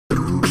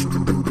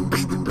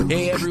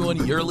Hey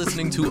everyone, you're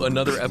listening to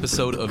another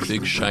episode of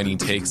Big Shiny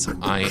Takes.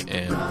 I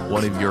am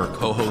one of your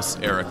co-hosts,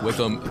 Eric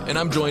Wickham, and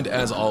I'm joined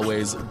as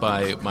always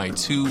by my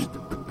two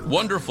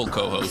wonderful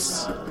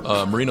co-hosts,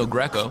 Marino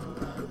Greco.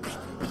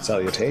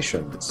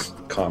 Salutations,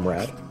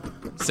 comrade.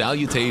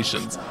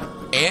 Salutations.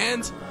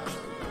 And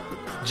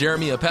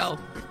Jeremy Appel.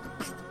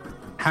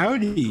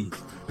 Howdy.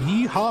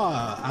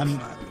 Yeehaw. I'm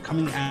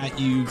coming at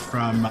you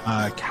from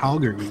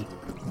Calgary.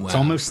 Wow. It's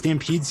almost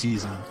Stampede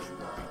season.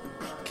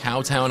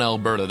 Cowtown,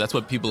 Alberta. That's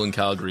what people in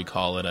Calgary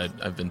call it,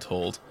 I've been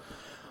told.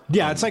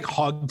 Yeah, it's like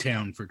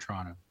Hogtown for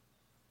Toronto.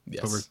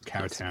 Yes. But we're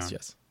Cowtown.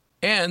 Yes.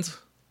 And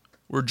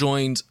we're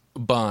joined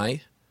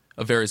by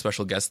a very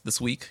special guest this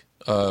week.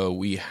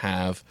 We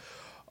have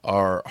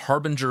our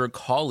Harbinger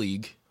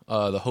colleague,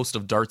 the host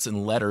of Darts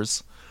and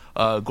Letters,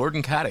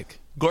 Gordon Katic.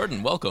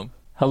 Gordon, welcome.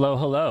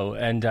 Hello,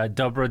 and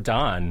Dobro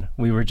Dan.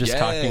 We were just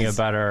talking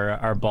about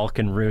our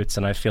Balkan roots,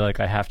 and I feel like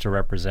I have to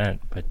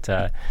represent.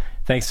 But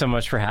thanks so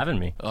much for having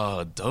me.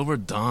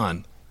 Dobro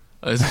Dan.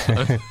 I'm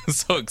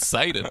so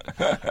excited.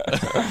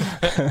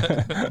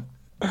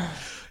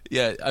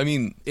 Yeah, I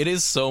mean, it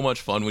is so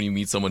much fun when you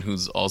meet someone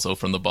who's also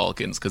from the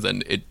Balkans, because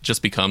then it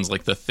just becomes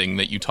like the thing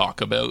that you talk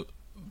about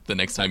the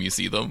next time you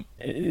see them.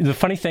 The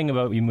funny thing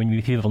about when you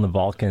meet people in the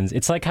Balkans,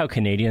 it's like how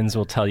Canadians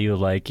will tell you,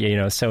 like, you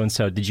know,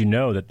 so-and-so, did you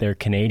know that they're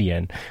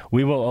Canadian?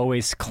 We will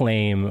always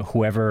claim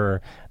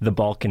whoever the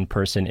Balkan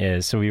person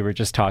is. So we were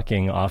just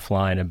talking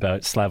offline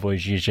about Slavoj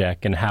Žižek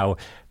and how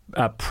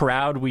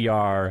proud we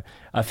are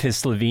of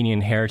his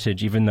Slovenian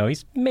heritage, even though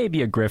he's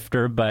maybe a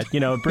grifter, but,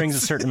 you know, it brings a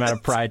certain amount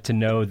of pride to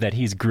know that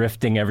he's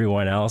grifting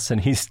everyone else and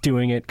he's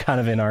doing it kind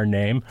of in our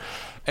name.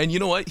 And you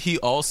know what? He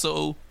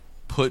also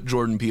put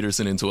Jordan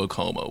Peterson into a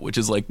coma, which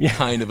is like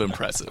kind of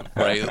impressive,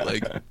 right?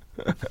 Like,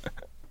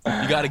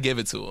 you got to give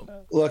it to him.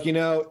 Look, you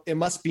know, it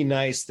must be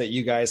nice that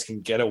you guys can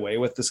get away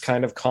with this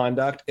kind of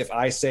conduct. If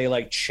I say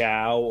like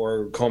ciao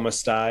or como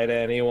stai to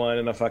anyone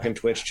in a fucking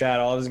Twitch chat,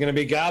 all is going to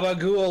be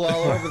gabagool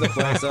all over the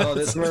place. Oh,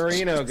 this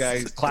Marino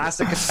guy,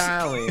 classic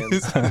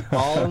Italians,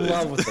 all in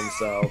love with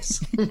themselves.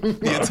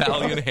 The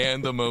Italian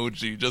hand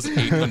emoji just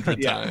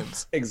 800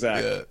 times.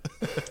 Exactly.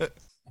 Yeah.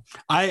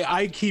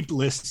 I keep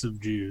lists of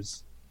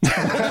Jews. So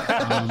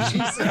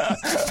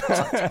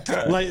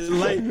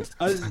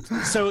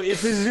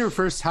if this is your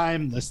first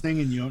time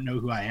listening and you don't know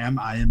who I am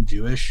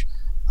Jewish,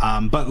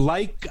 but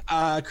like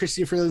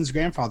Chrystia Freeland's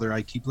grandfather,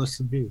 I keep lists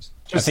of Jews.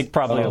 I think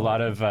probably a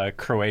lot of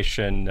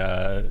Croatian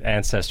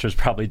ancestors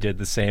probably did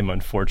the same.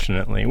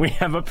 Unfortunately, we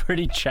have a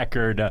pretty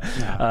checkered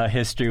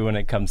history when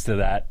it comes to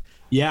that.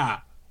 Yeah,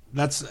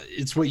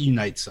 it's what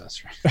unites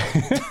us, right?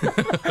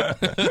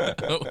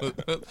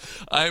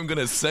 I'm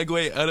gonna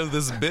segue out of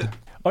this bit.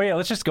 Oh yeah,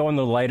 let's just go on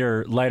the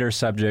lighter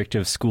subject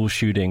of school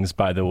shootings,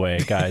 by the way,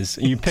 guys.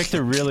 You picked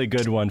a really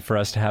good one for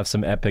us to have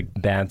some epic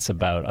bants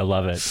about. I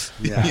love it.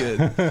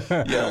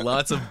 Yeah,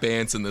 lots of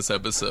bants in this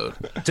episode.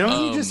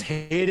 Don't you just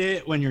hate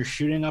it when you're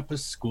shooting up a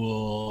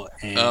school?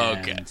 And...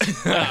 Okay.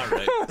 All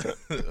right.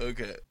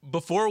 Okay.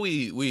 Before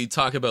we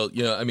talk about,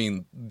 you know, I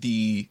mean,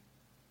 the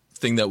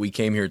thing that we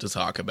came here to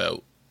talk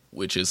about,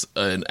 which is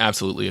an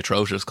absolutely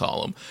atrocious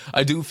column,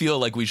 I do feel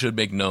like we should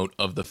make note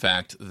of the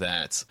fact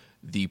that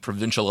the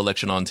provincial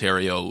election in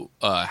Ontario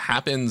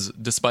happens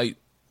despite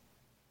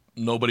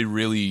nobody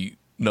really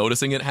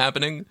noticing it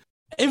happening.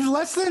 If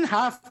less than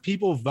half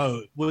people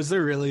vote, was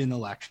there really an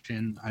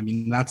election? I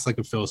mean, that's like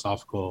a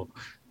philosophical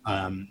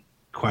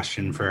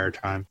question for our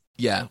time.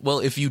 Yeah,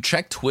 well, if you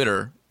check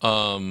Twitter,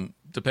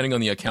 depending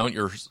on the account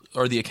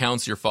the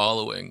accounts you're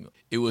following,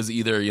 it was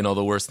either, you know,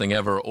 the worst thing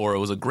ever, or it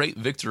was a great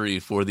victory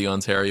for the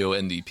Ontario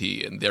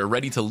NDP, and they're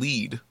ready to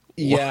lead.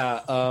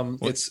 Yeah, I'm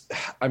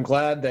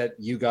glad that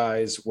you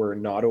guys were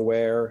not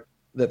aware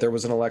that there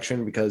was an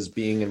election, because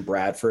being in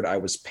Bradford, I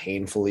was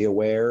painfully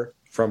aware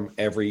from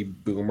every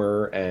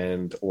boomer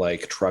and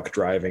like truck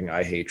driving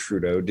I hate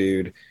Trudeau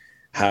dude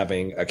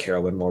having a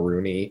Carolyn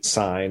Mulroney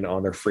sign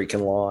on their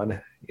freaking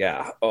lawn.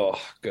 Yeah.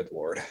 Oh, good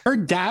Lord. Her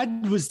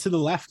dad was to the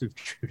left of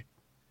Trudeau.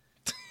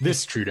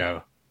 This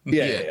Trudeau.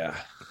 Yeah.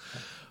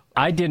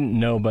 I didn't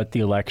know about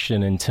the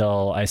election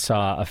until I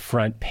saw a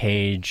front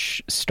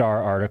page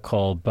Star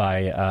article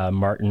by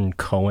Martin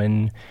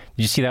Cohen.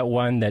 Did you see that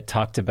one that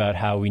talked about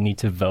how we need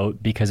to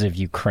vote because of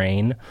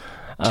Ukraine?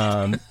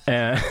 And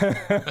I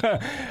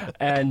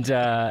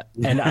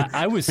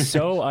was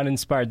so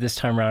uninspired this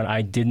time around.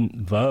 I didn't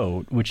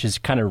vote, which is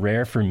kind of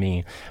rare for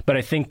me. But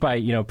I think by,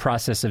 you know,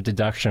 process of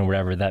deduction or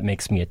whatever, that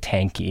makes me a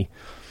tanky.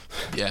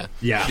 Yeah.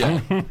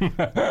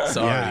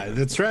 Sorry. Yeah,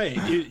 that's right.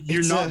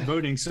 You're not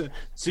voting, so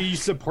you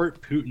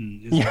support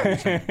Putin.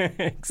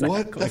 Exactly.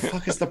 What the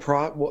fuck is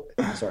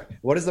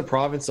what is the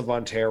province of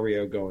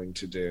Ontario going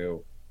to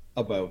do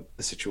about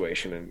the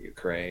situation in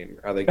Ukraine?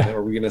 Are we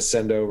going to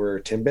send over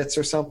Timbits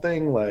or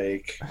something?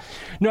 Like,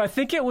 no, I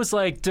think it was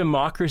like,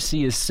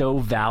 democracy is so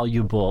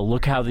valuable.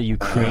 Look how the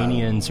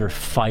Ukrainians are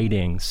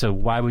fighting. So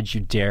why would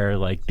you dare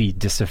like be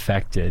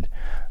disaffected?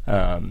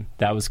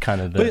 That was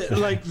kind of the. But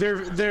like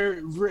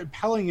they're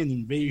repelling an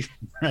invasion,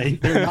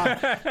 right? They're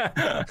not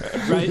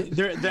right.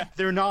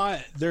 They're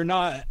not.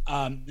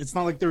 It's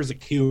not like there was a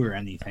coup or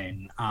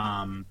anything.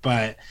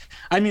 But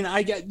I mean,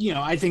 I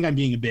think I'm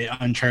being a bit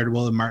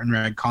uncharitable to Martin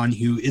Redcon,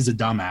 who is a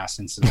dumbass,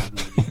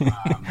 incidentally.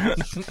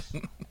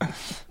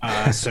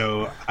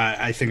 So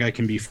I think I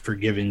can be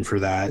forgiven for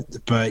that.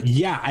 But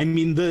yeah, I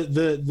mean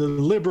the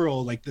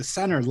liberal, like the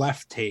center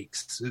left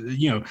takes,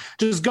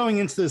 just going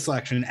into this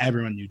election,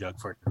 everyone knew Doug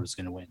Ford was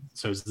going to win.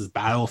 So it was this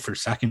battle for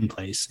second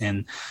place,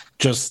 and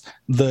just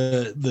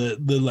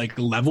the like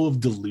level of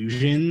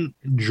delusion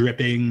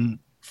dripping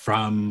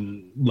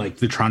from like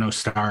the Toronto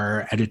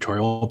Star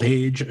editorial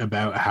page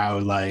about how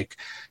like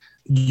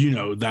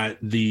that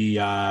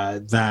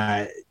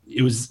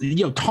it was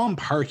Tom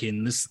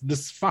Parkin,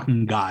 this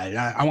fucking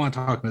guy. I want to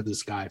talk about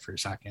this guy for a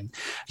second.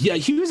 Yeah,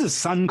 he was a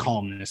Sun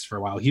columnist for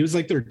a while. He was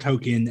like their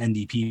token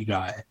NDP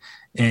guy,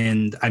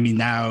 and I mean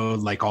now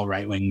like all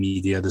right-wing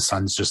media, the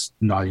Sun's just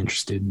not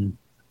interested in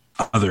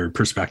other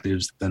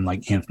perspectives than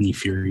like Anthony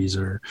Furey's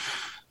or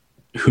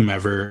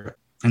whomever.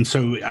 And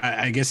so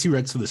I guess he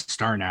writes for the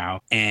Star now,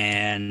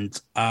 and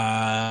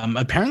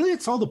apparently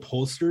it's all the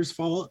pollsters'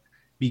 fault,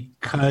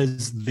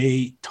 because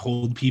they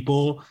told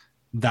people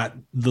that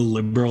the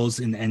Liberals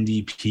in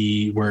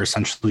NDP were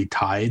essentially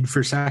tied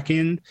for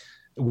second,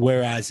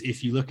 whereas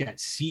if you look at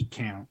seat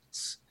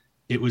counts,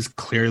 it was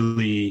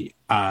clearly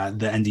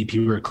the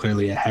NDP were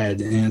clearly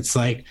ahead. And it's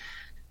like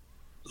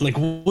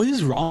what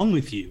is wrong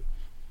with you?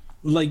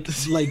 Like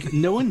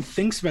no one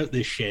thinks about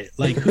this shit.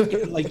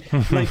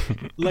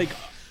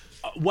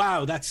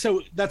 Wow, that's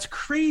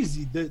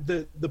crazy.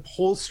 The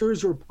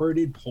pollsters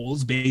reported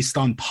polls based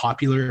on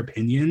popular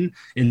opinion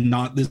and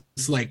not this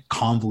like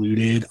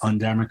convoluted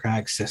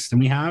undemocratic system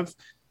we have.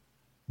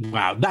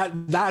 Wow,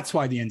 that's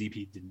why the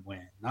NDP didn't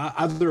win.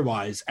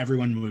 Otherwise,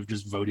 everyone would have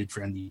just voted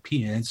for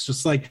NDP, and it's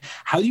just like,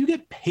 how do you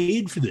get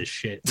paid for this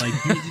shit?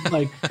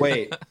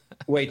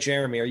 Wait,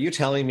 Jeremy, are you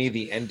telling me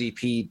the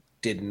NDP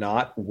did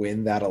not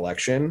win that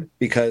election?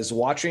 Because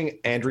watching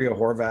Andrea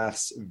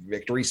Horwath's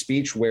victory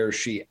speech, where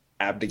she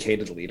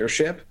abdicated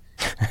leadership,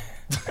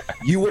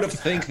 you would have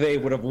think they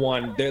would have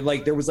won.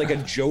 There was like a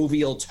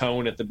jovial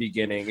tone at the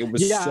beginning. It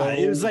was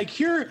it was like,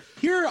 here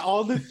are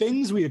all the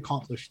things we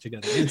accomplished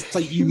together. It's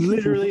like you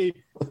literally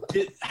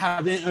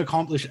haven't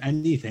accomplished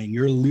anything.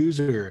 You're a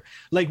loser.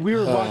 Like we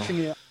were watching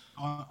it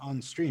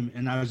on stream,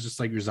 and I was just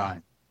like,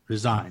 resign.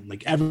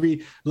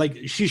 Like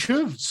she should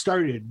have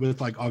started with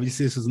like,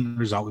 obviously this isn't the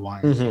result we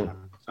wanted.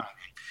 Mm-hmm.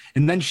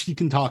 And then she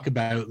can talk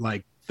about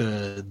like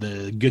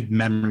the good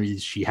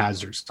memories she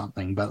has or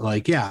something. But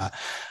like, yeah,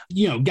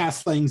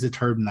 gaslighting's a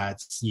term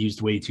that's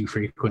used way too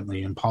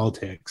frequently in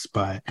politics.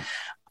 But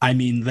I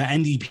mean, the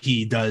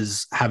NDP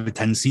does have a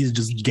tendency to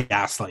just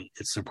gaslight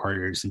its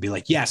supporters and be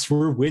like, yes,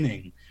 we're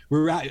winning.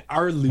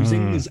 Our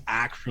losing is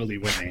actually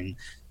winning.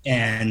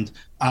 And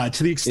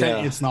to the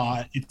extent it's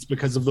not, it's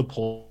because of the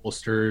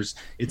pollsters,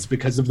 it's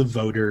because of the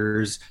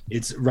voters.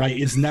 It's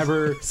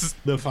never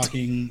the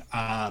fucking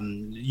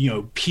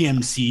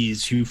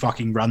PMCs who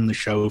fucking run the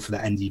show for the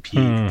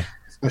NDP,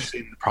 especially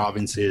in the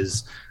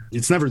provinces.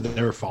 It's never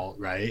their fault,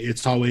 right?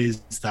 It's always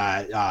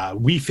that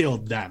we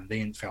failed them, they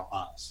didn't fail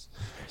us.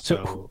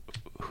 So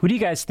who do you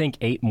guys think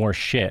ate more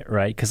shit,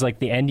 right? Because like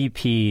the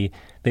NDP,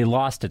 they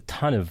lost a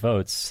ton of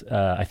votes,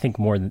 I think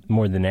more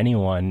than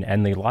anyone,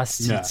 and they lost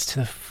seats to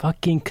the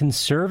fucking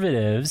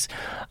Conservatives.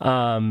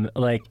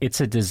 Like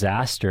it's a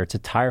disaster, it's a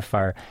tire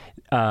fire.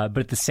 But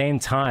at the same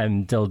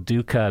time, Del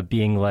Duca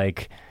being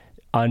like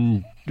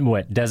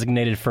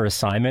designated for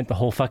assignment, the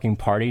whole fucking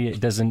party, it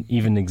doesn't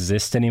even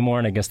exist anymore.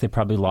 And I guess they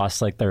probably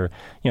lost like their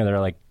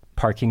like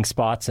parking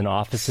spots and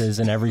offices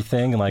and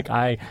everything. Like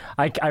I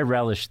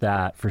relish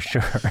that for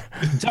sure.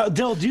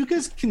 Del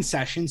Duca's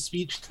concession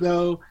speech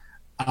though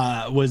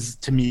was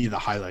to me the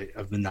highlight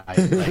of the night.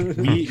 Like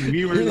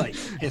we were like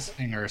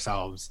pissing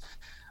ourselves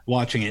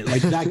watching it.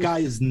 Like that guy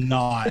is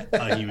not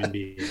a human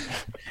being,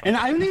 and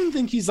I don't even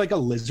think he's like a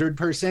lizard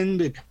person,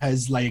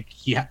 because like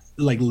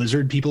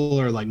lizard people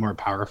are like more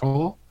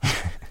powerful.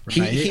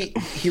 Right?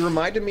 He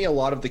reminded me a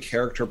lot of the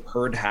character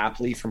Perd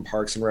Hapley from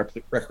Parks and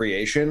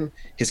Recreation.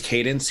 His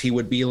cadence, he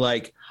would be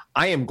like,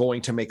 I am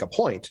going to make a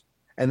point,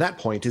 and that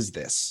point is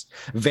this.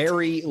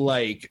 Very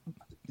like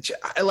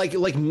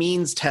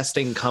means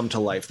testing come to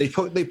life. They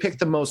picked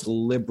the most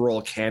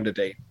liberal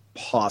candidate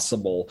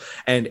possible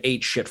and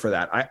ate shit for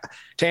that.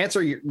 To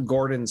answer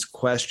Gordon's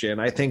question,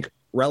 I think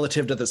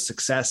relative to the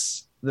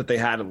success that they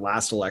had in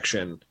last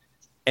election,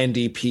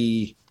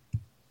 NDP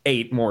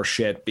ate more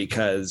shit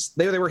because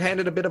they were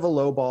handed a bit of a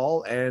low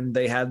ball, and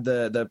they had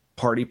the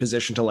party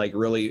position to like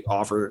really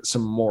offer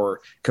some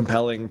more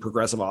compelling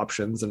progressive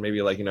options, and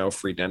maybe like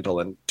free dental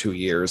in 2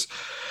 years,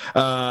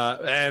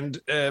 and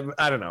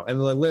I don't know, and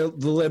the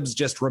libs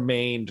just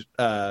remained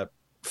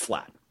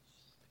flat.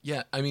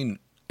 Yeah, I mean,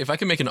 if I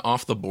can make an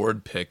off the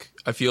board pick,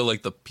 I feel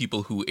like the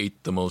people who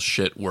ate the most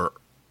shit were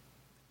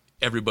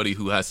everybody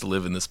who has to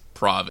live in this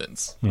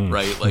province,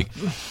 right? Like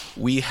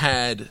we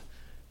had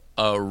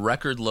a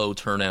record low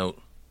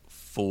turnout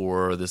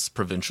for this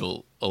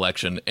provincial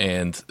election,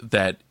 and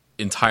that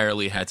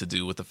entirely had to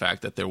do with the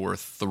fact that there were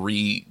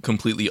 3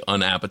 completely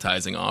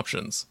unappetizing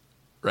options,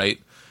 right?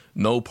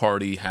 No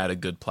party had a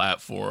good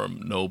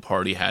platform. No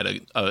party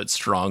had a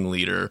strong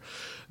leader.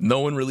 No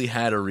one really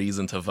had a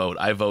reason to vote.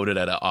 I voted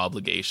at an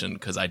obligation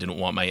because I didn't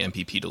want my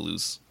MPP to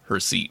lose her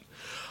seat.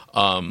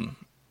 But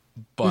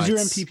who's your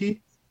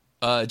MPP?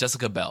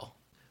 Jessica Bell.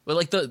 But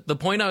like the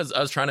point I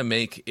was trying to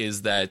make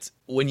is that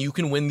when you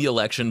can win the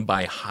election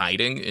by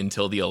hiding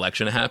until the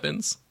election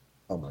happens,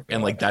 oh my God.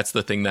 And like that's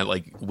the thing that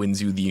like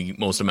wins you the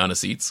most amount of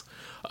seats.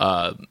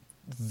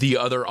 The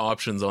other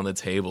options on the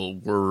table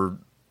were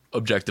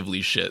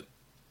objectively shit,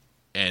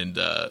 and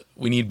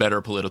we need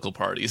better political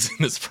parties in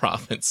this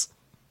province.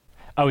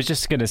 I was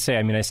just gonna say,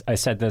 I mean, I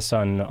said this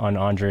on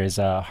Andre's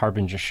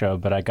Harbinger show,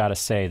 but I gotta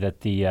say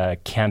that the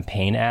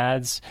campaign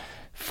ads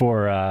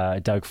for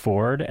Doug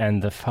Ford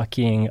and the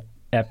fucking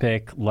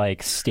epic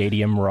like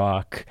stadium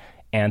rock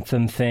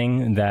anthem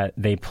thing that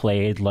they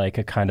played like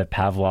a kind of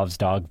Pavlov's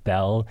dog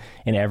bell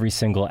in every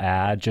single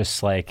ad,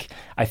 just like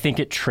I think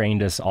it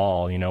trained us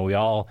all. You know, we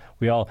all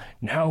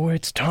now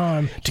it's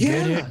time to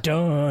get it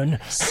done.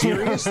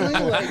 Seriously,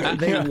 like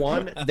they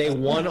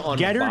won on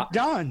get her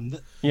done.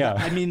 Yeah,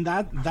 I mean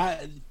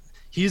that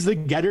he's the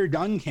get her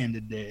done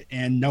candidate,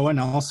 and no one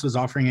else was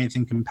offering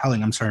anything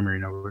compelling. I'm sorry,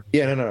 Marino.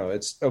 Yeah, no,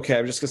 it's okay.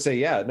 I'm just gonna say,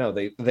 yeah, no,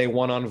 they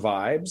won on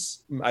vibes.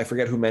 I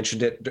forget who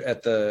mentioned it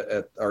at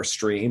our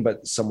stream,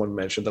 but someone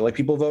mentioned that like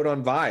people vote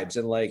on vibes,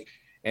 and like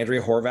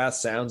Andrea Horvath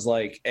sounds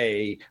like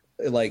a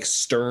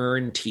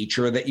stern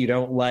teacher that you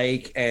don't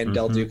like, and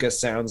Del Duca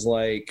sounds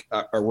like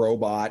a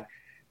robot.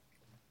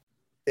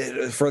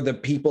 For the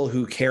people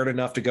who cared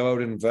enough to go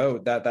out and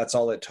vote, that's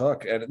all it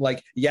took. And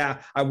like,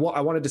 yeah, I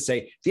wanted to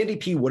say the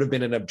NDP would have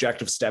been an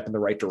objective step in the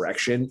right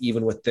direction,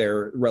 even with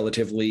their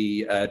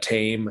relatively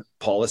tame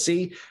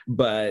policy.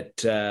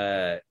 But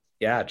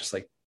yeah, just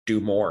like do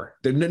more.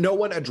 No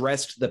one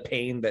addressed the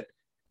pain that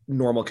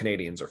normal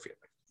Canadians are feeling.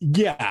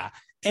 Yeah.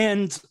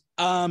 And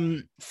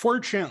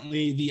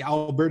fortunately, the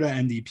Alberta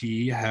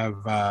NDP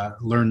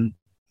have learned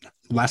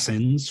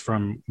lessons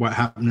from what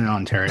happened in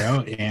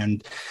Ontario,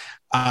 and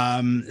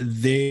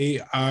they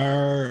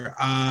are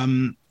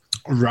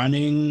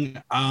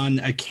running on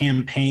a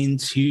campaign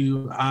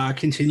to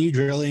continue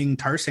drilling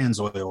tar sands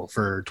oil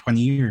for 20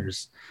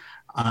 years.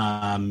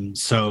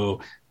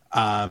 So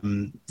they're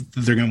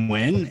going to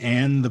win,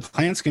 and the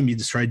plant's going to be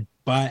destroyed.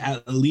 But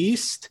at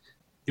least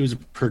it was a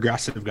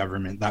progressive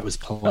government that was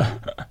polite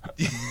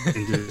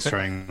in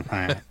destroying the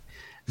plant.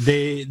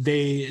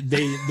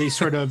 They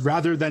sort of,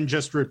 rather than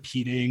just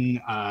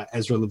repeating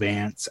Ezra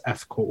Levant's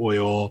ethical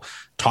oil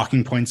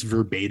talking points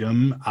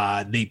verbatim,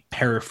 they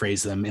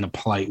paraphrase them in a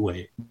polite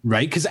way,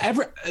 right? Because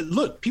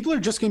look, people are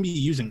just going to be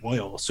using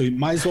oil, so it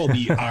might as well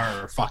be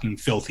our fucking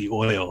filthy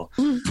oil,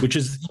 which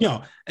is, you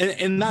know,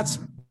 and that's,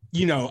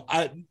 you know,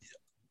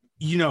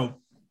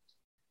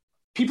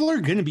 people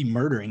are going to be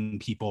murdering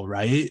people,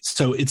 right?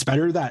 So it's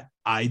better that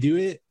I do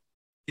it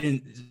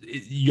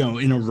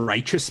in a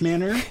righteous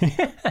manner,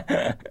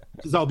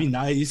 because I'll be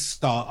nice.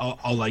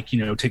 I'll like,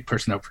 you know, take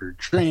person out for a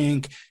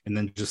drink, and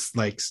then just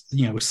like,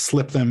 you know,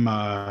 slip them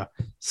a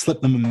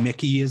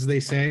Mickey, as they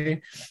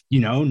say,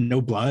 you know,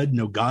 no blood,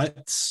 no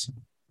guts.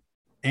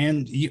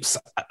 And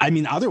I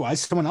mean, otherwise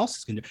someone else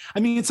is going to. I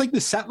mean, it's like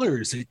the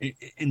settlers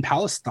in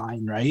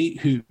Palestine, right,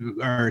 who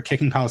are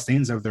kicking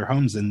Palestinians out of their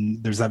homes.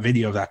 And there's that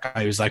video of that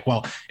guy who's like,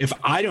 well, if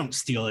I don't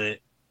steal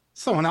it,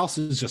 someone else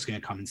is just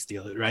going to come and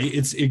steal it, right?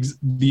 It's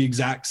the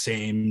exact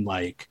same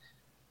like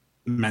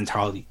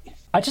mentality.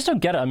 I just don't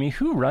get it. I mean,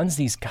 who runs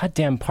these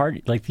goddamn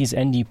party, like these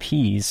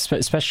NDPs,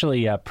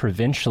 especially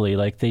provincially?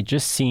 Like, they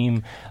just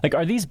seem like,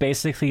 are these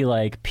basically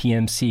like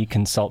PMC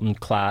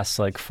consultant class,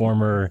 like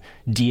former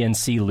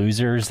DNC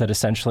losers that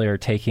essentially are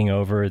taking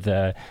over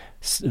the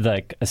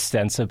like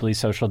ostensibly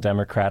social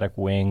democratic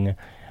wing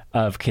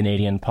of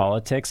Canadian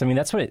politics? I mean,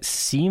 that's what it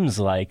seems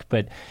like.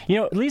 But, you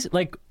know, at least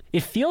like,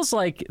 it feels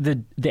like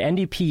the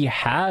NDP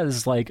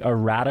has like a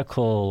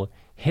radical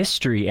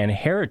history and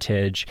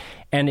heritage,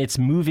 and it's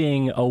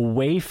moving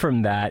away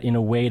from that in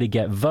a way to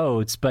get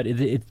votes, but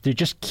they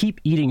just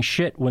keep eating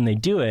shit when they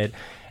do it.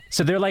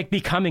 So they're like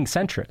becoming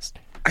centrist.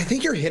 I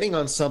think you're hitting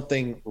on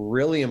something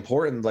really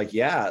important. Like,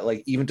 yeah,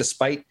 like even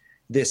despite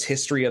this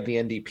history of the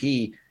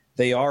NDP,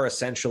 they are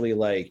essentially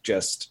like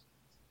just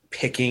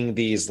picking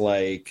these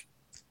like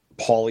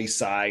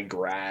poli-sci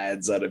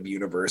grads out of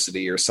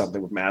university or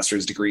something with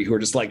master's degree who are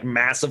just like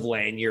massive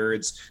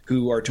lanyards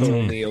who are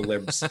total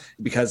neolibs,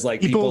 because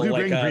like people who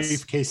like bring us,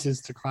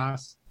 briefcases to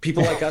class.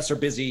 People like us are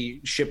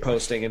busy shit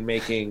posting and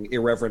making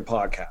irreverent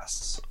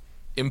podcasts.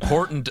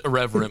 Important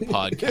irreverent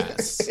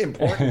podcasts.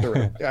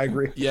 I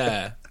agree.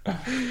 Yeah.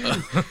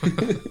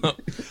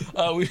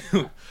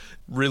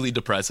 Really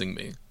depressing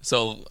me.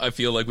 So I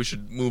feel like we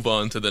should move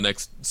on to the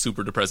next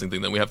super depressing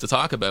thing that we have to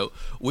talk about,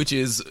 which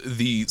is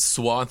the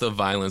swath of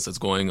violence that's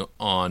going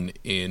on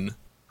in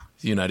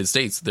the United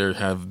States. There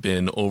have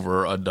been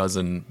over a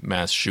dozen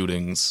mass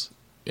shootings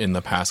in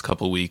the past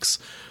couple weeks.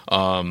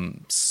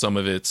 Some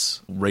of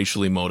it's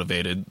racially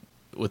motivated,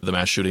 with the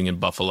mass shooting in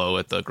Buffalo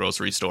at the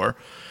grocery store.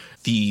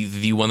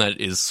 The one that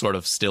is sort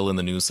of still in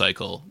the news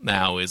cycle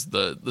now is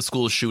the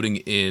school shooting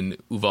in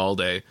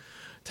Uvalde,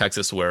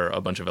 Texas, where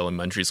a bunch of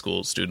elementary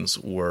school students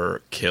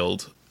were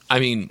killed. I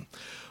mean,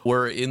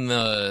 we're in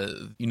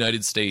the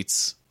United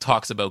States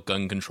talks about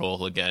gun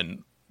control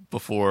again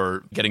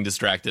before getting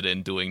distracted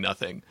and doing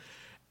nothing.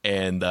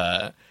 And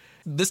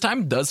this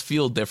time does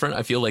feel different.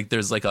 I feel like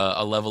there's like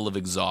a level of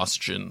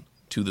exhaustion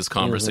to this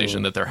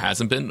conversation that there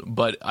hasn't been,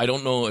 but I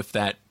don't know if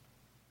that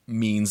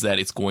means that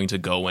it's going to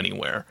go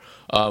anywhere.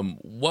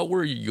 What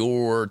were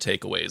your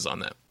takeaways on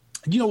that?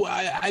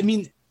 I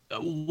mean,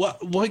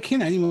 what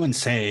can anyone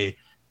say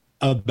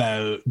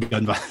about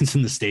gun violence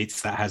in the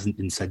States that hasn't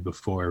been said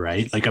before,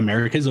 right? Like,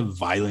 America's a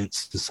violent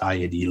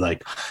society,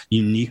 like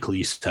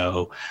uniquely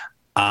so.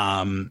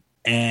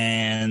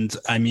 And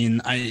I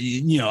mean,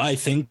 I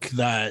think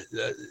that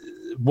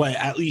what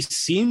at least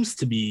seems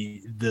to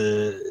be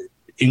the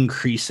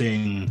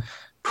increasing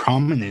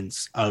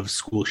prominence of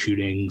school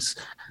shootings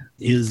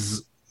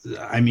is,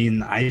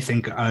 I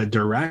think, a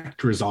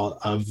direct result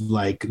of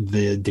like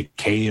the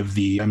decay of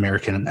the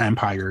American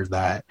empire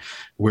that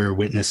we're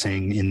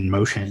witnessing in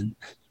motion.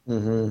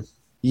 Mm-hmm.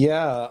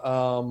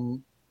 Yeah.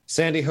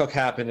 Sandy Hook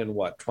happened in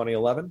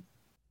 2011?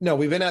 No,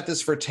 we've been at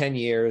this for 10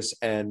 years.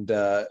 And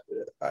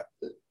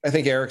I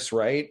think Eric's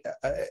right.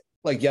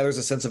 There's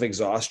a sense of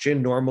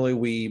exhaustion. Normally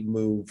we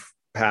move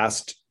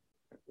past.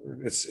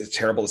 It's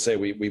terrible to say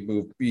we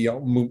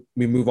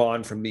move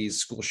on from these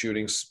school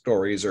shooting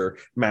stories or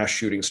mass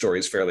shooting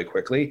stories fairly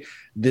quickly.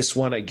 This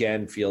one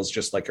again feels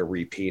just like a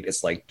repeat.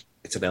 It's like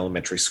it's an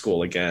elementary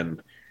school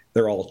again.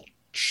 They're all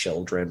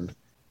children.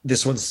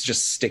 This one's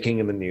just sticking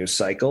in the news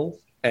cycle,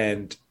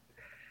 and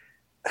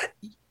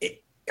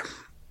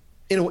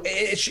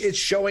it's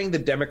showing the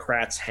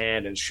Democrats'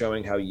 hand and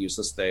showing how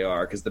useless they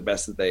are, because the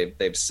best that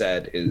they've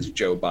said is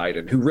Joe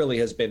Biden, who really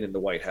has been in the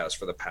White House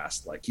for the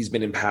past, he's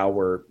been in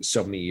power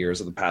so many years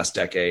of the past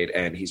decade,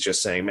 and he's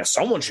just saying, man,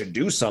 someone should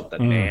do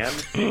something, man.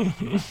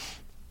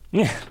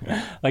 Yeah,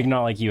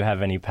 not like you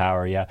have any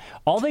power. Yeah,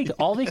 all they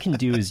can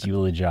do is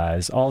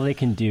eulogize. All they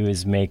can do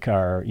is make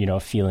our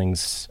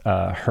feelings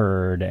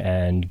heard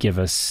and give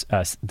us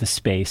the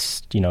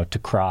space to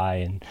cry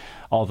and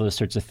all those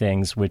sorts of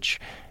things, which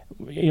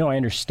I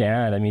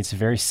understand. I mean, it's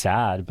very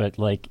sad, but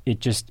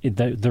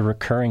the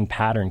recurring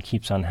pattern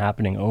keeps on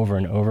happening over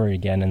and over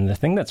again. And the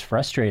thing that's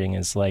frustrating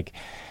is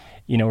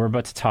we're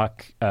about to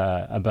talk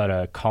about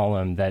a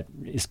column that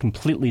is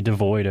completely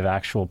devoid of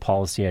actual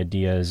policy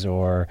ideas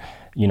or,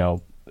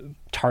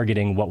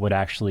 targeting what would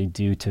actually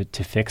do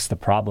to fix the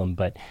problem.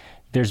 But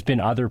there's been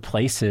other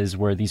places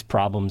where these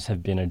problems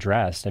have been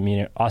addressed. I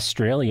mean,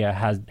 Australia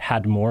has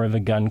had more of a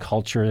gun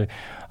culture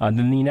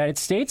than the United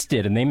States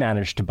did, and they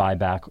managed to buy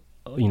back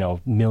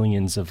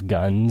millions of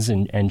guns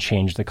and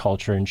change the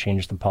culture and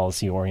change the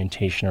policy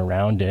orientation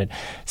around it.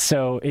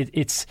 So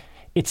it's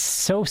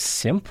so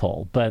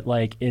simple, but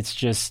it's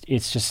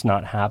just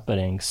not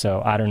happening.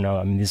 So I don't know.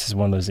 I mean, this is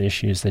one of those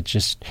issues that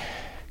just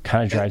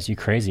kind of drives you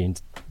crazy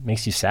and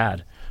makes you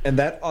sad. And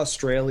that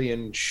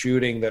Australian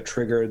shooting that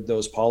triggered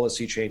those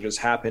policy changes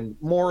happened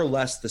more or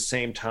less the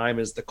same time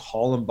as the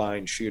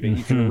Columbine shooting.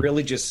 You can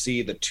really just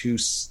see the two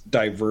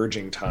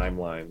diverging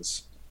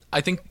timelines. I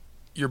think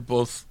you're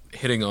both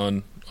hitting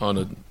on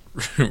a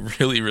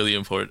really, really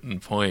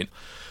important point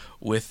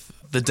with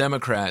the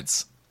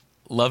Democrats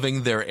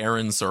loving their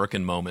Aaron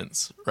Sorkin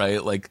moments, right?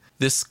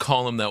 This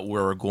column that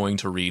we're going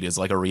to read is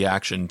like a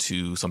reaction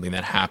to something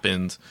that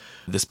happened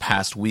this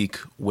past week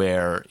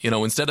where,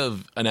 instead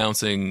of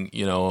announcing,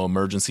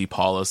 emergency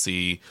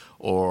policy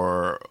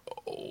or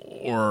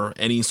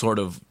any sort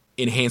of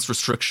enhanced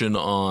restriction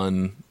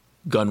on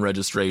gun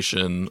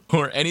registration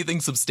or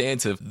anything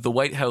substantive, the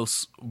White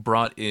House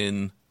brought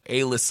in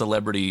A-list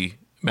celebrity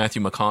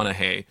Matthew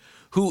McConaughey,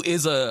 who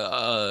is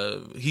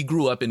he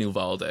grew up in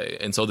Uvalde,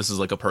 and so this is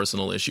like a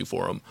personal issue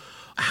for him.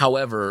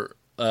 However,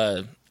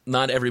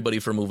 not everybody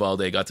from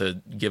Uvalde got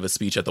to give a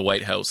speech at the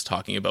White House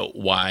talking about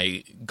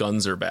why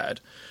guns are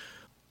bad.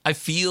 I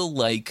feel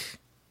like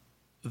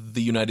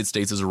the United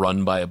States is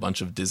run by a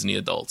bunch of Disney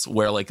adults,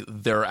 where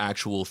their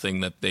actual thing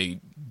that they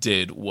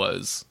did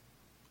was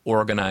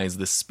organize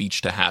this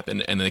speech to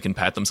happen, and they can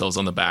pat themselves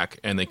on the back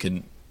and they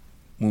can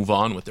move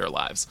on with their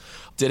lives.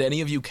 Did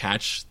any of you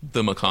catch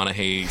the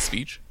McConaughey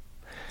speech?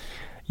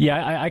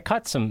 Yeah, I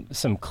caught some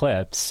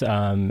clips,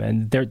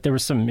 and there were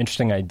some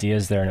interesting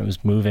ideas there, and it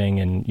was moving.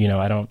 And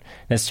I don't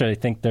necessarily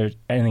think there's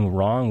anything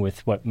wrong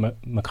with what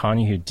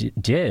McConaughey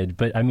did,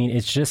 but I mean,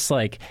 it's just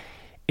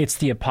it's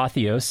the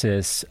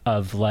apotheosis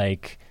of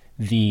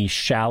the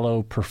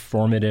shallow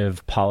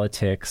performative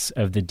politics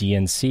of the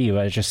DNC.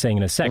 I was just saying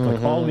in a sec,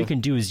 all we can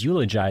do is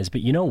eulogize,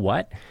 but you know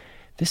what?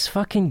 This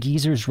fucking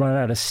geezer's run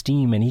out of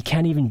steam and he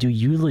can't even do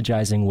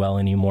eulogizing well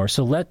anymore.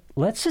 So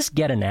let's just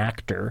get an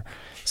actor,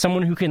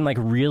 someone who can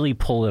really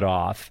pull it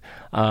off,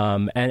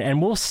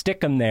 and we'll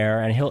stick him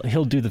there and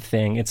he'll do the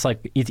thing. It's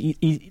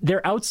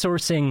they're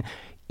outsourcing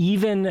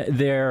even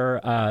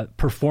their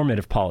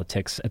performative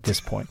politics at this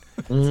point.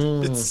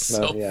 It's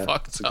so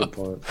fucked that's a up. good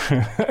point.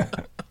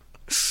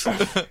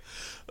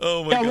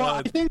 Oh my yeah, god. well,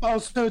 I think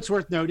also it's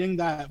worth noting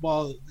that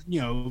while,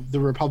 the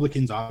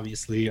Republicans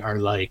obviously are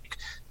like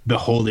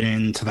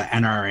beholden to the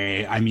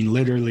NRA, I mean,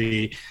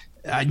 literally,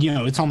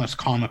 it's almost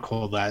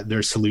comical that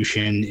their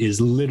solution is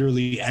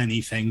literally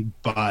anything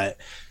but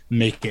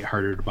make it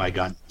harder to buy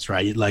guns,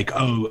 right? Like,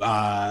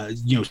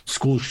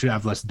 schools should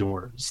have less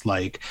doors.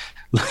 Like,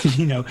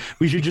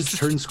 we should just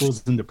turn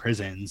schools into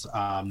prisons.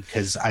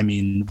 Because I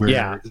mean,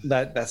 we're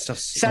that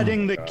stuff's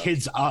setting the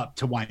kids up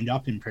to wind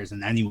up in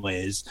prison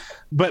anyways.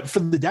 But for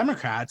the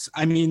Democrats,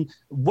 I mean,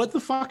 what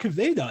the fuck have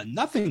they done?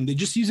 Nothing. They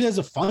just use it as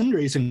a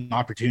fundraising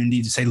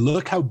opportunity to say,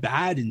 look how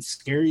bad and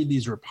scary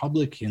these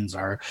Republicans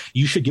are.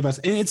 You should give us,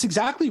 and it's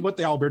exactly what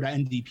the Alberta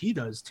NDP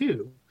does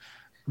too.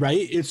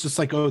 Right? It's just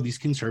like, these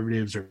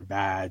conservatives are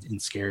bad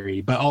and scary,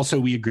 but also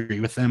we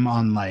agree with them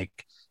on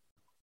like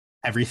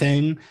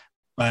everything,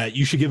 but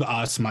you should give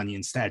us money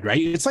instead,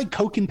 right? It's like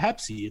Coke and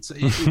Pepsi.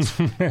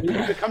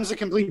 It becomes a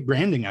complete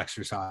branding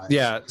exercise.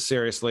 Yeah,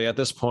 seriously. At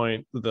this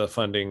point, the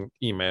funding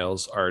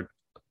emails are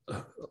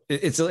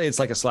it's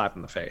like a slap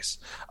in the face.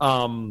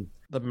 I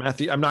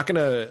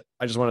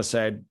just want to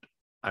say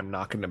I'm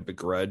not going to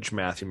begrudge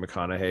Matthew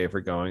McConaughey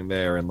for going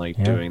there and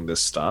doing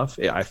this stuff.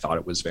 I thought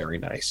it was very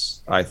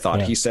nice. I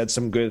thought he said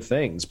some good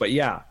things, but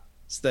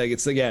it's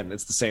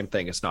the same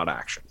thing. It's not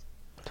action.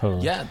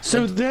 Totally. Yeah.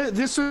 So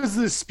this was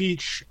the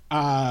speech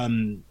where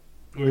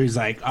he's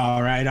like,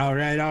 all right.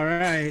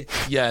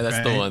 Yeah,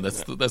 that's the one.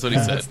 That's what he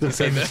said. That's the He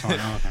said famous that. one.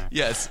 Okay.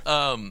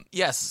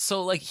 Yes.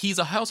 So he's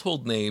a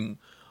household name.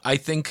 I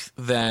think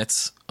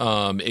that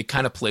it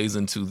kind of plays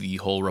into the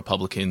whole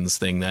Republicans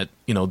thing that,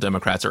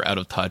 Democrats are out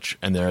of touch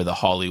and they're the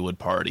Hollywood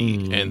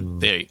party and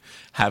they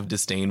have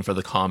disdain for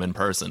the common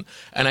person.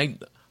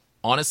 And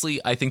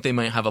I think they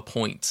might have a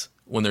point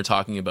when they're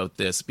talking about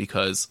this,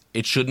 because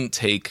it shouldn't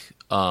take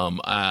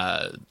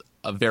a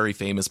very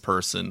famous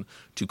person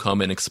to come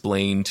and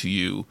explain to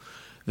you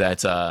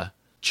that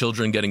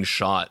children getting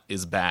shot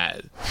is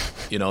bad.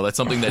 That's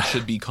something that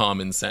should be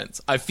common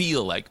sense. I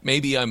feel like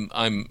maybe I'm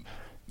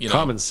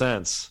common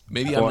sense.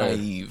 Maybe I'm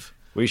naive.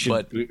 We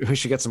should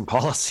get some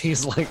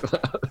policies like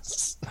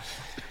this.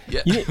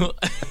 Yeah.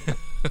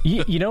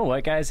 You know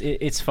what, guys?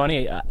 It's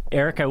funny,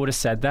 Eric. I would have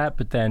said that,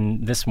 but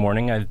then this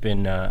morning I've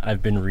been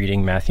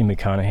reading Matthew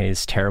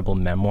McConaughey's terrible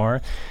memoir,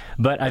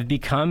 but I've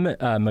become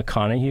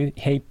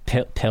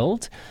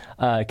McConaughey-pilled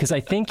because I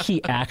think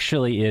he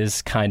actually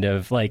is kind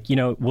of like,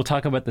 we'll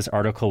talk about this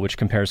article which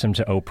compares him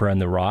to Oprah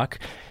and The Rock.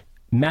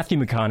 Matthew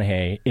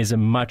McConaughey is a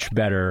much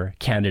better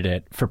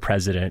candidate for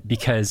president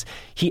because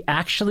he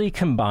actually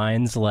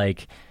combines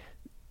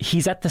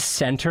he's at the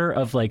center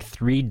of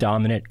three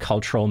dominant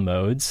cultural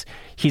modes.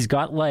 He's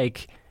got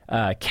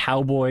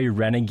cowboy,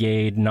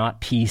 renegade, not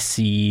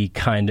PC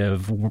kind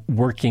of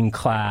working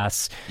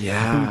class,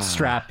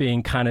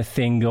 bootstrapping kind of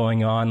thing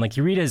going on.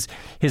 You read his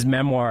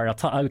memoir,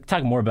 I'll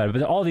talk more about it,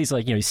 but all these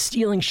he's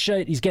stealing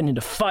shit, he's getting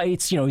into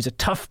fights, he's a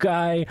tough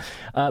guy,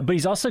 but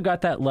he's also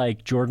got that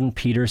Jordan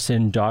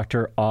Peterson,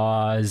 Dr.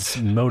 Oz,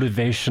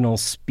 motivational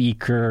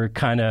speaker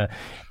kind of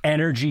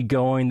energy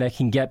going that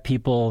can get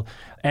people,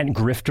 and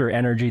grifter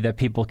energy that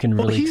people can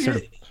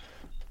really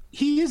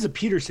He is a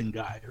Peterson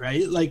guy,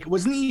 right?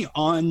 Wasn't he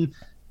on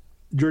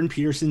Jordan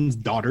Peterson's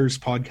daughter's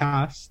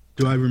podcast?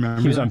 Do I remember?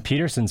 He was on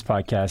Peterson's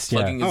podcast,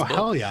 yeah. Oh,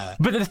 hell yeah.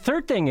 But the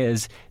third thing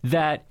is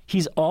that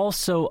he's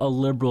also a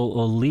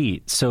liberal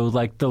elite. So,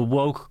 the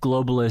woke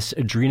globalist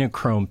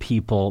adrenochrome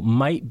people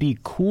might be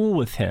cool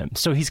with him.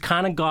 So he's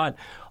kind of got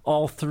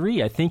all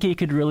three. I think he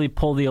could really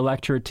pull the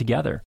electorate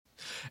together.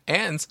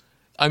 And,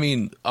 I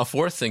mean, a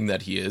fourth thing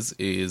that he is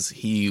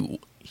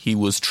he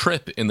was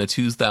Trip in the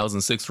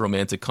 2006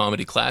 romantic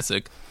comedy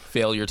classic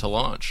Failure to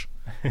Launch.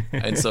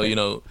 And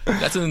so,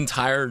 that's an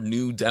entire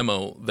new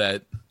demo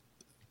that,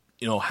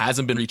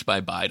 hasn't been reached by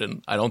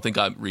Biden. I don't think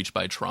got reached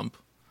by Trump.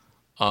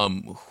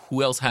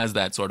 Who else has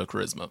that sort of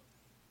charisma?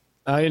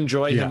 I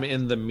enjoy him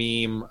in the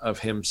meme of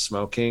him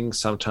smoking,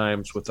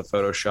 sometimes with a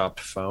photoshopped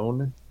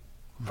phone.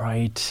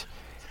 Right.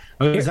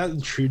 Is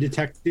that True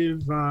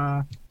Detective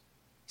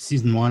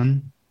season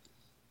 1?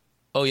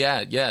 Oh,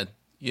 yeah.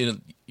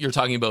 You're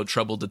talking about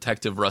troubled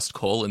detective Rust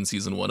Cole in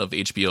season 1 of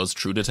HBO's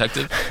True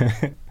Detective.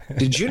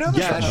 Did you know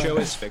that show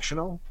is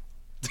fictional?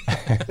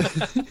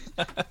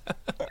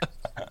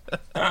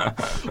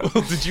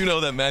 Well, did you know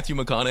that Matthew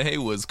McConaughey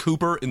was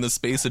Cooper in the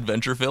space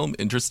adventure film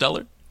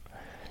Interstellar?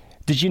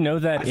 Did you know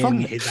that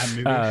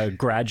in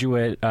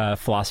graduate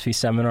philosophy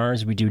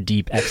seminars we do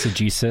deep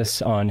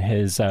exegesis on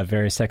his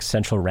various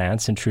existential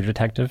rants in True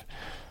Detective?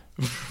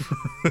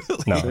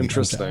 No,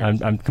 interesting.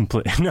 I'm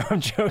completely. No,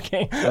 I'm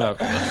joking.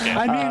 Okay.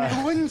 I mean,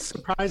 it wouldn't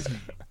surprise me.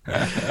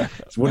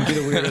 It wouldn't be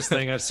the weirdest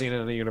thing I've seen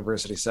in a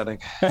university setting.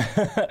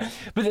 But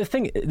the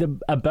thing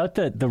about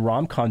the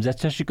rom-coms,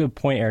 that's such a good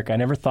point, Eric. I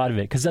never thought of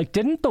it because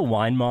didn't the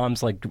wine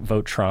moms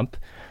vote Trump?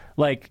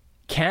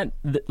 Can't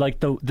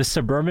the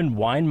suburban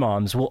wine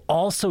moms will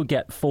also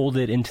get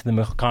folded into the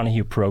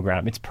McConaughey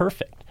program? It's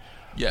perfect.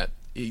 Yeah.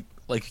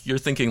 You're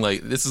thinking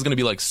this is going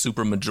to be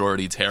super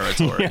majority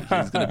territory.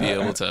 Yeah. He's going to be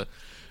able to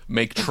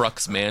make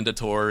trucks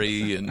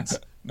mandatory and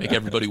make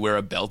everybody wear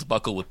a belt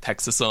buckle with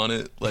Texas on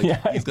it. Like,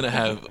 he's going to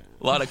have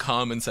a lot of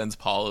common sense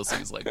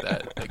policies like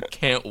that. I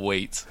can't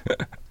wait.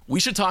 We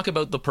should talk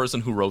about the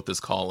person who wrote this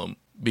column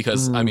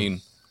because, I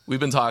mean, we've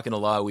been talking a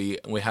lot. We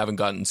haven't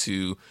gotten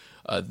to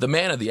the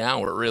man of the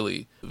hour,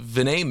 really.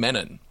 Vinay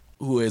Menon,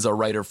 who is a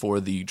writer for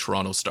the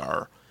Toronto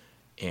Star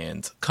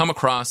and come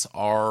across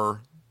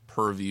our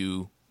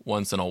purview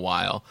once in a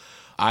while.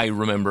 I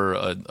remember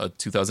a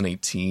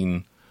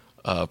 2018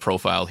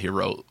 profile he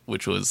wrote,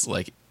 which was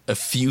like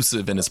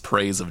effusive in his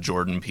praise of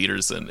Jordan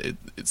Peterson.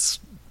 It's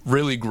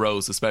really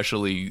gross,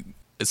 especially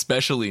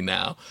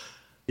now.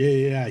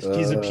 Yeah,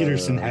 he's a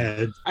Peterson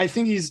head. I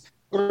think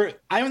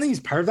I don't think he's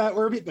part of that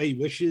orbit, but he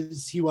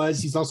wishes he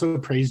was. He's also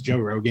praised Joe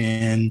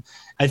Rogan.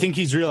 I think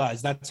he's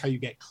realized that's how you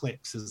get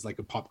clicks as like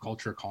a pop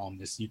culture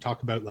columnist. You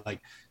talk about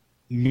like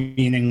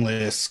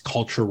meaningless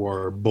culture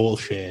war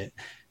bullshit,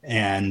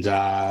 and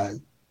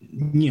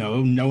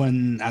no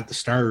one at the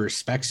Star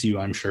respects you,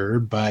 I'm sure.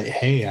 But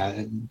hey,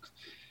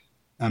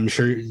 I'm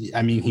sure.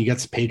 I mean, he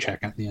gets a paycheck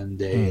at the end of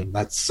the day, and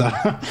that's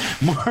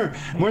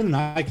more than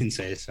I can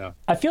say. So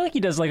I feel like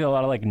he does like a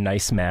lot of like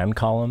nice man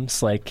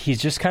columns. Like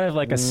he's just kind of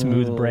like a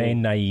smooth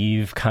brain,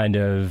 naive kind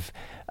of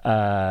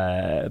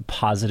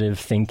positive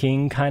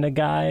thinking kind of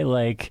guy.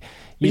 Like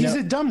he's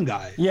a dumb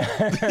guy. Yeah,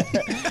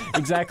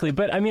 exactly.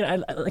 But I mean,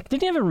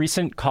 didn't he have a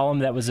recent column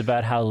that was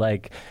about how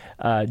like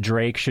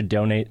Drake should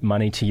donate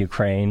money to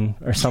Ukraine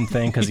or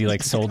something because he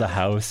like sold a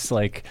house?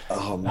 Like,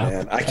 oh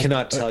man, I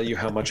cannot tell you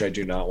how much I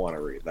do not want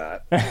to read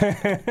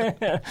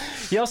that.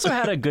 He also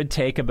had a good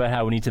take about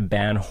how we need to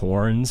ban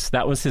horns.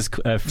 That was his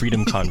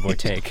Freedom Convoy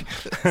take.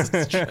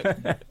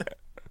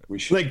 We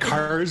should, like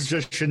cars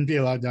just shouldn't be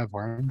allowed to have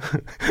horns.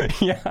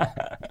 Yeah,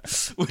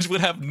 which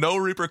would have no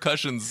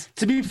repercussions.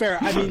 To be fair,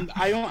 I mean,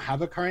 I don't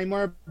have a car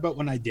anymore, but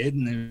when I did,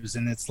 and it was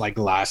in its like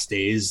last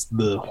days,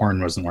 the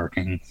horn wasn't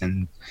working,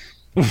 and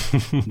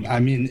I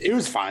mean, it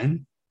was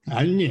fine.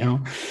 I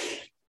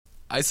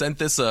sent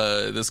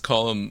this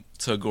column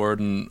to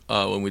Gordon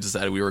when we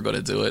decided we were going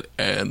to do it,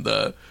 and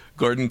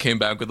Gordon came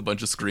back with a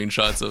bunch of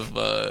screenshots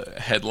of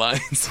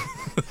headlines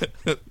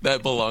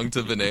that belonged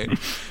to Vinay,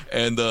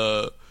 and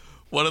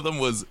one of them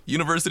was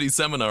University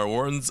Seminar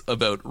warns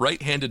about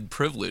right-handed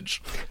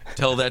privilege.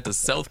 Tell that to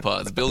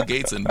Southpaws, Bill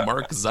Gates, and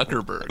Mark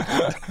Zuckerberg.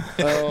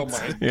 Oh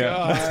my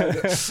God.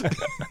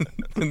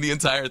 And the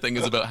entire thing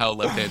is about how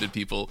left-handed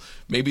people,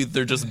 maybe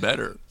they're just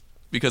better.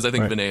 Because I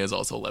think Vinay is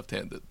also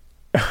left-handed.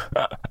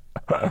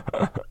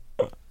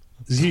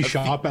 Does he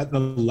shop at the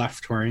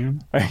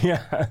Leftorium?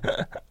 Yeah.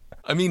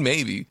 I mean,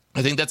 maybe.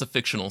 I think that's a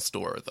fictional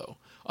store, though.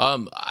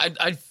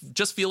 I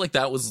just feel like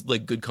that was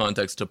like good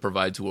context to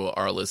provide to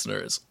our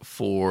listeners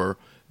for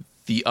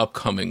the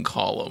upcoming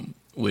column,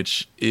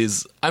 which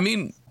is, I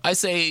mean, I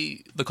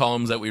say the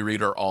columns that we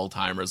read are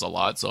all-timers a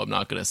lot, so I'm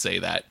not going to say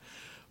that.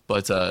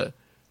 But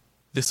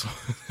this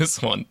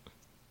one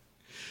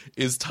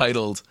is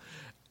titled,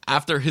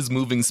 After His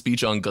Moving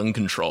Speech on Gun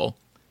Control,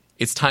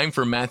 It's Time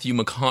for Matthew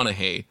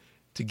McConaughey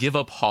to Give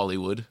Up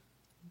Hollywood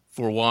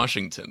for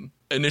Washington.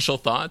 Initial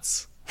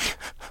thoughts?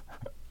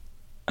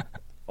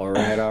 All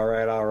right.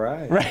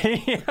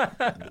 Right.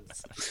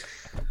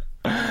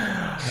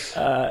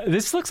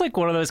 This looks like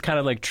one of those kind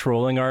of like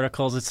trolling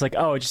articles. It's like,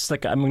 oh, just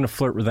like I'm going to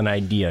flirt with an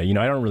idea.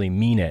 I don't really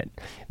mean it.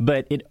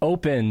 But it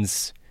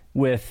opens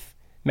with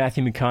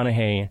Matthew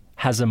McConaughey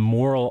has a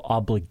moral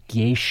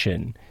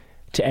obligation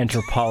to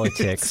enter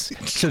politics.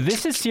 So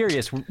this is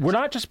serious. We're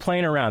not just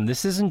playing around.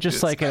 This isn't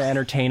just like an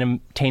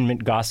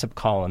entertainment gossip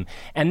column.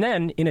 And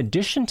then in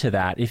addition to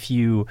that, if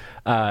you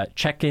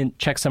check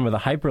some of the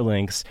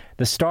hyperlinks,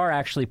 the Star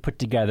actually put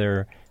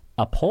together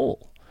a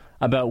poll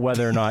about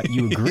whether or not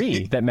you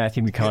agree that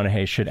Matthew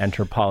McConaughey should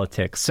enter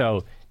politics.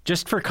 So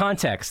just for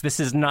context, this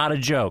is not a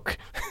joke.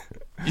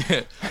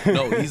 Yeah.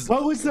 No,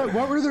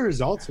 What were the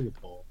results of the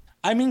poll?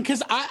 I mean,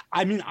 because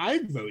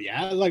I'd vote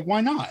yeah. Like,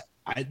 why not?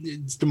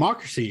 It's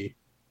democracy.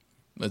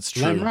 That's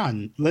true. Let him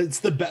run.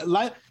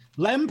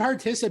 Let him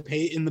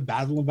participate in the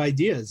battle of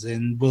ideas,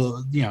 and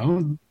we'll,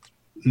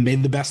 may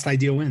the best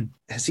idea win.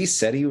 Has he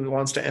said he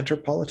wants to enter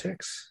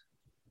politics,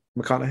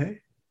 McConaughey?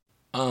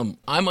 I'm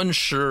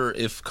unsure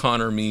if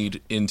Connor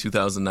Mead in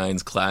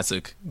 2009's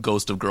classic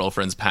Ghost of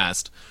Girlfriends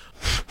Past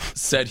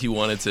said he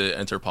wanted to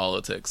enter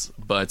politics.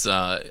 But,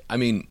 I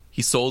mean,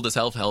 he sold a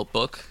self-help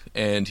book,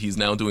 and he's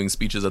now doing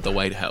speeches at the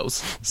White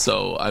House.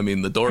 So, I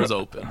mean, the door is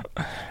open.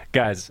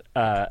 Guys,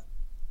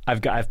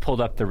 I've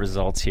pulled up the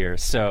results here.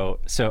 So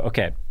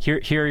okay,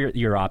 here are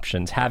your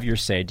options. Have your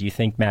say. Do you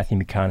think Matthew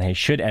McConaughey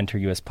should enter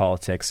U.S.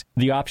 politics?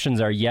 The options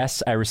are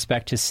yes, I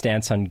respect his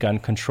stance on gun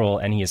control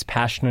and he is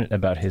passionate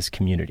about his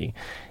community.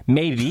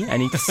 Maybe I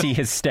need to see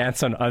his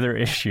stance on other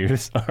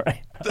issues. All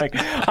right, like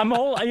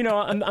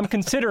I'm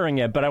considering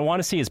it, but I want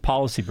to see his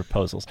policy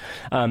proposals.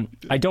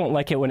 I don't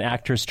like it when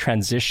actors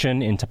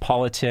transition into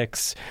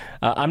politics.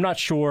 I'm not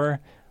sure,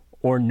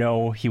 or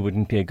no, he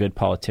wouldn't be a good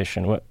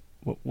politician.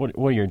 What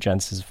are your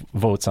gents'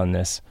 votes on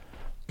this?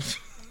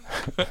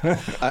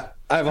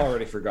 I've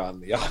already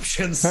forgotten the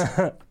options.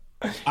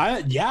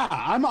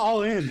 I'm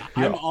all in.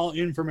 I'm all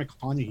in for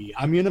McConaughey.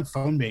 I'm gonna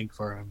phone bank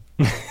for him.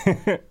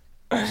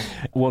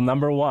 Well,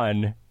 number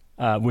one,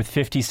 with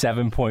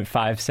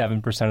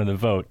 57.57% of the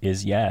vote,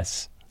 is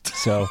yes.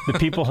 So the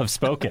people have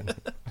spoken.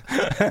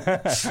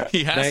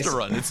 He has to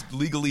run. It's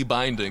legally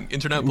binding.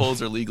 Internet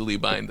polls are legally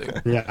binding.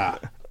 Yeah,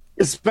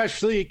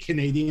 especially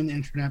Canadian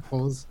internet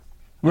polls,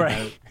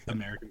 Right.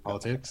 American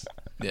politics.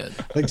 Yeah.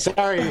 Like,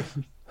 sorry,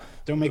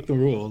 don't make the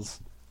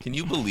rules. Can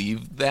you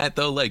believe that,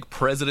 though? Like,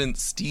 President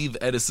Steve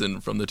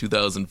Edison from the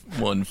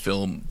 2001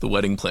 film The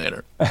Wedding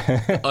Planner.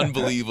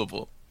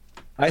 Unbelievable.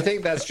 I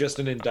think that's just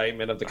an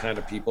indictment of the kind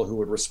of people who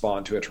would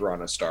respond to a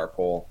Toronto Star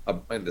poll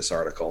in this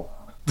article.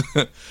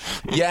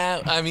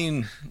 Yeah, I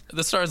mean,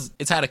 the Stars,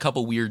 it's had a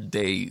couple weird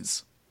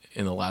days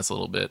in the last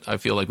little bit. I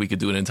feel like we could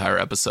do an entire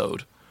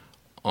episode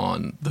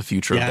on the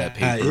future of that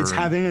paper. It's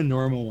having a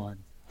normal one.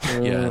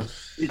 Yeah.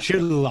 It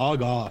should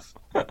log off.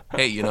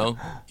 Hey, you know,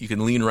 you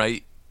can lean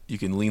right, you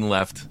can lean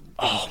left.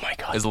 Oh my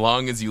God. As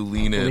long as you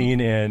lean in. Lean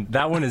in.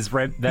 That one is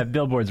right. That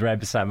billboard's right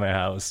beside my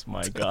house.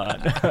 My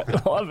God.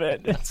 I love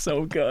it. It's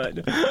so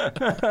good.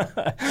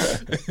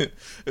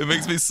 It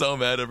makes me so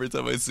mad every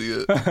time I see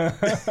it.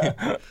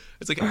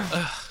 It's like,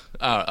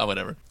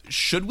 whatever.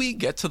 Should we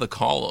get to the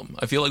column?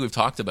 I feel like we've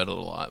talked about it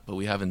a lot, but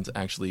we haven't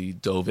actually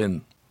dove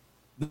in.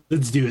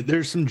 Let's do it.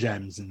 There's some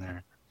gems in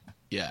there.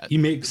 Yeah. He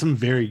makes some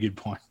very good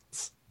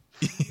points.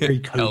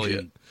 Very Hell yeah.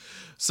 cogent.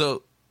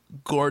 So,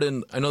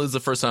 Gordon, I know this is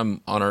the first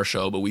time on our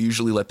show, but we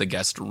usually let the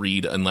guest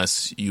read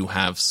unless you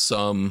have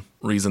some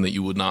reason that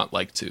you would not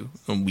like to,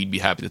 and we'd be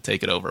happy to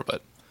take it over.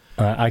 But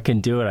I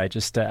can do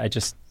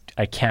it.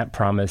 I can't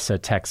promise a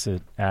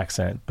Texas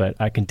accent, but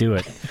I can do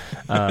it.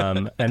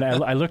 And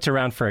I looked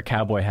around for a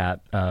cowboy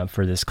hat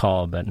for this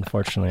call, but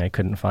unfortunately I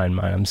couldn't find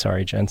mine. I'm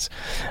sorry, gents.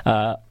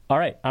 All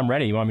right, I'm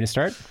ready. You want me to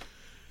start?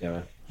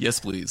 Yeah. yes,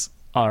 please.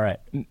 All right.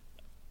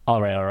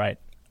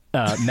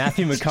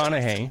 Matthew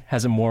McConaughey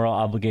has a moral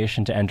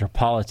obligation to enter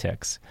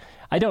politics.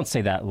 I don't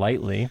say that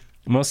lightly,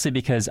 mostly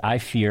because I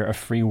fear a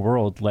free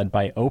world led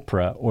by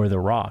Oprah or The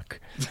Rock.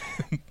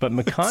 But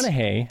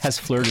McConaughey has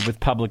flirted with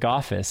public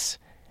office,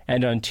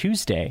 and on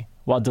Tuesday,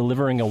 while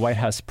delivering a White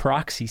House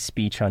proxy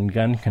speech on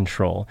gun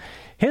control,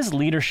 his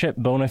leadership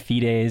bona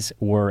fides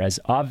were as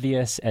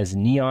obvious as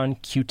neon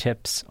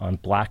Q-tips on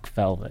black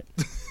velvet.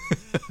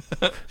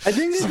 I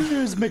think if it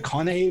was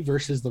McConaughey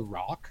versus The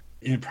Rock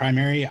in a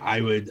primary, I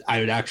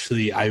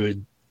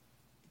would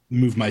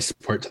move my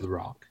support to The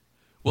Rock.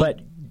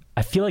 But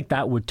I feel like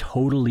that would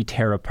totally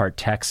tear apart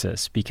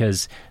Texas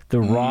because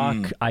The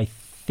Rock, I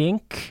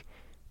think,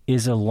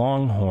 is a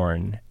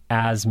Longhorn,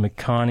 as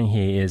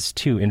McConaughey is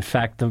too. In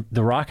fact,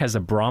 the Rock has a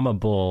Brahma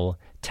Bull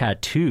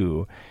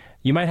tattoo.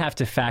 You might have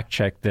to fact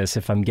check this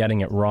if I'm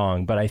getting it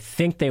wrong, but I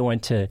think they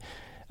went to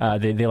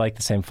they like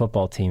the same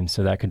football team,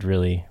 so that could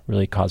really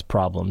cause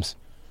problems.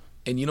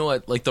 And you know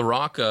what? Like The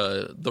Rock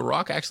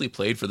actually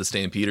played for the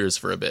Stampeders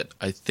for a bit.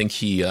 I think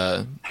he,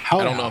 I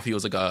don't know if he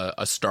was like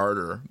a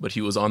starter, but he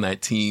was on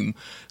that team.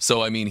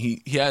 So I mean,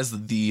 he has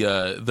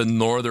the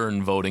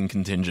northern voting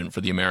contingent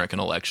for the American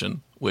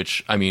election,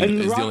 which I mean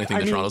is the only thing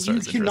the Toronto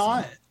Stars is interested in. You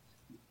cannot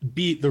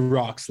beat The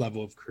Rock's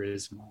level of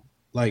charisma.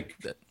 Like,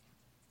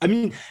 I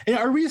mean,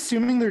 are we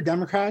assuming they're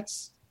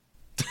Democrats?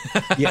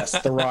 Yes,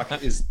 The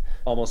Rock is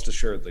almost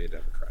assuredly a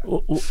Democrat.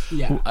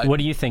 Yeah. What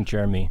do you think,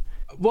 Jeremy?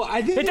 Well,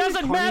 I think It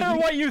doesn't matter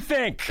what you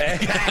think.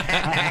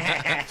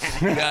 Yeah,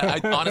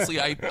 honestly,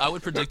 I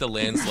would predict a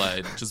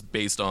landslide just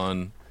based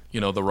on,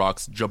 you know, The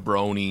Rock's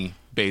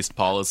jabroni-based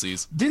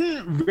policies.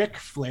 Didn't Ric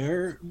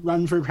Flair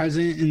run for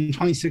president in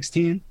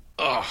 2016?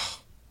 Ugh.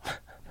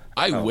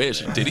 I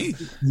wish. Man. Did he?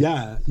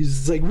 Yeah,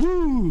 he's just like,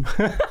 woo.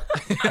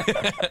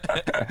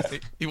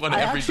 He won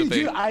I every actually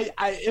debate.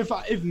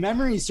 do. If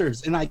memory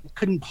serves, and I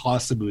couldn't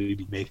possibly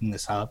be making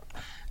this up,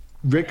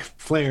 Ric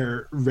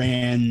Flair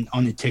ran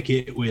on a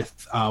ticket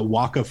with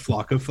Waka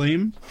Flocka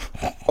Flame.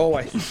 Oh,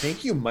 I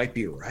think you might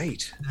be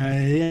right.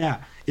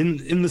 Yeah.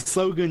 In the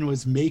slogan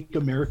was "Make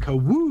America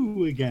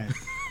Woo Again."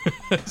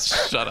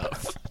 Shut up.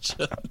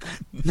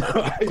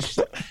 No,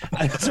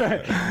 I'm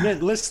sorry.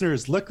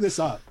 Listeners, look this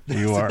up.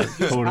 You are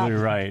totally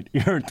right.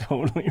 You're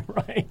totally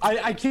right.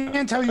 I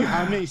can't tell you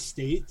how many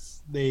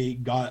states they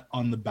got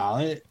on the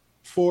ballot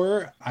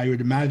for. I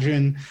would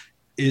imagine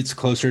it's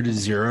closer to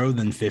 0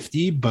 than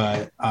 50,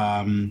 but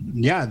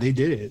yeah, they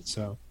did it.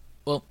 So,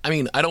 Well, I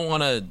mean, I don't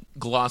want to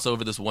gloss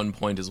over this one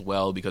point as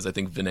well because I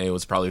think Vinay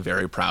was probably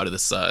very proud of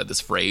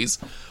this phrase.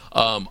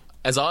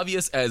 As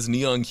obvious as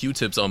neon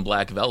Q-tips on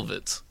black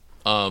velvet.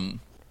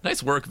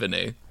 Nice work,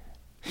 Vinay.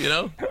 You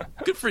know,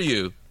 good for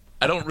you.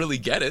 I don't really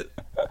get it,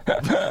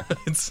 but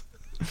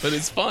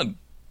it's fun.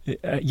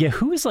 Yeah,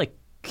 who is like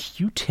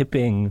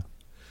Q-tipping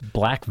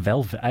black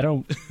velvet? I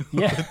don't.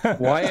 Yeah.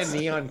 Why a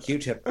neon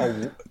Q-tip?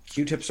 Oh,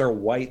 Q-tips are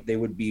white. They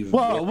would be.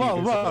 Well,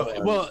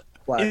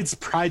 black. it's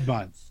Pride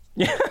Month.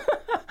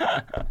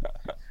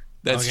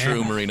 That's Okay.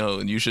 true, Marino,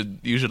 and you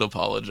should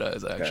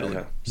apologize. Actually,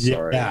 Okay.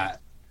 Sorry. Yeah.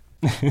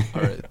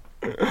 all right.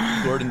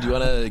 Gordon, do you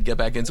want to get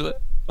back into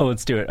it? Oh,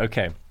 let's do it.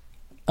 Okay.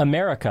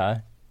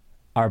 America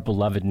our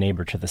beloved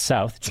neighbor to the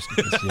south, just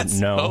in case you didn't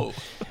know,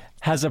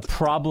 has a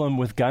problem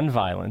with gun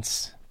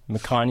violence.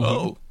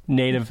 McConaughey,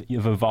 native of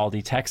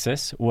Uvalde,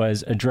 Texas,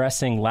 was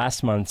addressing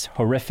last month's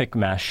horrific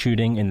mass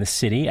shooting in the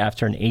city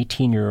after an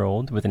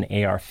 18-year-old with an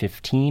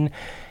AR-15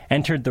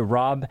 entered the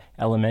Robb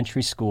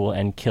Elementary School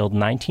and killed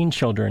 19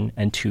 children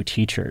and 2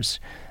 teachers.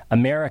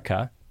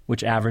 America,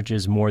 which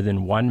averages more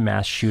than 1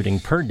 mass shooting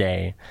per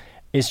day,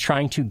 is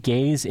trying to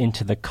gaze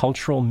into the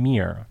cultural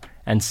mirror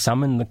and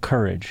summon the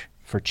courage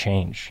for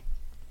change.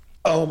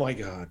 Oh my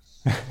God.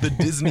 The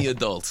Disney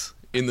adult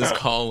in this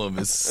column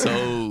is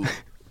so...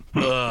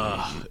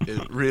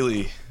 it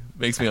really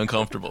makes me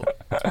uncomfortable.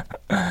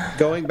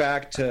 Going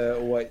back to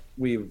what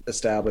we've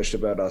established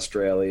about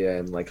Australia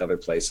and like other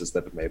places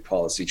that have made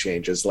policy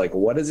changes, like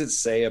what does it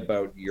say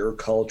about your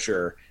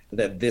culture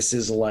that this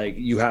is like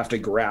you have to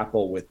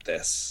grapple with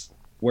this,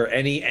 where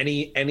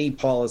any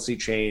policy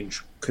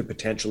change could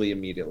potentially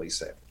immediately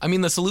save? I mean,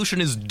 the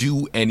solution is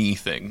do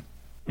anything.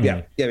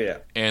 Yeah.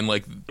 And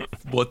like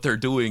what they're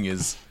doing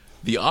is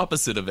the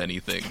opposite of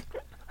anything.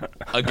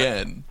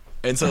 Again.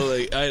 And so,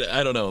 like,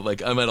 I don't know.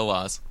 Like, I'm at a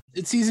loss.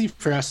 It's easy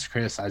for us to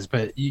criticize,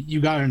 but you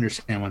got to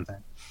understand one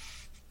thing.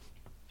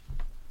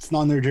 It's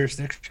not in their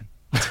jurisdiction.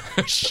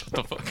 Shut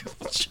the fuck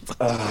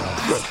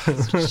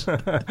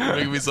up. You're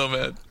making me so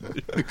mad.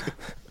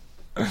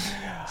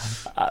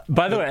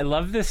 By the way, I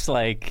love this,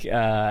 like,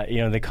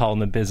 they call in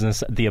the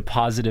business the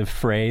appositive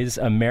phrase,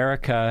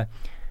 America,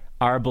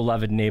 our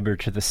beloved neighbor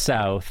to the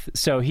south.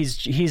 So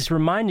he's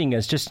reminding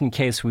us, just in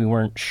case we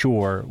weren't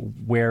sure,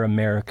 where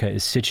America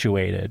is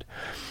situated.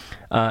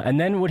 And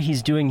then what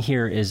he's doing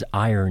here is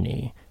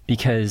irony,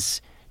 because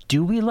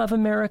do we love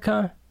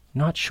America?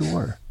 Not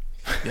sure.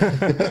 Yeah.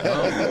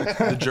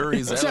 Well, the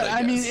jury's out. So,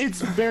 I mean,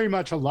 it's very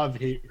much a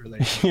love-hate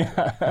relationship.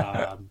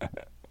 Oh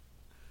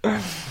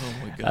my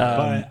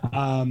God.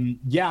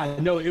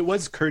 But it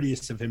was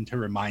courteous of him to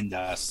remind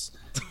us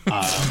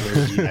where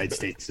the United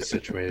States is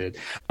situated.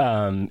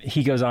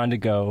 He goes on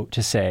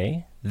to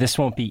say, this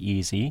won't be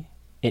easy.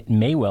 It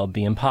may well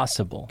be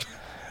impossible.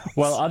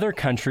 While other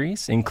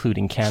countries,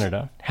 including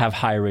Canada, have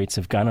high rates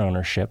of gun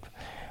ownership,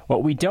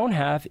 what we don't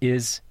have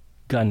is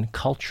gun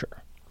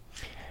culture.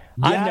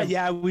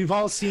 We've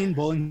all seen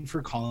Bowling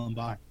for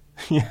Columbine.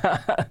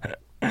 Yeah.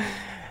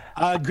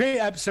 A great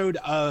episode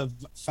of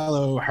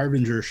fellow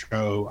Harbinger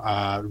show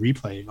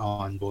replay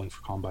on Bowling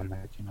for Columbine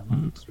that came out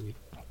last week.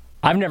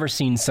 I've never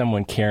seen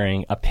someone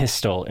carrying a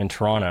pistol in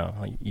Toronto.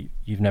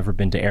 You've never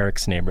been to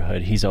Eric's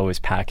neighborhood. He's always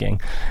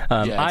packing.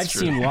 I've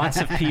seen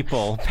lots of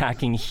people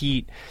packing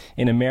heat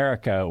in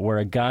America where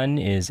a gun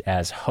is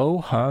as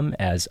ho-hum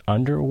as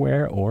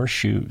underwear or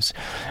shoes.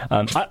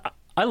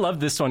 I love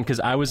this one because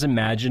I was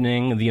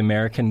imagining the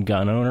American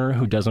gun owner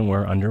who doesn't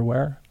wear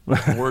underwear.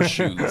 Or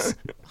shoes.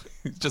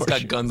 He's just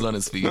got guns on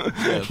his feet.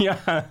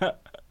 Yeah.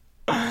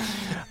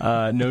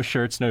 No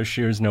shirts, no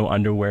shoes, no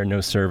underwear,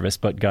 no service,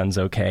 but guns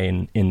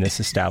okay in this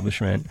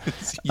establishment.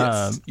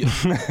 Yes.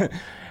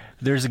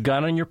 There's a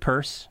gun on your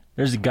purse.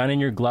 There's a gun in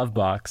your glove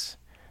box.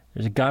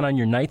 There's a gun on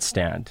your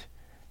nightstand.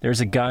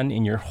 There's a gun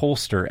in your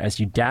holster as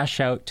you dash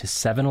out to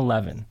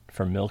 7-Eleven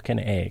for milk and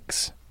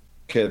eggs.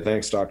 Okay,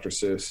 thanks, Dr.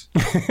 Seuss.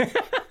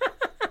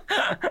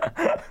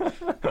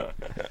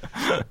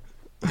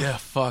 Yeah,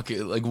 fuck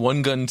it. Like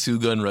 1 gun, 2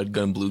 gun, red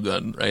gun, blue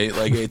gun, right?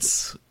 Like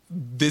this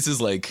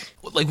is like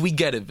we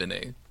get it,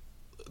 Vinay.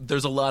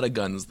 There's a lot of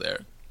guns there.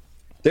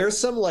 There's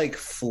some like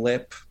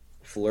flourishes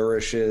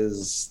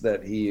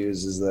that he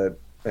uses that,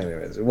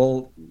 anyways,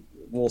 we'll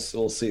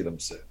see them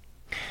soon.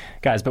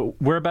 Guys,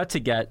 but we're about to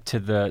get to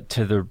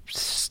the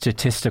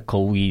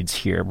statistical weeds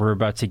here. We're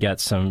about to get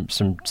some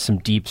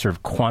deep sort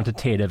of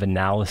quantitative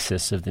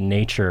analysis of the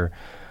nature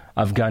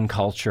of gun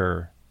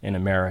culture in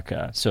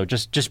America. So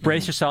just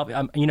brace yourself.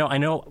 I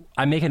know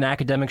I make an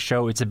academic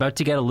show. It's about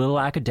to get a little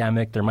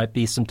academic. There might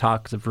be some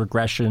talks of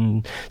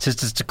regression,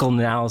 statistical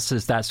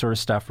analysis, that sort of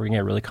stuff. We're going to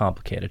get really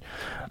complicated.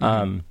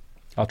 I'll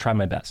try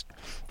my best.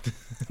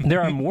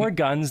 There are more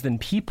guns than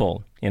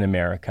people in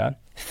America.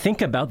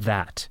 Think about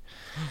that.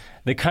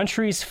 The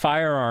country's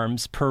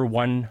firearms per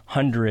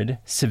 100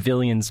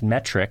 civilians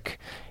metric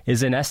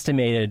is an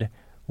estimated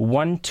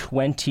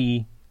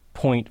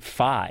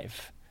 120.5.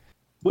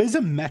 What is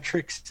a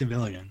metric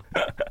civilian?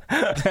 Like,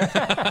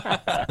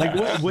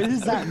 what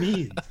does that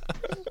mean?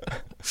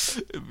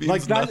 It means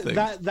like nothing.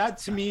 that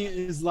to me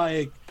is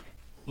like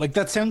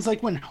that sounds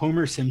like when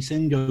Homer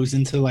Simpson goes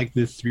into like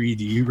the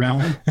 3D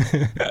realm.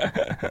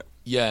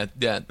 Yeah.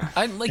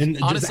 I'm like, and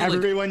honestly, just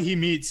everyone he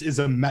meets is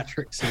a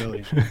metric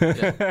civilian.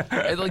 yeah.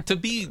 And like, to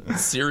be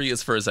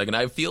serious for a second,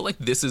 I feel like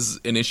this is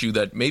an issue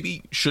that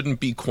maybe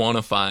shouldn't be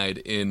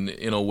quantified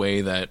in a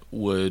way that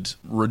would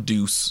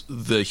reduce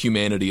the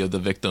humanity of the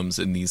victims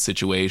in these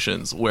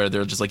situations, where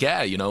they're just like,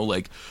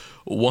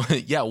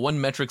 one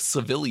metric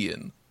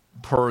civilian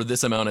per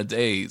this amount of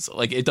days.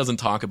 Like, it doesn't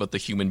talk about the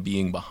human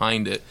being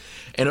behind it.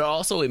 And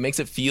it makes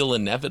it feel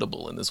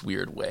inevitable in this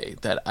weird way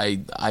that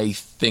I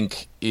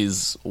think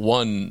is,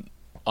 one,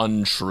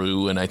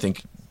 untrue, and I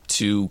think,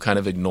 two, kind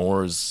of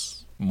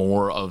ignores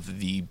more of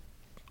the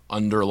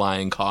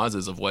underlying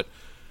causes of what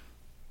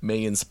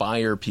may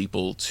inspire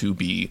people to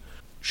be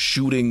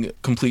shooting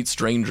complete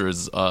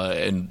strangers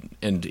and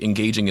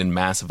engaging in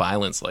mass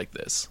violence like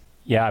this.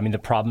 Yeah, I mean, the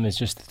problem is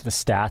just the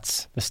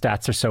stats. The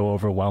stats are so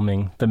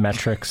overwhelming. The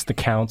metrics, the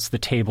counts, the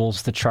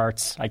tables, the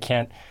charts. I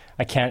can't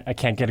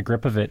get a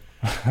grip of it.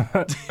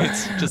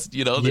 It's just,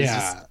 you know,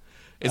 it's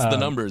the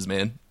numbers,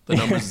 man. The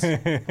numbers.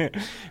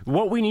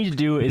 What we need to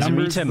do is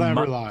we need to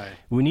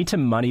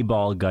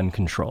moneyball gun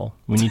control.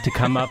 We need to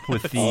come up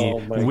with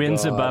the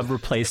wins above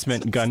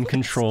replacement gun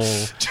control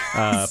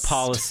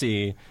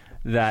policy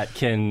that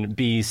can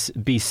be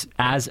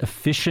as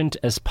efficient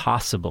as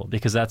possible,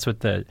 because that's what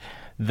the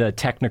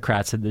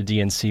technocrats at the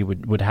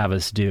DNC would have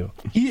us do.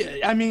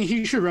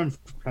 He should run for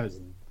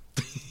president.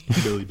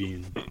 Billy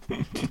Bean.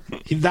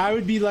 That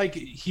would be like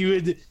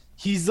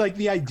he's like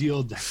the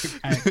ideal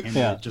Democrat candidate.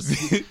 Yeah. Just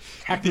the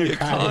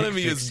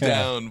economy is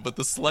down, but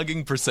the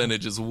slugging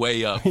percentage is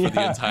way up for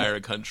the entire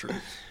country.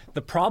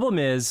 The problem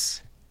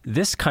is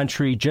this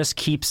country just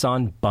keeps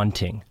on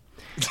bunting.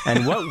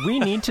 And what we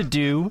need to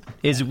do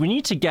is we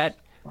need to get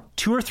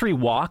 2 or 3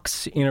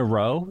 walks in a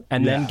row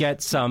and then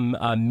get some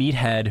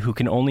meathead who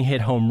can only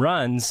hit home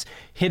runs,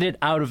 hit it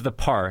out of the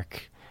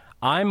park.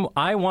 I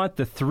want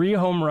the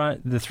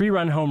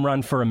 3-run home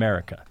run for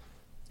America.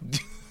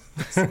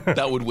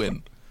 That would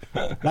win.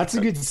 That's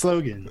a good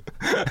slogan.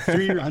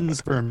 3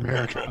 runs for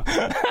America.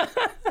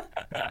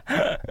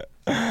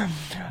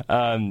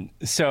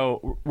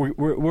 So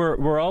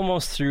we're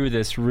almost through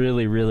this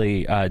really,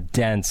 really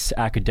dense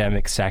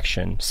academic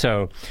section.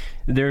 So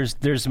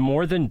there's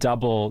more than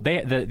double.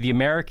 The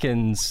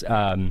Americans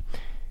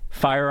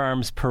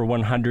firearms per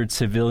 100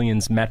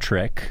 civilians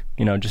metric,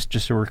 you know, just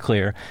so we're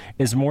clear,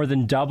 is more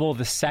than double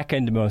the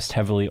second most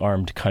heavily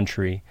armed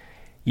country,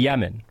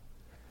 Yemen.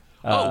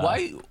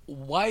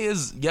 Why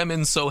is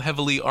Yemen so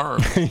heavily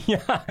armed?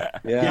 Yeah.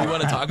 You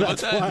want to talk about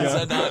that? Is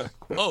that not?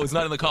 Oh, it's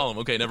not in the column.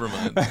 Okay, never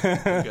mind.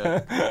 Okay.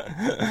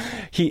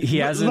 He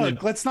hasn't.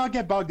 Look, let's not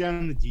get bogged down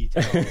in the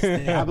details.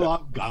 They have a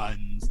lot of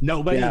guns.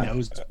 Nobody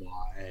knows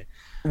why.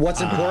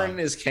 What's important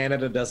is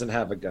Canada doesn't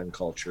have a gun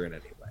culture in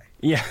any way.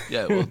 Yeah.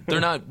 Yeah. Well, they're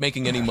not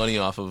making any money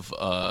off of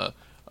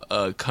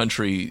a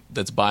country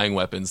that's buying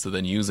weapons to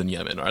then use in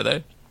Yemen, are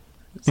they?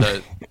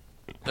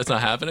 That's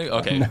not happening?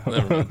 Okay. No.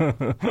 Never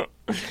mind.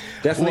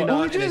 Definitely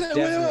not.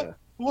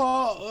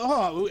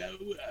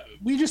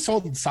 We just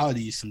sold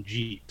Saudis some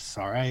Jeeps,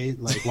 all right?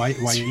 Like, why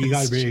you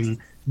got to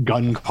bring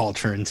gun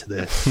culture into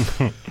this?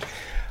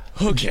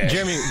 Okay.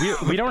 Jeremy,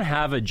 we don't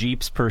have a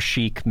Jeeps per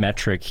chic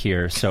metric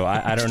here, so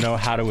I don't know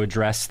how to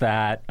address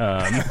that.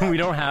 We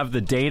don't have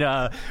the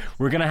data.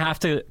 We're going to have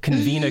to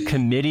convene a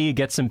committee,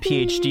 get some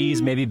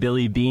PhDs. Maybe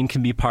Billy Bean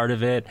can be part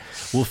of it.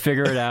 We'll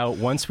figure it out.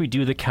 Once we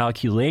do the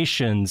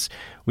calculations,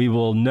 we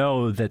will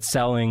know that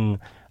selling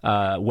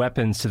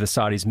weapons to the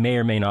Saudis may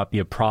or may not be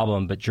a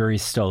problem, but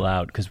jury's still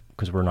out because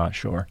we're not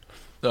sure.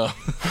 Oh.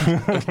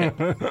 Okay.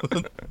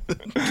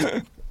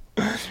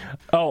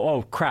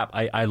 Oh, crap.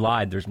 I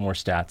lied. There's more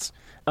stats.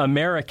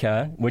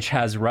 America, which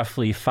has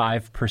roughly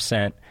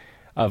 5%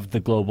 of the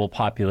global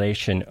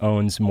population,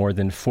 owns more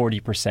than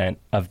 40%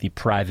 of the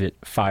private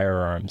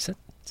firearms.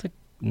 It's a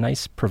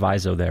nice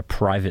proviso there,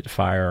 private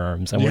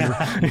firearms. I wonder.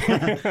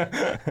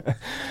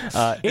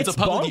 It's a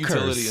public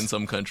utility in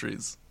some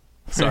countries.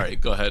 Sorry,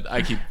 go ahead.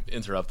 I keep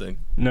interrupting.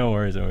 No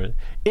worries.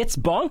 It's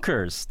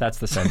bonkers. That's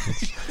the sentence.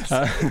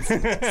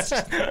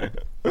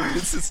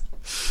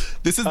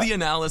 This is the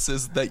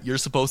analysis that you're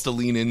supposed to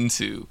lean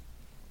into,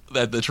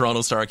 that the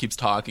Toronto Star keeps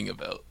talking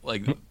about.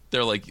 Like,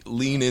 they're like,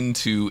 lean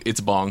into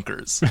it's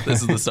bonkers.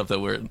 This is the stuff that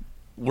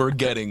we're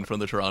getting from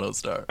the Toronto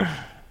Star.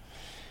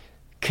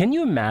 Can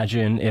you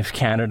imagine if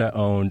Canada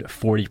owned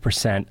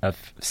 40%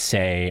 of,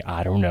 say,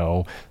 I don't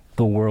know,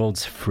 the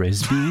world's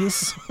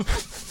Frisbees?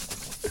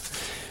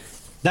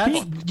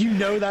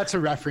 That's a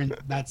reference.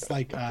 That's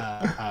like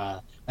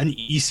an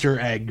Easter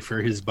egg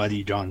for his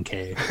buddy John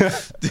Kay.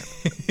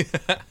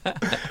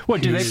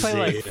 What, do they play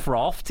like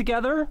Frolf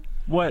together?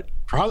 What?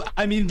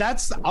 I mean,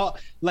 that's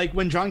like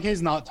when John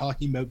Kay's not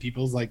talking about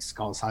people's like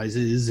skull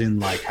sizes and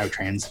like how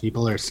trans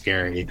people are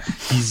scary.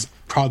 He's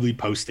probably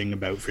posting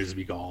about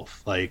Frisbee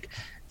golf. Like,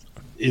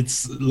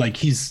 it's like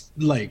he's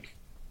like.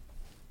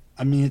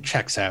 I mean, it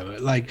checks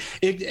out. Like,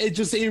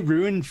 it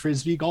ruined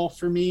Frisbee golf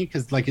for me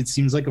because, like, it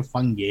seems like a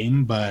fun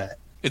game, but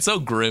it's so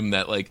grim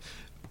that, like,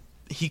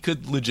 he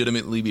could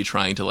legitimately be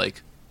trying to,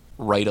 like,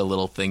 write a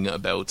little thing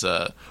about,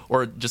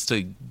 or just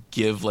to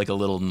give, like, a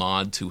little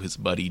nod to his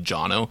buddy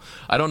Jono.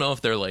 I don't know if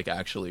they're, like,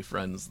 actually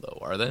friends, though,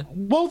 are they?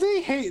 Well,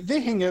 they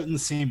hang out in the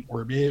same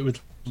orbit with,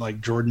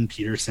 like, Jordan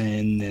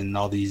Peterson and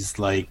all these,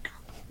 like,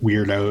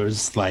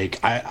 weirdos.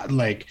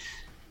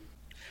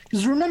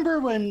 Because remember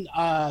when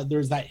there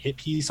was that hit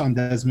piece on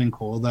Desmond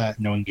Cole that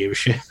no one gave a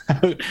shit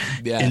about?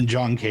 Yeah. And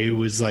John Kay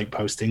was like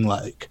posting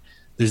like,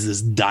 there's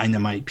this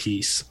dynamite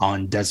piece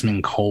on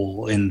Desmond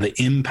Cole and the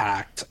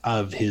impact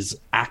of his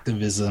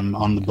activism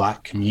on the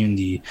Black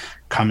community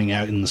coming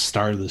out in the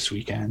Star this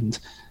weekend.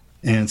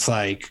 And it's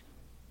like,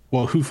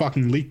 well, who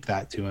fucking leaked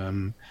that to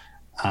him?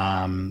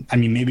 I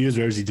mean, maybe it was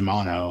Rosie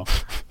DiMano.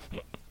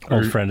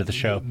 Old friend of the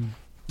show.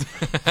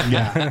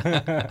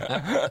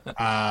 Yeah.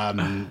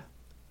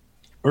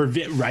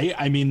 Right?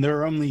 I mean, there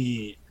are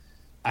only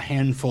a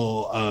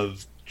handful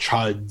of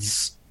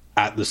chuds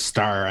at the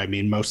Star. I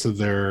mean, most of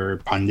their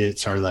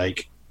pundits are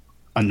like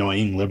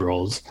annoying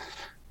liberals.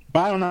 But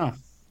I don't know.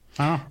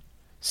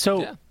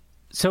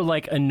 So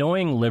like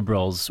annoying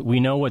liberals, we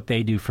know what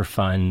they do for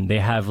fun. They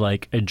have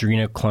like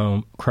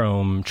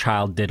adrenochrome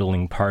child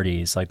diddling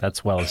parties. Like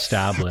that's well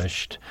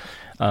established.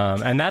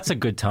 And that's a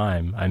good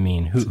time. I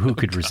mean, who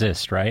could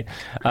resist, right?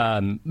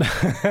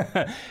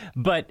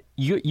 But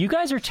you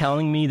guys are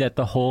telling me that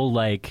the whole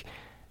like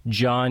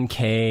John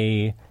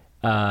Kay,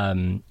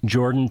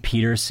 Jordan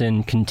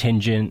Peterson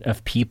contingent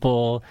of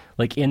people,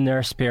 like in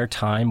their spare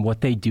time, what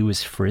they do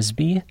is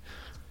Frisbee?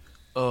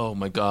 Oh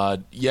my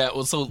God! Yeah,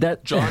 well, so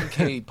John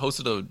Kay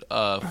posted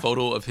a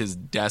photo of his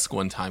desk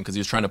one time because he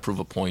was trying to prove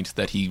a point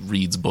that he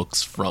reads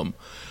books from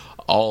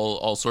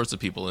all sorts of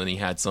people, and he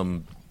had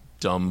some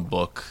dumb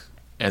book,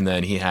 and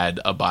then he had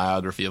a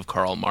biography of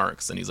Karl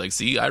Marx, and he's like,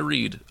 "See, I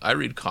read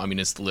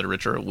communist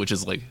literature," which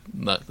is like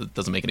that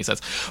doesn't make any sense.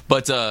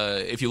 But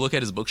if you look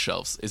at his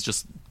bookshelves, it's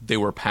just they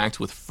were packed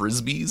with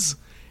Frisbees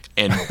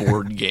and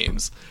board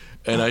games.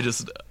 And I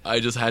just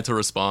had to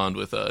respond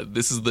with,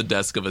 "This is the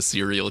desk of a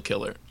serial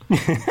killer."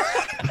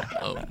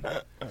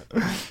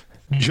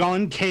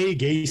 John K.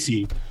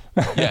 Gacy.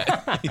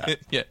 Yeah,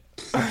 yeah.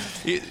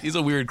 He's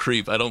a weird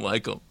creep. I don't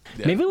like him.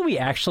 Yeah. Maybe we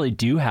actually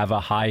do have a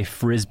high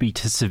Frisbee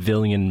to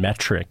civilian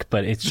metric,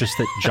 but it's just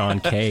that John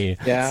Kay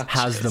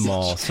has them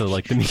all. So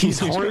like he's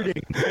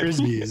hoarding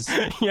Frisbees.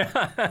 Yeah.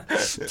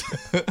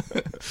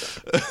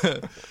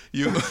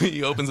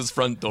 He opens his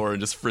front door and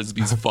just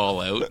Frisbees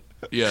fall out.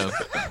 Yeah.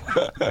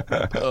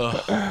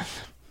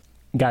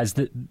 Guys,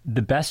 the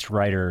best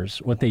writers,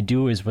 what they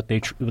do is what they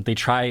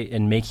try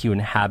and make you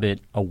inhabit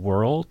a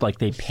world. Like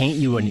they paint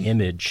you an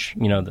image,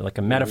 like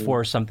a metaphor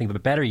or something,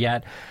 but better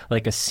yet,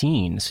 like a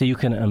scene, so you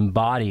can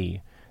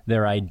embody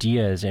their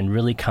ideas and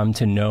really come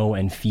to know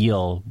and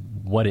feel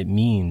what it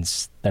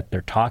means that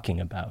they're talking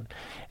about.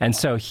 And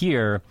so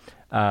here,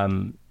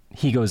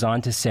 he goes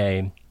on to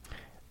say,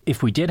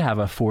 if we did have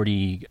a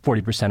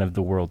 40% of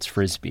the world's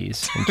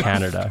Frisbees in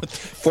Canada,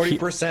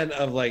 40%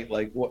 of like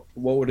what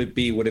would it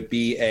be? Would it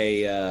be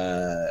a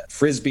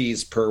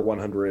Frisbees per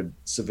 100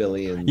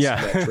 civilians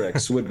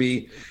metrics? would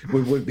be.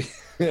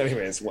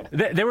 Anyways,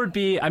 there would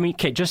be. I mean,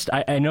 okay,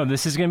 I know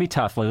this is going to be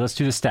tough. Like, let's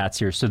do the stats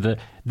here. So the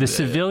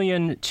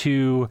civilian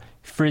to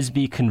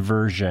Frisbee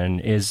conversion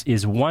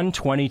is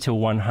 120 to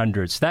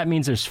 100. So that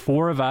means there's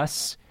 4 of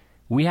us.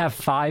 We have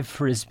 5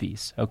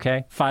 Frisbees,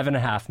 okay?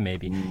 5.5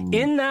 maybe.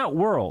 In that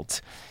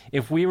world,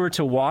 if we were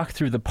to walk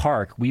through the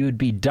park, we would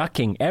be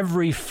ducking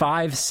every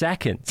 5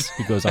 seconds,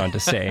 he goes on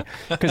to say,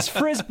 because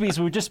Frisbees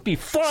would just be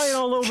flying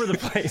all over the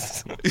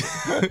place.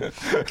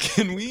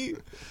 Can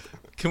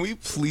we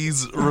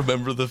please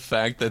remember the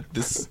fact that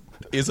this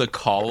is a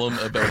column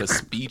about a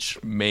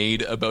speech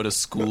made about a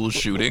school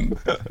shooting?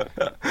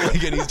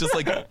 Like, and he's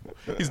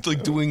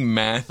like doing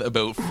math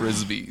about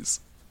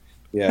Frisbees.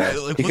 Yeah,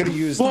 like, he could have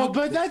used. Well,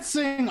 but that's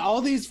saying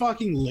all these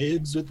fucking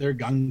libs with their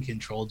gun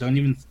control don't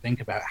even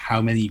think about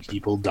how many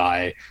people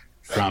die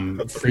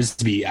from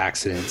Frisbee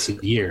accidents a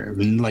year. I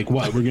mean, like,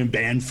 what? We're gonna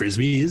ban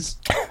Frisbees?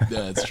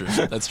 Yeah, that's true.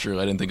 That's true.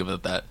 I didn't think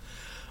about that.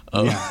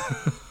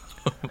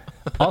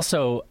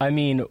 Also, I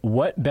mean,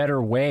 what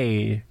better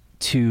way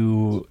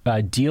to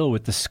deal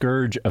with the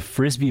scourge of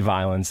Frisbee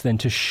violence than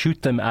to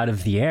shoot them out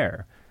of the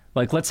air?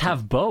 Like, let's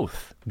have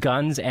both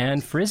guns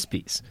and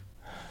Frisbees.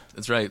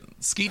 That's right.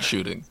 Skeet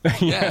shooting.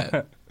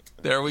 Yeah.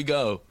 There we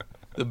go.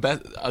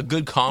 A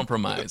good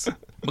compromise.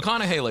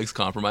 McConaughey likes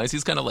compromise.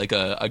 He's kind of like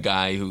a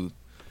guy who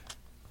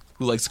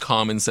likes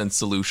common sense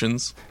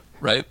solutions,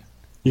 right?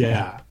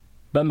 Yeah.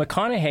 But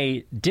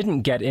McConaughey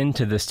didn't get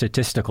into the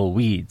statistical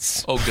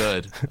weeds. Oh,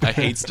 good. I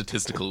hate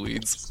statistical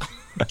weeds.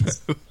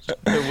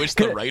 I wish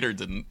the writer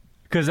didn't.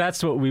 Because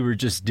that's what we were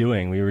just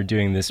doing. We were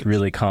doing this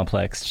really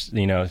complex,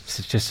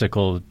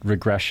 statistical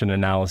regression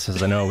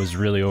analysis. I know it was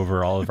really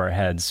over all of our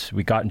heads.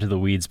 We got into the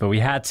weeds, but we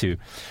had to.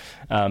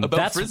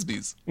 About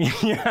Frisbees.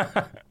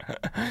 Yeah.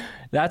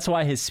 That's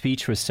why his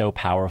speech was so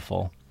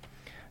powerful.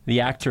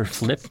 The actor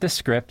flipped the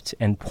script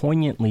and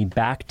poignantly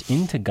backed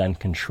into gun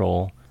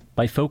control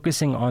by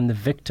focusing on the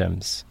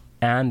victims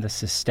and the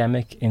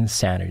systemic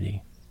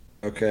insanity.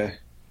 Okay.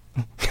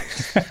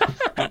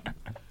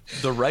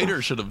 The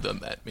writer should have done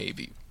that,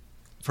 maybe.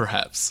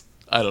 Perhaps.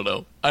 I don't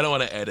know. I don't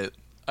want to edit.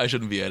 I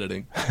shouldn't be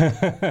editing.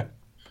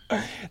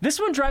 This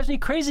one drives me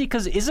crazy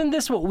because isn't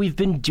this what we've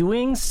been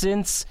doing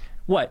since,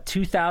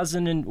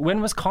 2000 and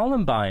when was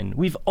Columbine?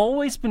 We've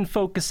always been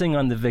focusing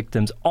on the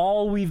victims.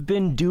 All we've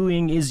been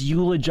doing is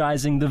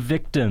eulogizing the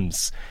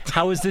victims.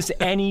 How is this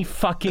any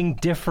fucking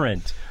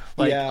different?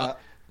 I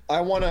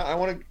want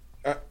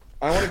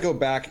to go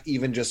back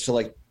even just to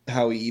like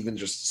how he even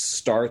just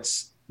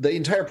starts the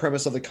entire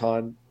premise of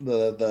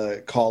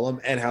the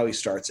column and how he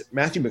starts it.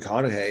 Matthew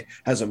McConaughey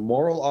has a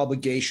moral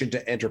obligation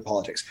to enter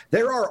politics.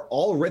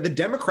 The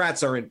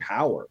Democrats are in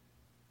power.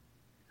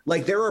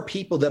 Like, there are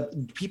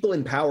people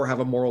in power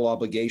have a moral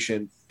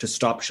obligation to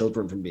stop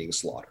children from being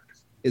slaughtered.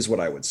 is what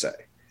I would say.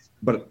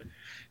 But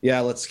yeah,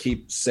 let's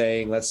keep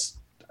saying, what's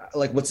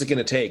it going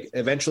to take?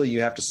 Eventually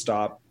you have to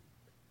stop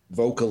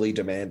vocally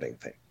demanding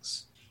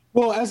things.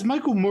 Well, as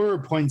Michael Moore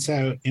points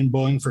out in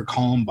Bowling for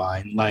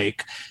Columbine,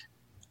 like,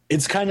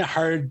 it's kind of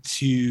hard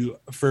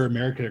for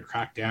America to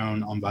crack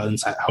down on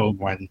violence at home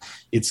when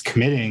it's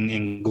committing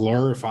and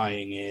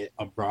glorifying it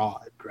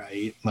abroad,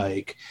 right?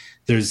 Like,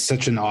 there's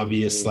such an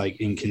obvious like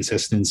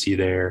inconsistency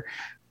there.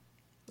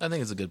 I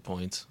think it's a good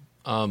point.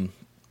 Gordon,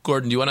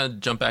 do you want to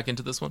jump back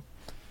into this one?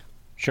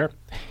 Sure.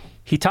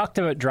 He talked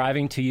about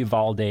driving to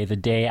Uvalde the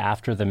day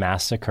after the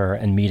massacre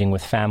and meeting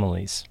with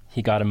families.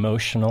 He got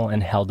emotional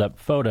and held up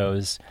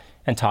photos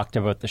and talked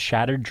about the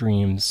shattered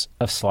dreams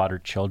of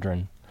slaughtered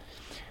children.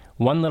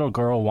 One little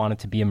girl wanted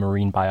to be a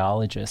marine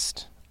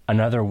biologist.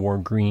 Another wore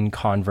green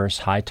Converse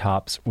high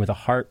tops with a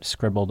heart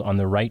scribbled on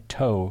the right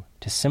toe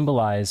to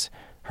symbolize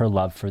her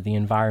love for the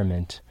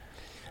environment.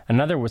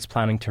 Another was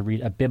planning to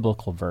read a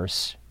biblical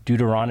verse,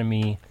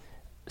 Deuteronomy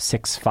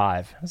 6:5.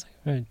 I was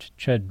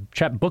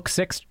like, book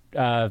 6.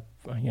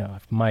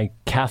 My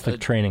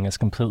Catholic training has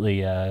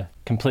completely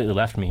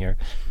left me here.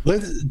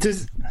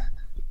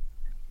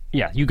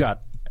 Yeah, you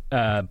got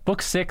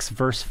book 6,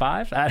 verse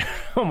 5.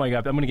 Oh my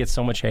God, I'm going to get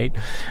so much hate.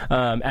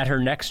 At her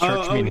next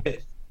church meeting. Okay.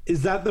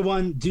 Is that the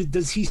one?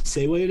 Does he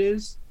say what it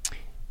is?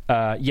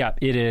 Yeah,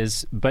 it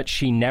is. But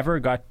she never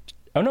got.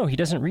 Oh no, he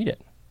doesn't read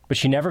it. But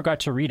she never got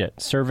to read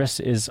it. Service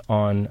is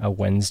on a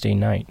Wednesday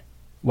night.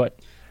 What?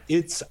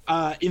 It's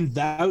in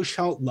thou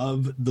shalt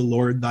love the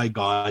Lord thy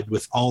God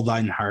with all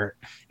thine heart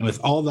and with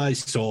all thy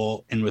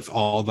soul and with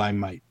all thy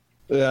might.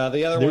 Yeah,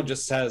 the other one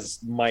just has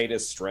might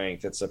is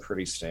strength. It's a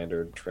pretty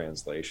standard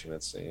translation,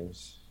 it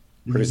seems.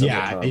 Pretty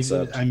simple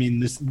concept. I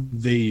mean,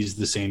 they use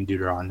the same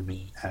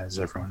Deuteronomy as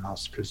everyone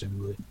else,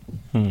 presumably.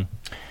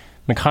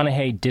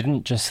 McConaughey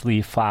didn't just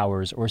leave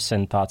flowers or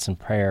send thoughts and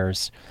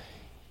prayers.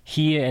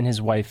 He and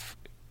his wife,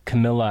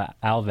 Camila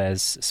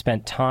Alves,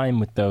 spent time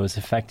with those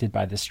affected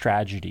by this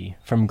tragedy,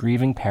 from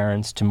grieving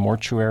parents to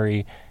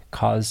mortuary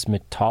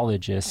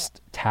cosmetologists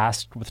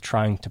tasked with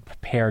trying to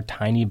prepare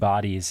tiny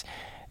bodies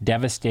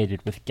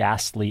devastated with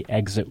ghastly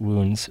exit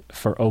wounds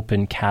for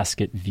open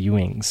casket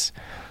viewings.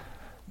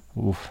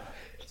 Oof.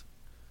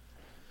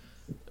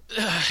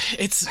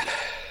 It's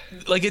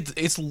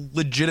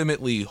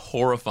legitimately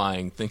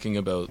horrifying thinking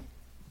about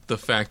the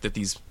fact that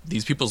these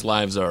people's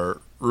lives are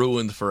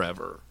ruined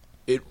forever.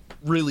 It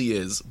really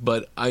is.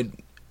 But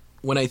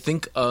when I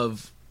think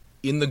of,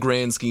 in the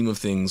grand scheme of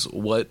things,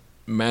 what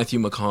Matthew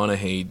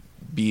McConaughey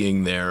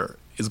being there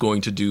is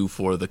going to do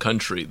for the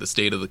country, the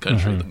state of the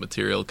country, the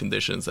material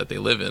conditions that they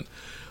live in,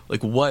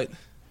 like what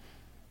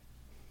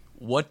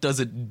does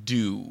it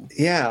do?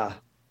 Yeah.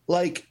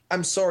 Like,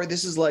 I'm sorry,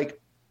 this is like,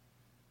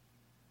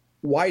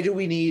 why do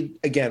we need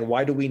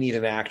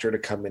an actor to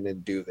come in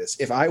and do this?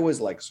 If I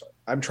was like, sorry,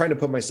 I'm trying to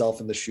put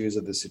myself in the shoes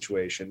of the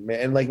situation,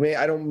 and like,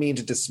 I don't mean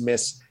to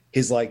dismiss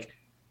his like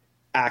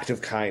act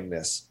of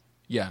kindness.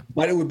 Yeah.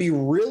 But it would be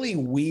really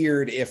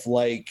weird if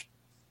like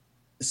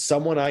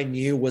someone I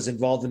knew was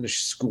involved in a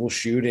school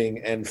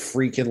shooting and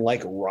freaking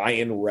like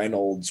Ryan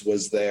Reynolds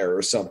was there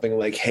or something,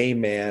 like, hey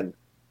man,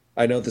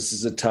 I know this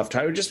is a tough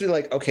time. It would just be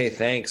like, okay,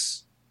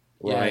 thanks,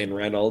 Ryan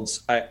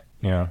Reynolds. I'd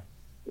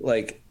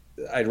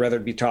rather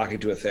be talking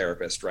to a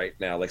therapist right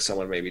now, like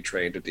someone maybe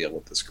trained to deal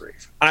with this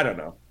grief. I don't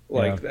know.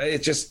 Like,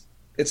 it's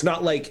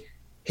not like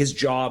his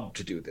job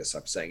to do this.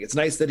 I'm saying it's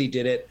nice that he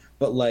did it,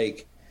 but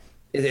like,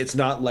 it's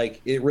not like,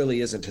 it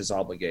really isn't his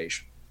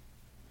obligation.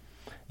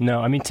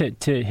 No, I mean,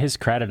 to his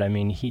credit, I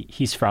mean,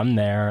 he's from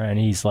there and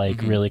he's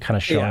like really kind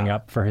of showing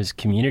up for his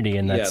community.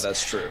 And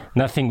that's true.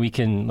 Nothing we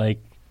can like,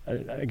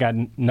 I got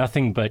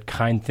nothing but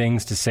kind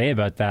things to say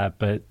about that,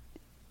 but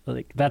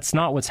like, that's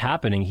not what's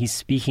happening. He's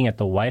speaking at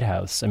the White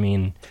House. I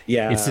mean,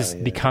 it's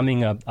just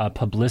becoming a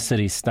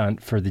publicity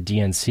stunt for the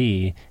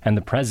DNC and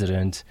the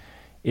president.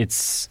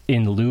 It's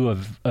in lieu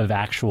of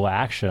actual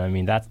action. I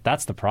mean,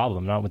 that's the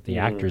problem, not what the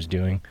actor's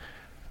doing.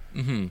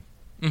 And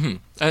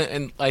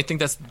I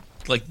think that's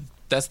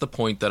the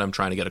point that I'm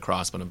trying to get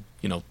across, but I'm,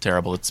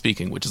 terrible at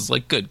speaking, which is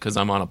like good because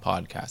I'm on a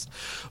podcast.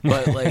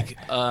 But like,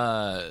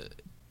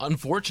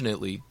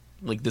 unfortunately,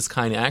 like this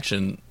kind of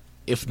action,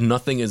 if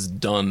nothing is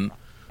done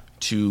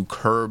to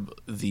curb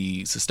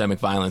the systemic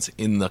violence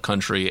in the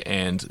country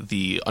and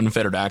the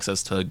unfettered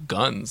access to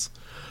guns,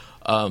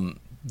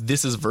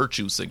 this is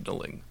virtue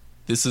signaling.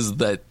 This is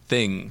that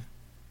thing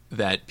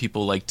that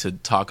people like to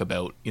talk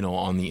about,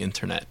 on the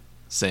internet,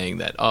 saying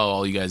that, oh,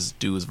 all you guys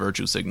do is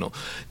virtue signal.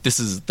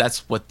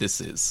 That's what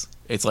this is.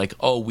 It's like,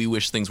 oh, we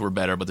wish things were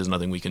better, but there's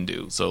nothing we can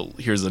do. So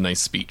here's a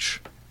nice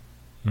speech.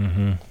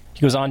 He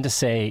goes on to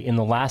say, in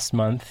the last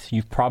month,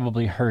 you've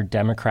probably heard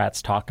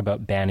Democrats talk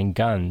about banning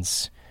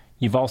guns.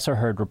 You've also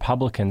heard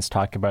Republicans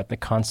talk about the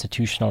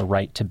constitutional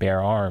right to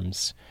bear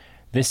arms.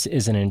 This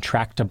is an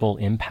intractable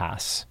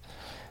impasse.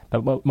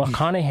 But what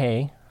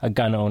McConaughey, a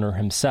gun owner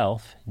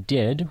himself,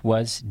 did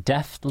was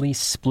deftly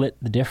split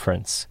the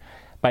difference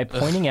by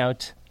pointing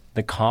out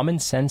the common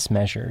sense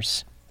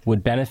measures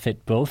would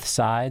benefit both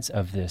sides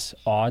of this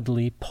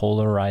oddly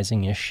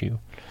polarizing issue.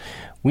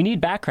 We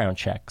need background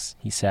checks,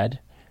 he said.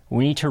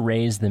 We need to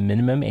raise the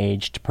minimum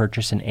age to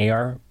purchase an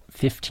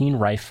AR-15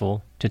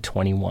 rifle to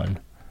 21.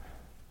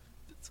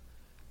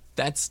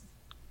 That's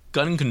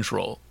gun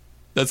control.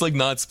 That's like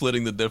not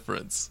splitting the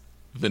difference,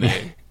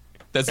 Vinay.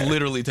 That's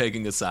literally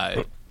taking a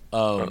side.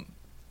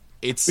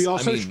 We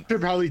also should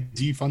probably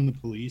defund the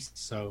police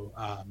so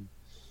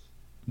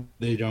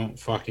they don't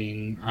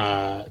fucking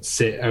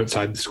sit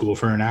outside the school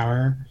for an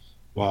hour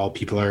while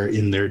people are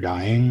in there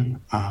dying.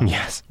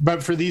 Yes.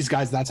 But for these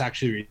guys, that's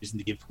actually a reason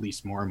to give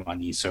police more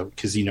money. So,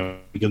 because, you know,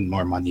 you give them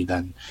more money,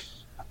 then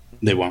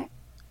they won't.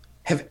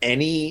 Have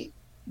any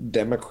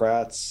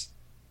Democrats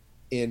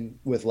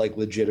with like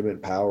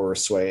legitimate power or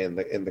sway in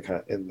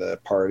the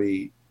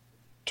party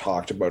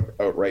talked about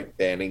outright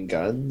banning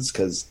guns?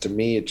 Because to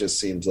me, it just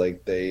seems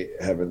like they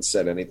haven't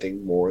said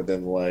anything more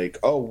than like,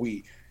 oh,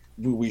 we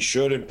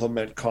should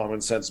implement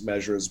common sense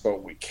measures,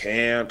 but we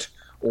can't,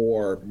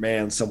 or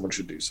man, someone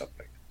should do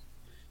something.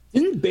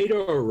 Didn't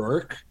Beto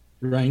O'Rourke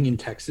running in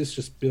Texas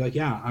just be like,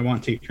 yeah, I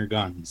want to take your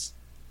guns?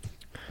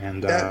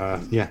 And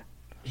yeah,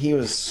 he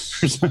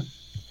was.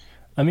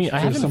 I mean, I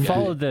haven't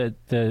followed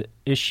the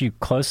issue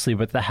closely,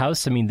 but the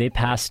House, I mean, they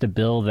passed a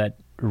bill that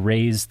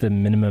raised the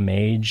minimum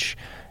age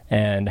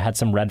and had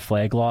some red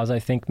flag laws, I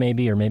think,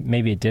 maybe, or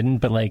maybe it didn't.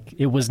 But, like,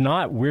 it was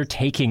not, we're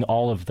taking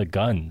all of the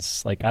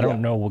guns. Like, I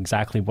don't know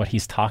exactly what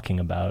he's talking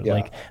about. Yeah.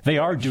 Like, they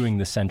are doing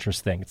the centrist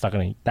thing. It's not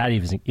going to, that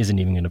isn't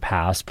even going to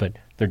pass, but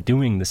they're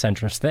doing the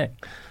centrist thing.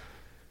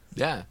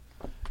 Yeah.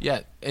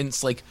 Yeah. And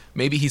it's like,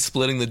 maybe he's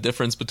splitting the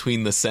difference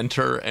between the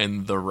center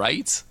and the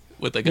right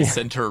with, like, a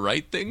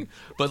center-right thing.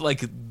 But,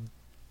 like,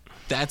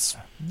 that's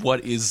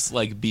what is,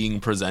 like, being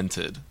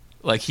presented.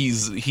 Like, he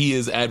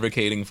is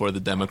advocating for the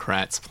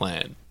Democrats'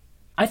 plan.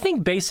 I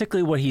think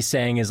basically what he's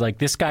saying is, like,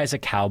 this guy's a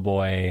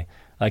cowboy,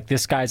 like,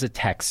 this guy's a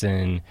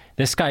Texan,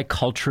 this guy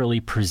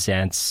culturally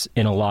presents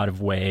in a lot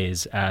of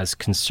ways as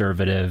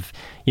conservative.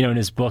 You know, in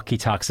his book, he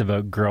talks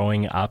about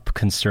growing up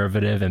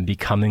conservative and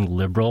becoming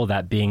liberal,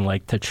 that being,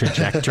 like, the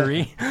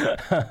trajectory.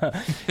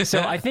 So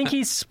I think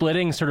he's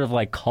splitting sort of,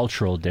 like,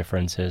 cultural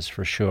differences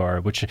for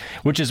sure, which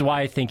is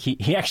why I think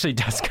he actually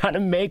does kind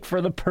of make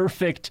for the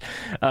perfect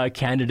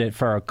candidate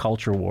for our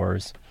culture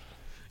wars.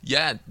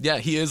 Yeah,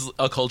 he is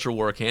a culture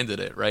war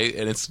candidate, right?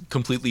 And it's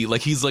completely, like,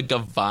 he's like a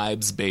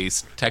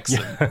vibes-based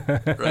Texan,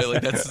 right?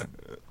 Like, that's,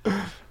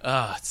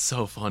 it's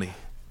so funny.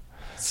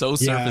 So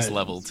surface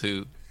level,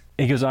 too.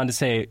 He goes on to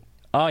say,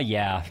 oh,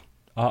 yeah.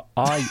 Yeah.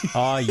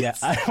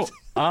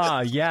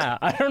 Yeah.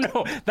 I don't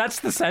know. That's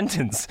the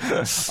sentence.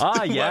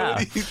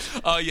 Yeah.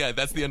 Yeah,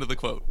 that's the end of the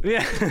quote.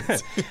 Yeah.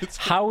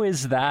 How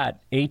is that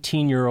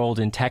 18-year-old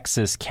in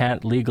Texas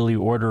can't legally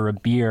order a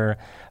beer,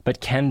 but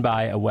can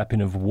buy a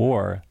weapon of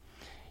war?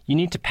 You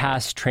need to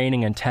pass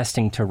training and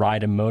testing to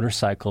ride a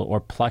motorcycle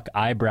or pluck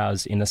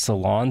eyebrows in a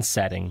salon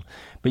setting,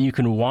 but you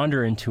can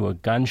wander into a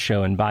gun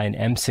show and buy an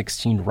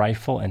M16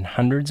 rifle and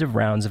hundreds of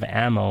rounds of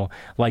ammo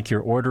like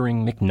you're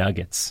ordering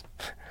McNuggets.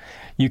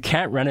 You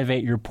can't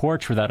renovate your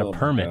porch without a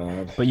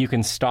permit, but you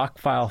can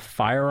stockpile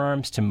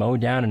firearms to mow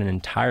down an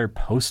entire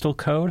postal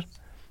code?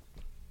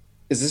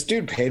 Is this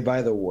dude paid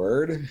by the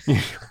word?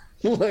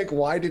 Like,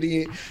 why did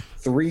he...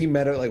 we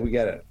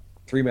get it.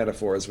 3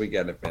 metaphors, we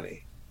get it,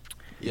 Vinny.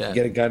 Yeah. You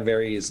get a gun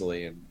very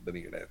easily in the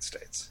United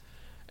States.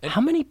 How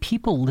many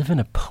people live in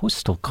a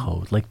postal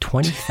code? Like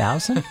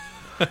 20,000?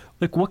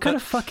 Like, what kind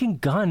of fucking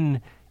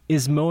gun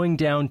is mowing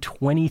down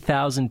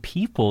 20,000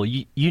 people?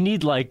 You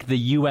need, like, the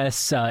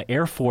U.S.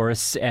 Air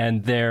Force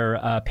and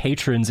their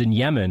patrons in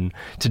Yemen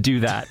to do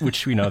that,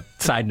 which, you know,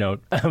 side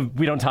note,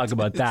 we don't talk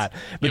about that.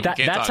 But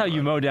that's how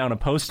you mow down a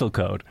postal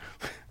code.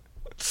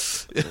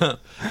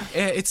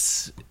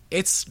 It's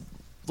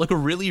like a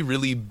really,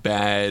 really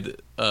bad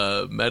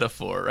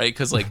metaphor, right?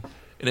 Because, like,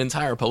 an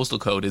entire postal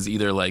code is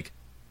either, like,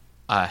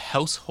 a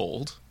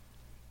household,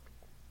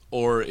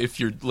 or if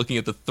you're looking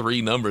at the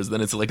 3 numbers,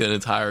 then it's, like, an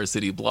entire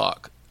city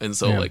block. And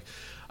so, like,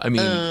 I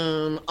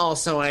mean...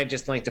 Also, I'd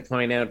just like to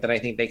point out that I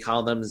think they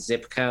call them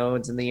zip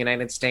codes in the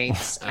United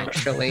States,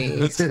 actually.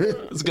 That's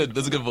good.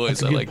 That's a good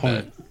voice. I like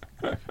point.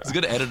 That. It's a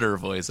good editor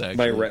voice,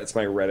 actually. It's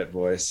my Reddit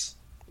voice.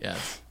 Yeah,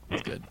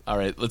 that's good. All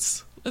right,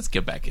 let's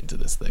get back into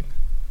this thing.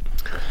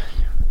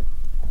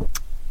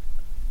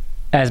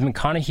 As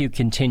McConaughey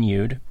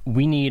continued,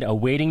 we need a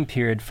waiting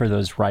period for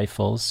those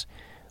rifles.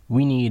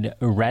 We need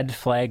red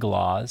flag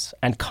laws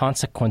and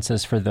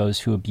consequences for those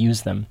who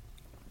abuse them.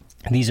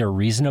 These are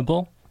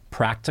reasonable,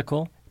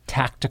 practical,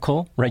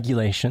 tactical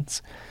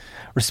regulations.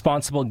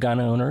 Responsible gun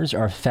owners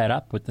are fed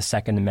up with the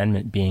Second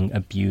Amendment being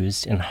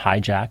abused and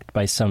hijacked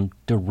by some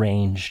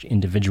deranged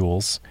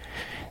individuals.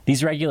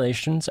 These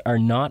regulations are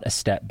not a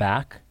step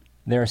back.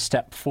 They're a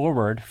step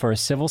forward for a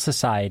civil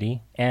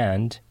society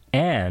and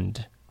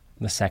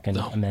the Second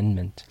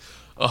Amendment.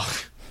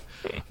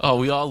 Oh,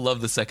 we all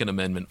love the Second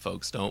Amendment,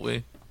 folks, don't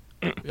we?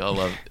 We all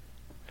love it.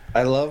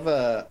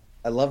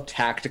 I love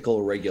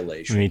tactical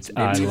regulations.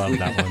 I love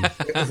that one.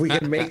 If we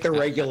can make the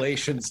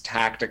regulations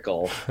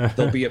tactical,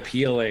 they'll be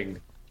appealing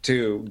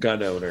to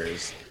gun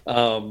owners.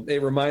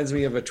 It reminds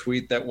me of a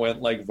tweet that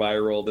went, like,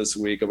 viral this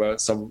week about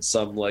some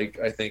like,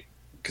 I think,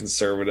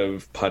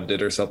 conservative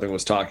pundit or something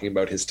was talking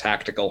about his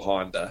tactical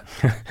Honda.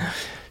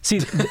 See,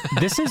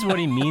 this is what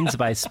he means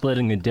by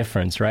splitting the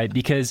difference, right?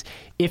 Because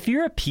if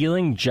you're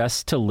appealing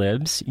just to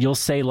libs, you'll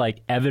say like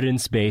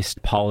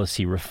evidence-based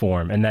policy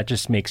reform, and that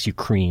just makes you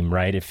cream,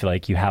 right? If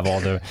like you have all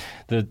the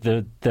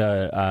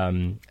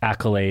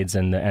accolades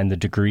and the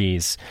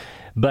degrees.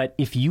 But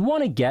if you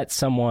want to get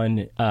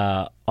someone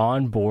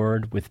on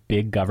board with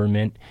big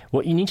government,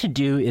 what you need to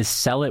do is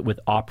sell it with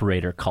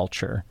operator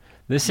culture.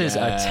 This is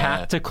a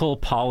tactical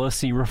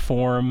policy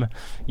reform,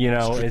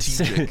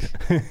 it's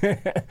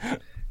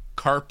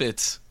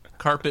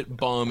carpet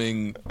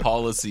bombing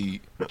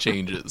policy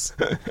changes.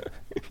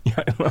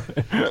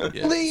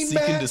 Lean Seek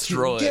back and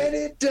destroy. Get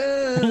it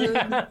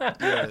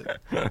done.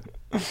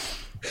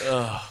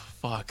 Oh,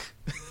 fuck.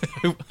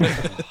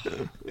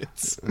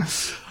 It's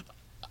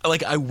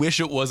like, I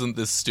wish it wasn't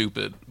this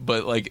stupid,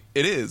 but like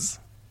it is.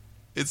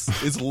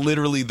 It's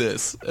literally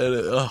this.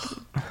 And,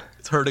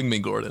 it's hurting me,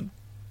 Gordon.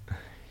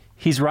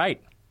 He's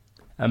right.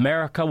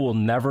 America will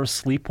never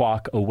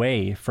sleepwalk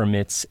away from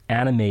its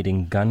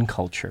animating gun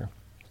culture.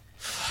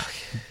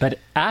 But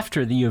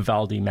after the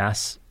Uvalde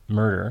mass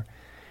murder,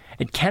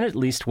 it can at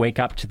least wake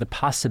up to the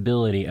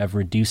possibility of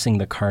reducing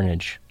the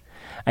carnage.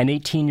 An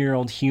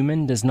 18-year-old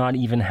human does not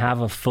even have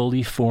a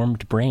fully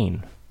formed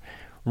brain.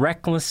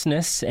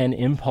 Recklessness and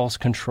impulse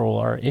control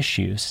are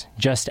issues.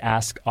 Just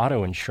ask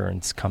auto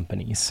insurance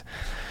companies.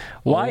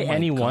 Why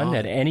anyone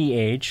at any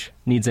age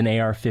needs an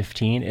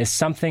AR-15 is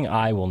something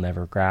I will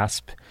never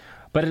grasp.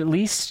 But at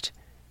least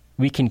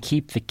we can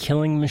keep the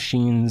killing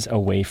machines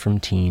away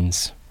from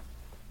teens.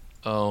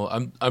 Oh,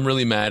 I'm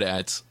really mad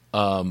at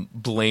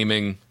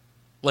blaming,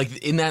 like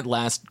in that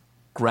last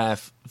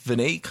graph,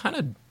 Vinay kind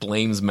of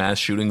blames mass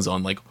shootings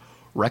on like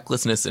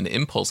recklessness and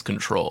impulse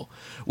control,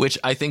 which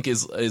I think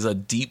is a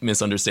deep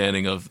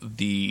misunderstanding of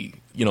the,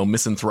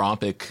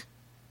 misanthropic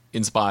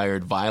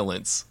inspired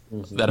violence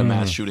that a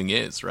mass shooting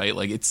is, right?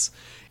 Like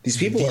these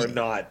people are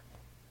not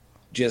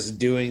just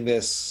doing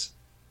this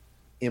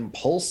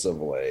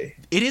impulsively.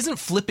 It isn't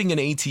flipping an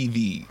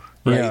ATV,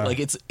 right? Yeah. Like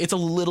it's a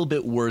little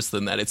bit worse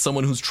than that. It's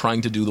someone who's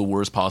trying to do the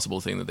worst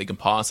possible thing that they can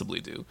possibly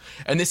do.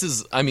 And this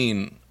is, I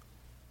mean,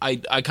 I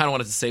kind of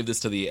wanted to save this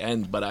to the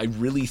end, but I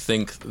really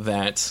think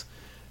that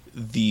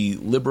the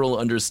liberal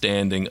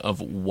understanding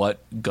of what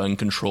gun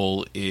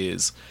control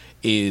is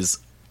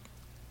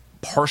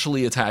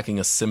partially attacking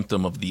a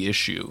symptom of the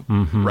issue,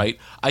 right?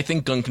 I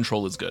think gun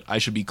control is good. I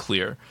should be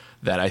clear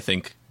that I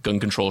think gun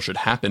control should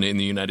happen in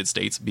the United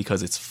States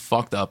because it's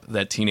fucked up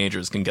that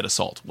teenagers can get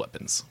assault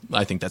weapons.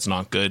 I think that's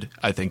not good.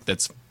 I think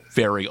that's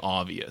very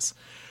obvious.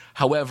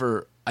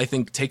 However, I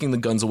think taking the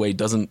guns away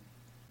doesn't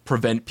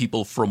prevent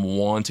people from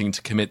wanting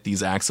to commit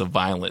these acts of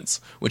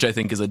violence, which I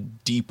think is a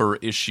deeper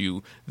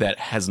issue that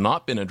has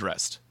not been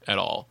addressed at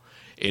all.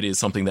 It is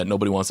something that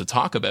nobody wants to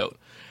talk about.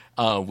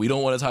 We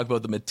don't want to talk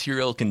about the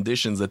material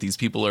conditions that these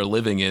people are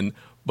living in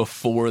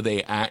before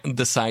they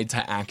decide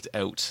to act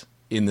out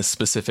in this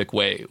specific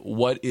way.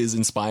 What is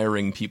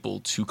inspiring people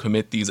to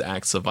commit these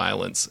acts of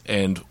violence,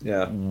 and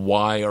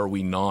why are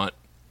we not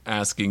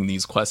asking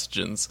these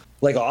questions?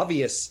 Like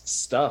obvious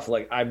stuff.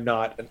 Like I'm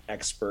not an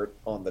expert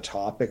on the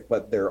topic,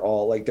 but they're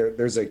all like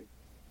there's a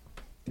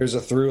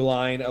through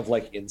line of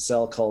like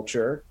incel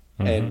culture,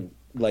 and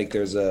like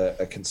there's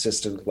a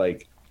consistent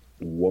like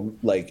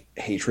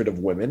hatred of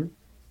women.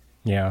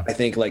 Yeah. I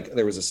think like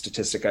there was a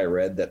statistic I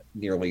read that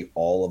nearly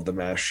all of the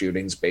mass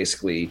shootings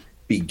basically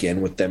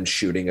begin with them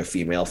shooting a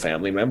female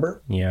family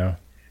member. Yeah.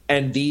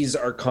 And these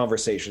are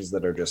conversations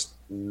that are just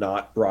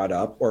not brought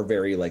up, or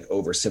very like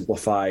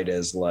oversimplified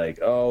as like,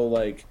 oh,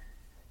 like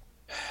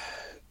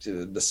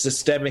the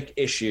systemic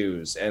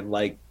issues. And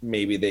like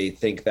maybe they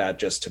think that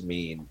just to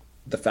mean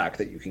the fact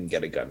that you can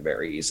get a gun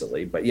very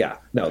easily. But yeah,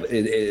 no,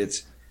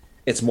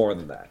 it's more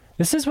than that.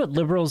 This is what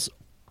liberals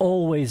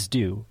always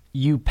do.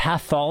 You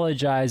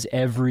pathologize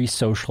every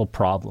social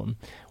problem.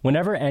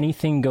 Whenever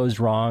anything goes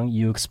wrong,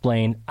 you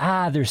explain,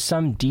 there's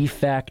some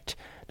defect.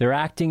 They're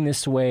acting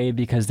this way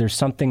because there's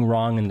something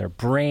wrong in their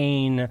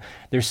brain.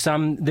 There's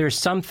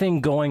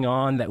something going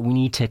on that we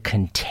need to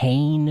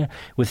contain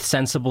with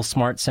sensible,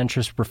 smart,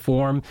 centrist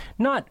reform.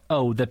 Not,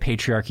 the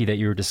patriarchy that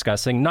you were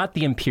discussing. Not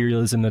the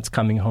imperialism that's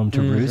coming home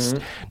to roost.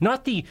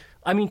 Not the...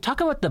 I mean, talk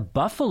about the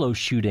Buffalo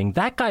shooting.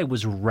 That guy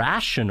was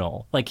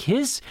rational. Like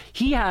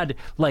he had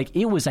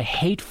it was a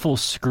hateful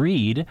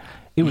screed.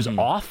 It was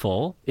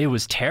awful. It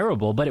was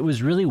terrible, but it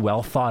was really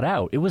well thought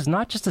out. It was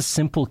not just a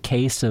simple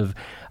case of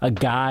a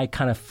guy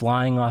kind of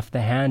flying off the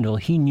handle.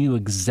 He knew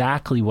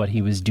exactly what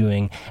he was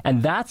doing.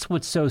 And that's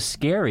what's so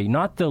scary.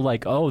 Not the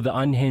the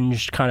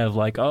unhinged kind of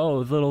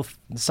little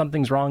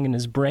something's wrong in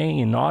his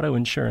brain, auto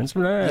insurance.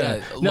 Blah.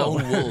 Yeah,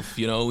 lone wolf,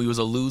 he was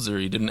a loser.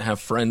 He didn't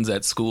have friends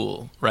at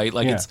school, right?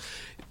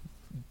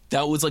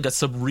 That was like a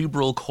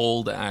cerebral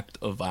cold act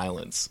of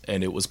violence,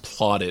 and it was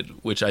plotted,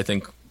 which I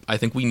think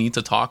we need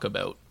to talk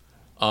about.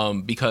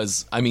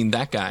 Because, I mean,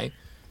 that guy,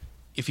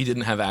 if he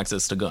didn't have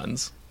access to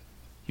guns,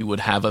 he would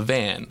have a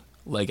van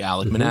like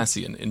Alec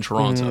Manassian in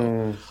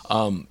Toronto.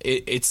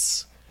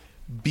 It's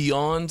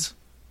beyond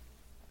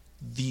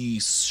the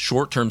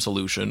short-term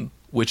solution,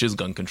 which is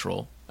gun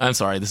control. I'm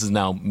sorry, this is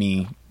now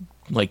me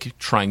like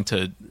trying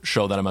to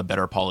show that I'm a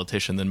better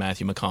politician than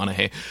Matthew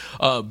McConaughey.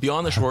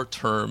 Beyond the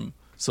short-term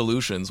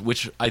solutions,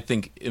 which I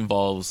think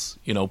involves,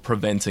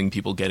 preventing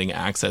people getting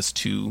access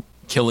to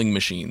killing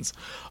machines,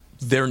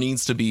 there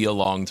needs to be a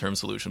long-term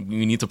solution.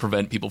 We need to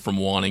prevent people from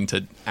wanting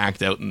to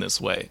act out in this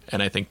way.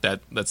 And I think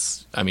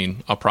that's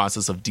a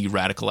process of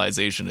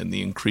de-radicalization in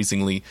the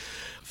increasingly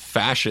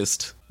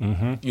fascist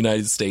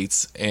United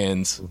States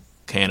and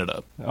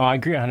Canada. Oh, I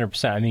agree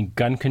 100%. I mean,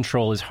 gun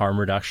control is harm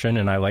reduction,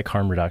 and I like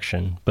harm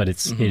reduction, but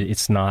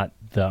it's not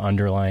the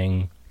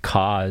underlying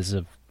cause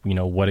of,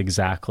 what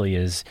exactly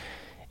is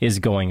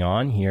going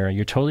on here.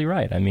 You're totally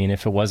right. I mean,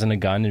 if it wasn't a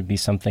gun, it'd be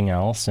something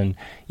else. And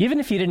even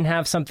if you didn't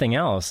have something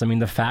else, I mean,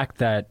 the fact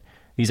that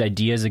these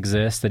ideas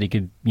exist, that he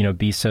could,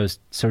 be so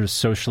sort of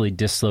socially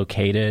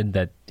dislocated,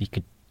 that he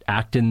could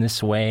act in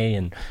this way.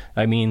 And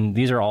I mean,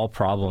 these are all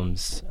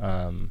problems,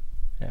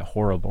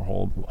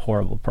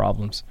 horrible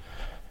problems.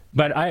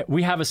 But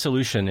we have a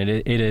solution.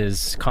 It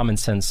is common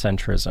sense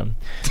centrism,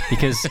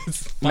 because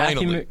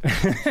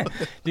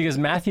because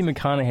Matthew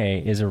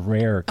McConaughey is a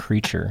rare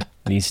creature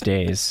these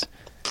days.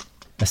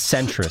 A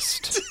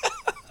centrist.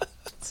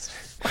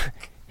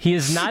 He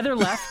is neither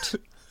left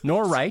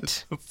nor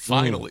right.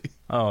 Finally.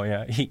 Oh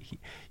yeah, he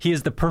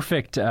is the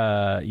perfect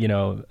a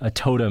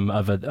totem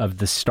of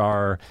the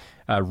star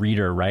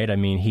reader, right? I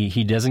mean,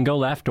 he doesn't go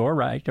left or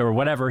right or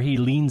whatever. He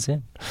leans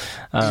in.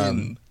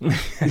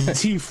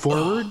 Is he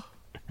forward?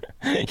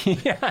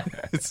 Yeah,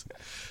 it's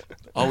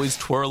always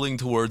twirling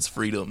towards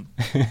freedom.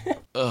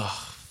 Ugh,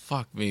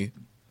 fuck me.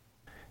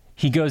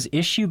 He goes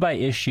issue by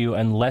issue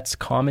and lets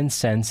common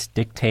sense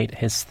dictate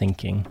his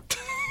thinking.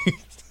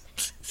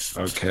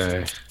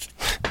 Okay.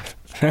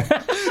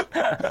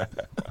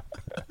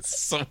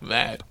 So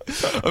mad.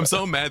 I'm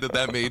so mad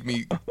that made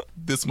me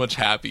this much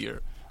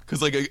happier.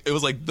 Because it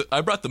was like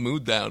I brought the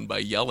mood down by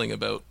yelling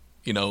about,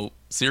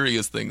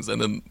 serious things.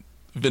 And then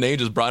Vinay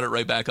just brought it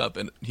right back up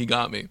and he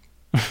got me.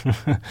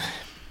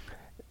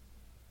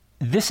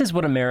 This is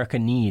what America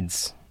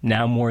needs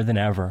now more than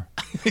ever.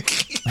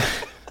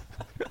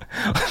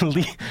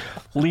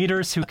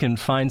 Leaders who can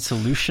find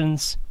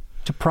solutions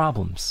to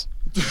problems.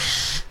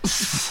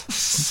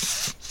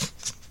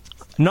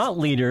 Not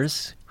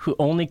leaders who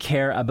only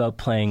care about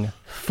playing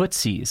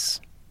footsies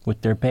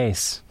with their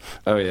base.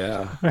 Oh,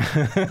 yeah.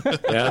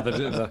 Yeah,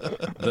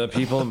 the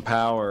people in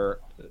power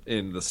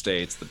in the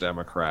States, the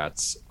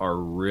Democrats, are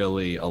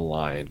really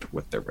aligned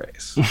with their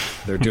base.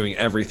 They're doing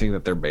everything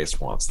that their base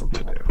wants them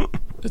to do.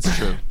 It's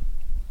true.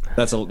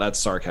 That's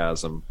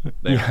sarcasm.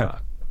 They're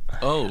not.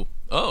 Oh.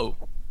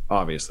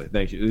 Obviously.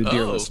 Thank you,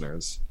 dear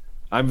listeners.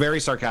 I'm very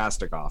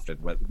sarcastic often,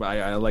 but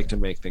I like to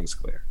make things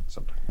clear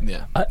sometimes.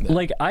 Yeah.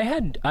 Like I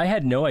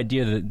had no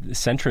idea that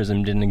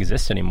centrism didn't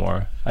exist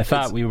anymore. I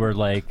thought we were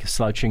like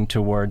slouching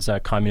towards a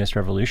communist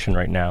revolution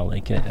right now.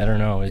 Like I don't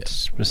know,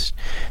 it's just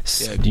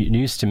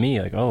news to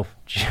me. Like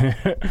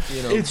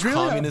it's really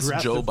communist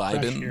Joe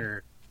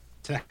Biden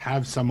to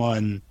have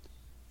someone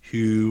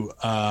who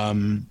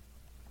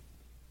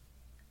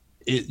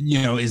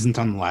isn't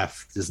on the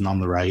left, isn't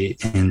on the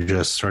right, and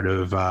just sort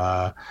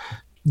of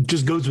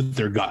just goes with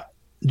their gut.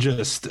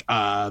 Just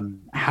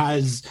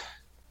has,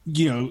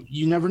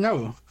 you never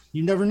know.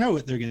 You never know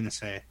what they're going to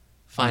say.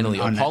 Finally,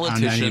 a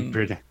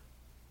politician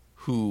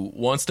who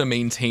wants to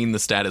maintain the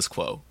status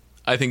quo.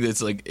 I think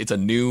it's a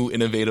new,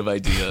 innovative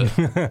idea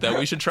that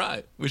we should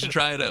try. We should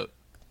try it out.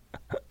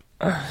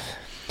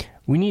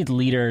 We need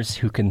leaders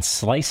who can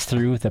slice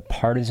through the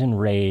partisan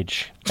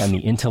rage and the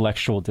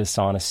intellectual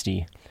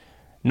dishonesty,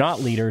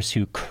 not leaders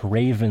who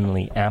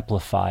cravenly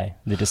amplify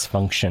the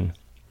dysfunction.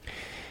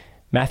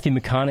 Matthew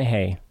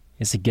McConaughey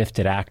is a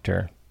gifted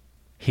actor.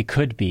 He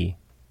could be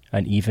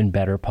an even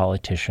better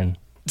politician.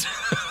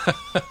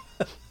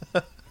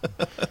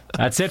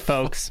 That's it,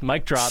 folks.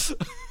 Mic drop.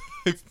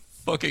 I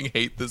fucking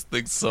hate this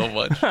thing so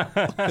much.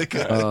 What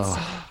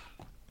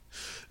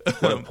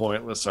a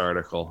pointless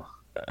article.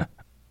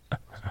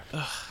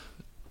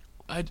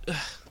 I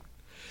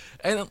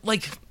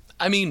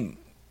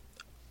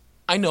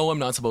know I'm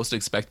not supposed to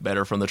expect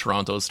better from the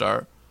Toronto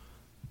Star.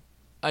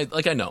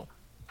 I know.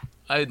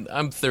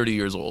 I'm 30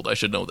 years old. I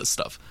should know this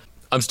stuff.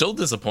 I'm still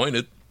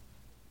disappointed.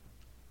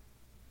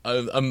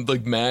 I'm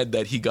mad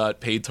that he got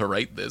paid to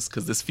write this,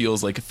 because this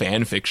feels like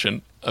fan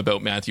fiction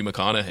about Matthew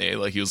McConaughey.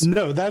 Like he was.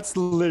 No, that's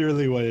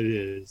literally what it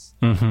is.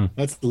 Mm-hmm.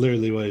 That's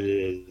literally what it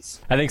is.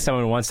 I think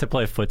someone wants to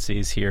play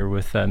footsies here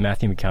with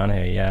Matthew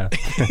McConaughey. Yeah.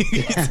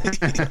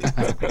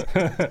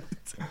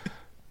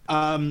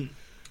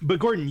 But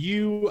Gordon,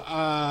 you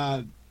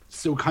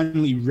so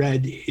kindly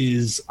read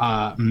his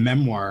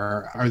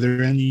memoir. Are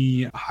there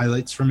any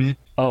highlights from it?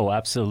 Oh,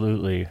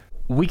 absolutely.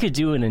 We could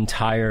do an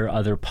entire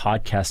other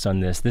podcast on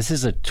this. This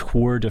is a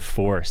tour de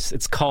force.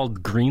 It's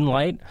called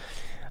Greenlight.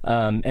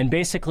 And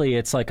basically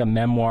it's like a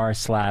memoir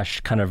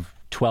 / kind of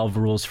 12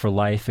 rules for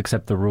life,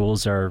 except the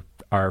rules are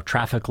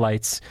traffic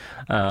lights.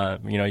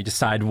 You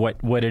decide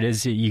what it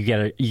is. You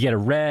get a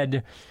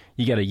red,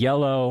 you get a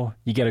yellow,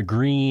 you get a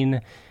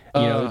green.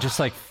 You know, just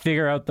like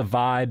figure out the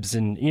vibes.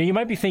 And you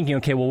might be thinking,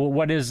 okay, well,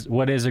 what is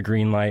a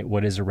green light?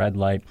 What is a red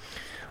light?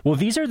 Well,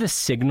 these are the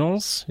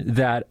signals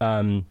that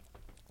kind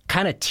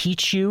of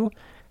teach you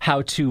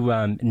how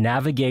to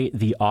navigate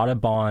the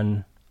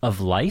Autobahn of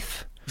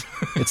life.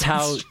 It's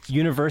how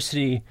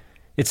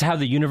It's how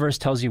the universe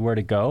tells you where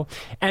to go.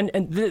 And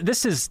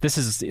this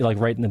is like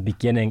right in the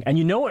beginning. And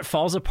you know it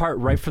falls apart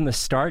right from the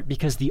start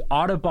because the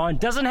Autobahn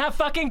doesn't have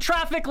fucking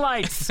traffic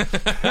lights.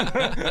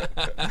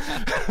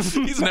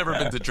 He's never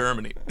been to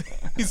Germany.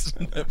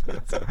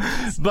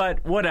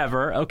 But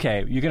whatever.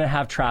 Okay, you're going to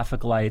have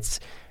traffic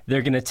lights.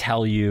 They're going to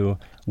tell you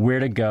where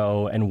to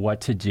go and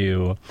what to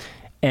do.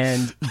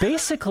 And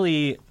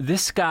basically,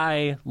 this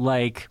guy,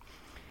 like,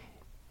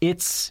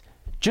 it's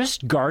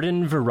just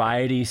garden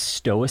variety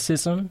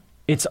stoicism.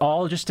 It's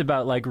all just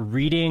about like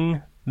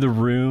reading the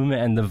room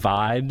and the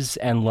vibes,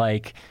 and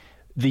like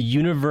the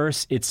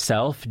universe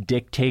itself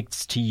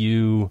dictates to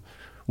you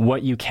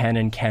what you can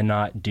and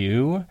cannot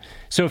do.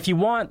 So if you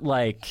want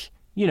like,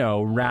 you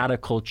know,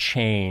 radical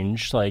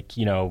change, like,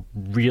 you know,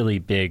 really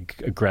big,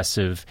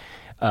 aggressive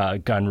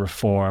gun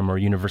reform or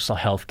universal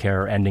health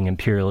care or ending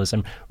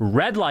imperialism,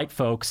 red light,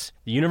 folks,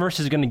 the universe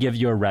is going to give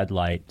you a red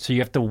light. So you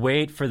have to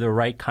wait for the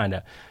right kind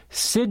of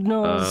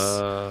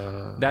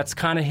signals. That's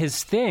kind of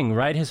his thing,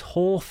 right? His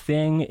whole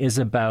thing is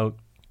about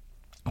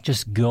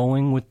just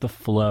going with the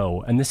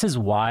flow. And this is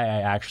why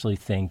I actually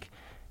think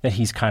that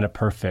he's kind of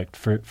perfect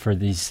for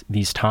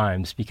these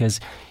times, because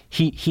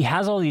he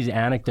has all these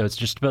anecdotes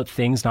just about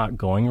things not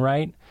going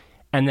right.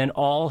 And then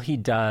all he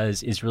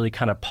does is really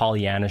kind of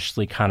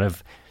Pollyannishly kind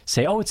of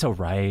say, oh, it's all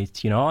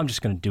right. You know, I'm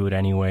just going to do it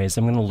anyways.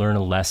 I'm going to learn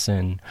a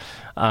lesson.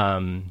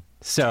 Do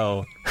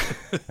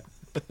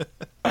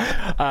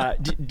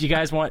you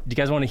guys want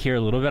to hear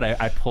a little bit?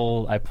 I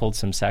pulled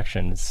some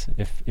sections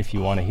if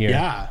you want to hear.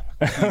 Yeah.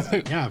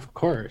 Yeah, of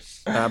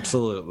course.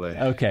 Absolutely.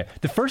 Okay.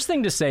 The first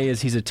thing to say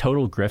is he's a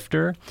total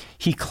grifter.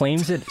 He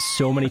claims it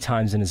so many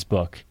times in his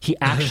book. He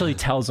actually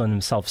tells on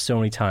himself so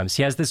many times.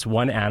 He has this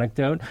one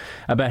anecdote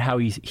about how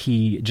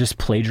he just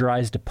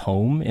plagiarized a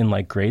poem in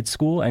like grade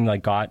school and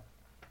like got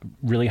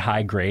really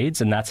high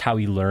grades, and that's how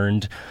he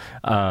learned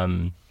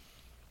to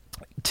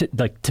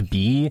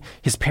be.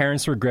 His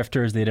parents were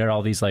grifters. They did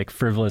all these like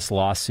frivolous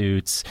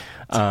lawsuits.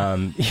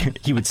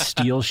 He would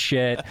steal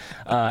shit,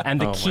 and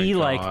the key,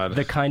 like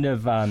the kind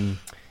of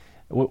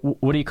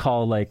what do you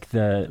call like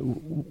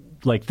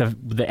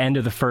the end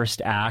of the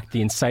first act,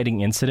 the inciting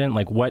incident,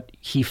 like what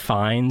he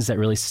finds that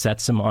really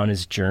sets him on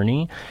his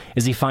journey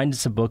is he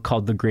finds a book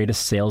called The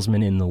Greatest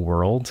Salesman in the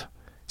World.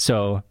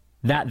 So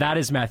that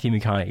is Matthew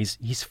McConaughey.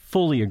 He's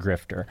fully a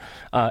grifter,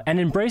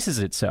 and embraces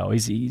it. So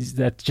he's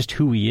that's just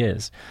who he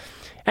is.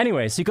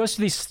 Anyway, so he goes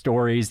through these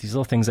stories, these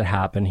little things that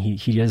happen.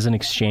 He does an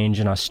exchange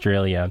in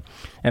Australia,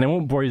 and I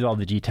won't bore you with all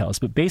the details,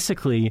 but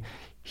basically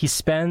he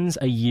spends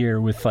a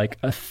year with like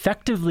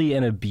effectively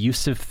an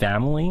abusive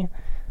family,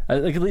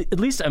 like at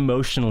least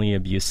emotionally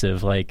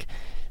abusive. Like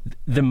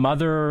the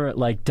mother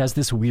like does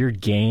this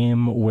weird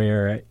game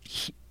where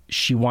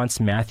she wants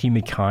Matthew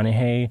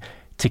McConaughey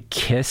to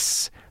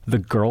kiss the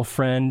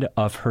girlfriend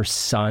of her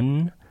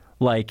son,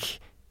 like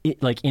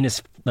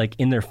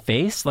in their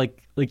face, like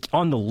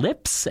on the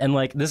lips, and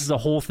like this is a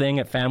whole thing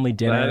at family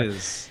dinner. That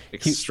is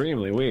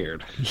extremely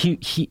weird.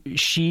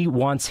 She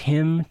wants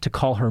him to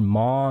call her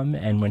mom,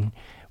 and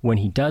when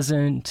he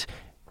doesn't,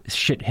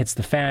 shit hits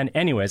the fan.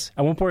 Anyways,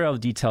 I won't bore you all the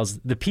details.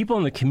 The people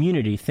in the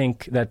community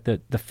think that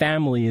the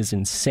family is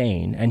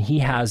insane, and he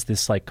has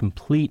this like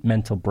complete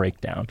mental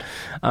breakdown.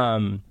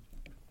 And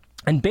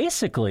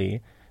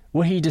basically,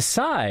 what he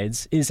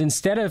decides is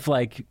instead of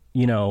like,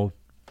 you know,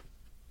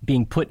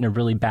 being put in a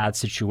really bad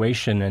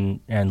situation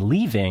and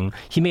leaving,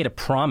 he made a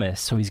promise,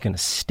 so he's going to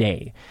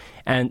stay.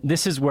 And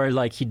this is where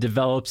like he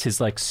develops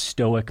his like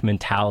stoic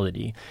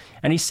mentality.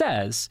 And he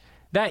says,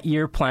 that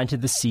year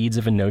planted the seeds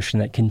of a notion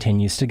that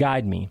continues to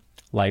guide me.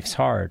 Life's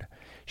hard.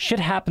 Shit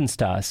happens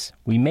to us.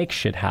 We make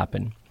shit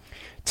happen.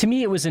 To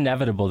me, it was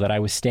inevitable that I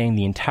was staying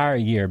the entire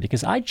year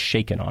because I'd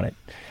shaken on it.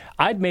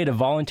 I'd made a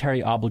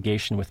voluntary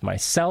obligation with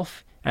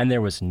myself, and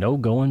there was no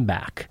going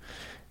back.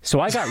 So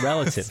I got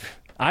relative.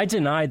 I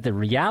denied the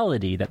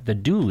reality that the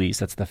Dooleys,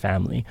 that's the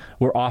family,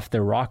 were off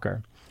their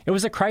rocker. It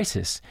was a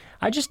crisis.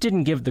 I just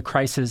didn't give the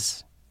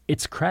crisis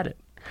its credit.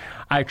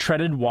 I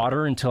treaded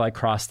water until I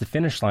crossed the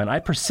finish line. I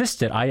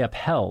persisted. I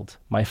upheld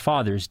my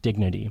father's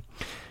dignity.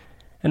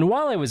 And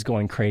while I was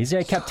going crazy,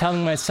 I kept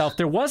telling myself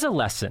there was a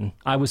lesson.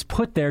 I was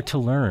put there to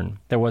learn.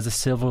 There was a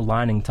silver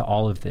lining to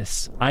all of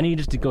this. I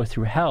needed to go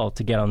through hell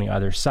to get on the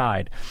other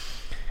side.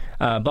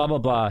 Blah, blah,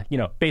 blah. You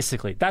know,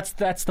 basically, that's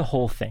the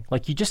whole thing.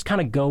 Like, you just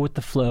kind of go with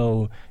the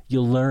flow. You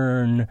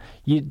learn.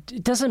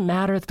 It doesn't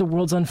matter if the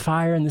world's on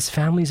fire and this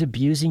family's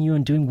abusing you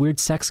and doing weird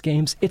sex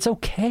games. It's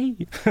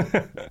okay.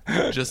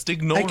 Just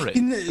ignore it.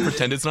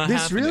 Pretend it's not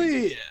happening.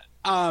 Really,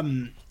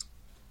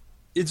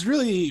 it's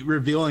really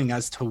revealing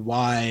as to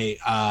why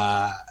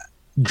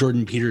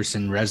Jordan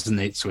Peterson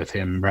resonates with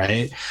him,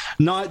 right?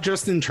 Not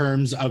just in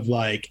terms of,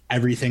 like,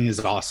 everything is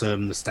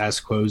awesome, the status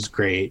quo is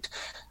great,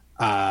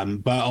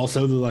 but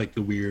also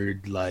the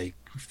weird like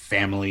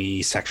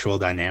family sexual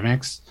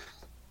dynamics.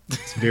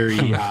 It's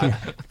very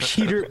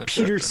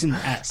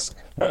Peterson-esque.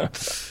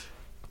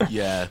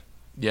 Yeah,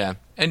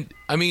 and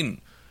I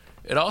mean,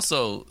 it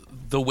also,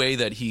 the way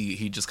that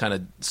he just kind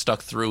of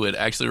stuck through it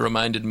actually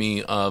reminded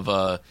me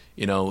of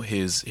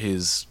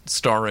his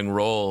starring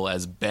role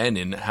as Ben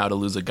in How to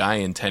Lose a Guy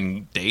in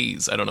 10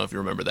 Days. I don't know if you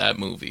remember that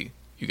movie,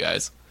 you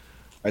guys.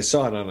 I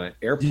saw it on an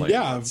airplane.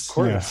 Yeah, once. of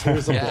course. Yeah. It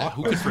was a Yeah,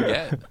 who could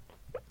forget?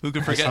 Who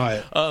could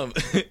forget?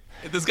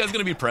 This guy's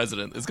gonna be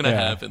president. It's gonna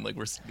happen. Like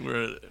we're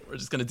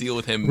just gonna deal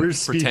with him We're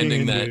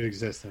pretending that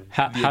existence.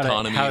 How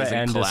economy to isn't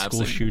end a collapsing.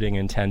 school shooting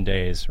in 10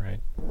 days, right?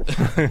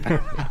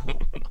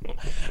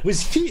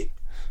 Was he?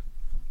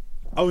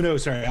 Oh no,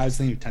 sorry. I was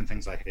thinking 10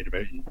 Things I Hate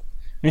About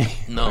You.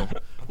 No.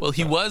 Well,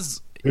 he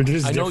was. They're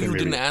just I know you different,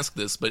 didn't maybe. ask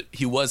this, but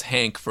he was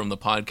Hank from the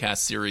podcast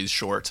series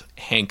short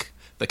Hank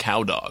the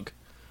Cow Dog,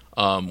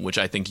 which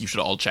I think you should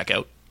all check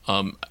out.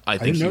 I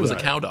think didn't he know was that.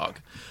 a cow dog.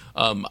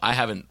 I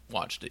haven't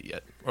watched it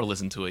yet or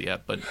listened to it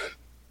yet, but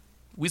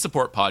we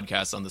support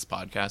podcasts on this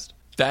podcast.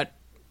 That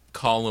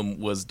column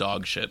was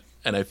dog shit,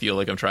 and I feel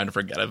like I'm trying to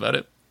forget about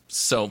it.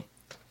 So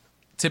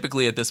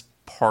typically at this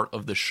part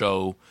of the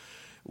show,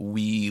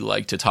 we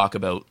like to talk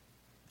about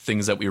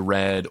things that we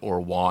read or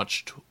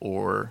watched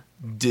or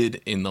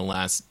did in the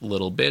last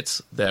little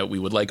bit that we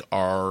would like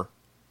our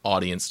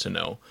audience to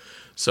know.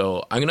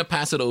 So I'm going to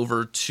pass it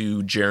over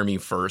to Jeremy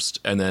first,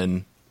 and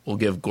then we'll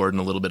give Gordon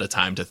a little bit of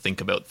time to think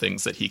about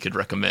things that he could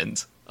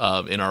recommend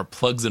in our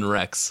plugs and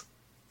recs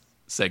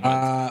segment.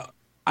 I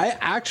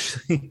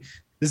actually,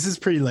 this is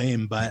pretty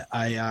lame, but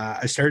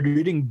I started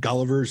reading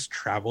Gulliver's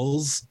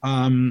Travels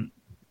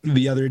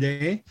the other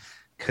day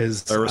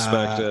because I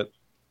respect it.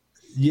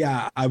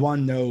 Yeah, I want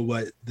to know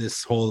what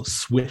this whole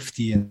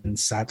Swiftian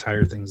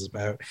satire thing is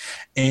about,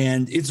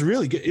 and it's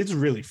really good. It's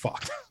really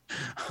fucked,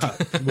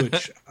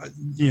 which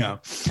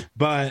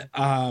but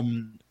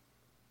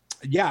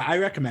yeah, I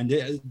recommend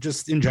it.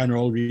 Just in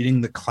general,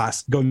 reading the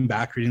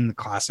reading the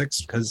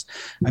classics, because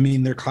I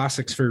mean they're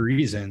classics for a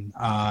reason.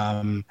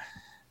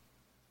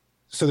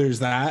 So there's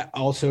that.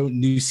 Also,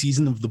 new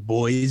season of The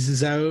Boys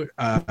is out.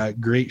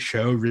 Great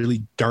show,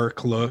 really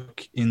dark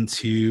look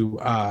into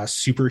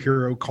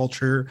superhero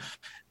culture,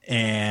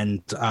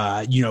 and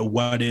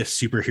what if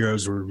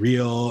superheroes were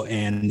real?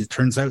 And it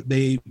turns out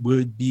they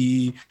would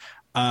be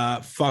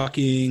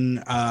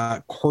fucking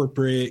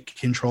corporate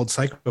controlled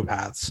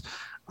psychopaths.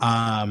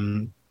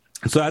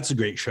 So that's a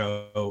great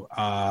show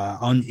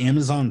on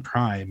Amazon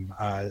Prime,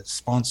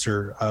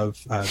 sponsor of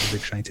the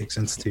Big Shiny Takes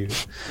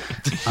Institute.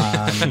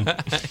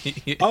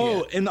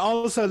 Oh, and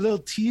also a little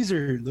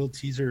teaser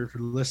for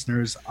the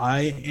listeners.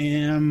 I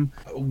am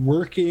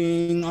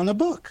working on a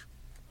book.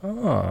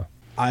 Oh.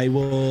 I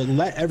will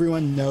let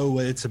everyone know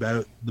what it's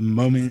about the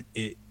moment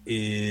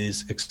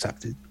is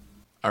accepted.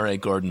 All right,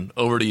 Gordon,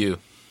 over to you.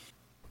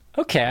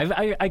 Okay,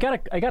 I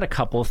got a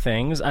couple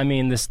things. I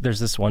mean, there's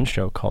this one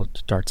show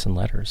called Darts and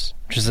Letters,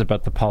 which is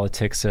about the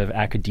politics of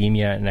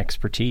academia and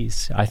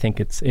expertise. I think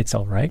it's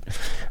all right.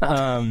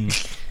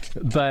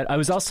 But I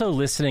was also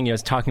listening. I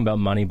was talking about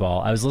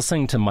Moneyball. I was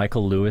listening to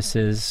Michael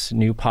Lewis's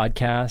new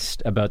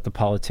podcast about the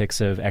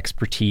politics of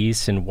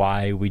expertise and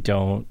why we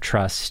don't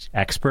trust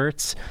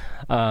experts.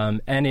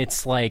 And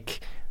it's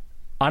like.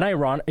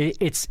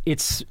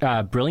 It's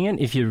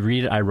brilliant if you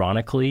read it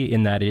ironically,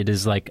 in that it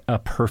is like a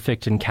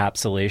perfect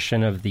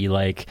encapsulation of the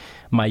like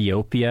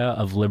myopia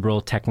of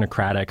liberal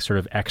technocratic sort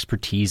of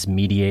expertise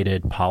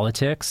mediated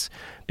politics.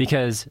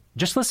 Because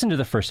just listen to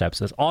the first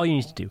episode. That's all you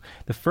need to do.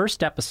 The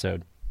first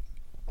episode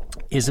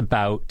is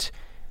about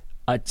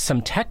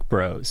some tech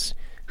bros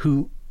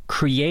who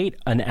create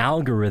an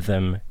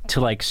algorithm to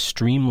like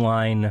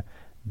streamline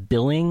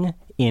billing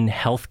in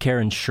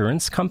healthcare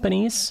insurance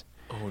companies.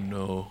 Oh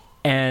no.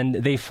 And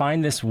they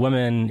find this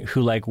woman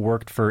who like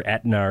worked for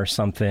Aetna or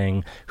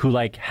something, who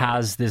like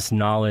has this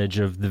knowledge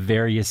of the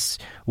various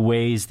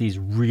ways these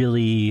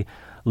really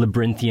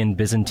labyrinthian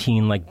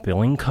Byzantine like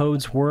billing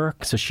codes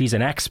work. So she's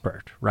an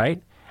expert,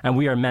 right? And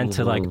we are meant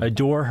to like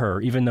adore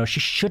her, even though she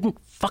shouldn't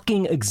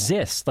fucking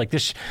exist. Like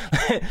this,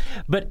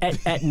 but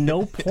at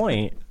no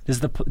point does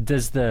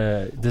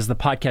the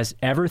podcast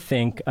ever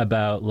think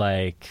about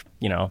like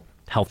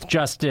health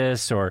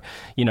justice or,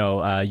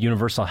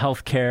 universal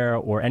health care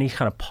or any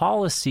kind of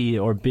policy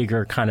or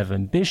bigger kind of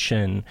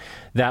ambition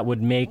that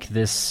would make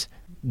this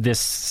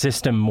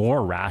system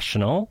more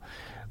rational.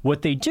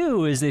 What they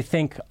do is they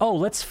think, oh,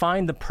 let's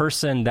find the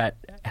person that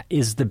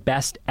is the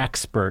best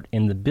expert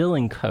in the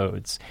billing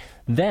codes,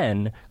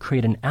 then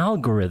create an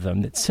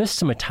algorithm that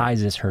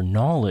systematizes her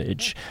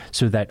knowledge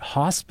so that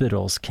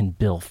hospitals can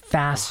bill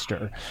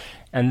faster.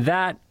 And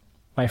that,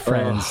 my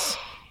friends,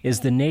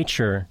 is the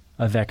nature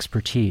of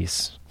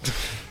expertise.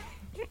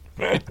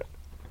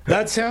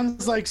 That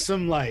sounds like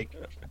some like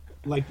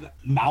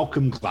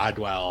Malcolm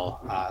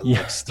Gladwell,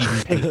 like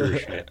Steven Pinker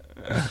shit.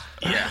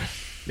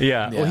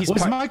 Yeah. Well,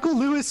 Was Michael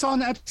Lewis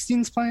on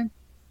Epstein's plane?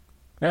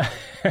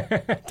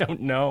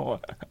 Don't know.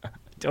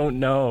 don't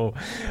know.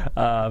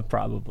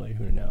 Probably.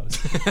 Who knows?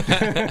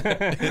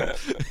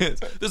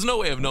 There's no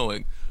way of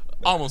knowing.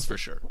 Almost for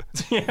sure.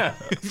 Yeah.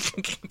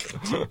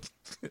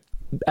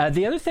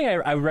 The other thing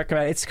I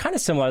recommend, it's kind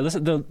of similar.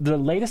 Listen, the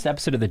latest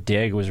episode of The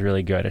Dig was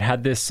really good. It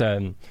had this,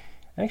 I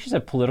think she's a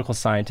political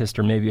scientist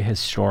or maybe a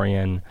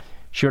historian.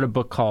 She wrote a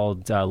book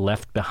called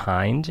Left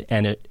Behind,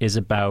 and it is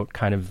about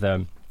kind of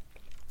the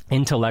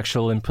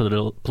intellectual and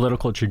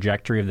political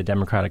trajectory of the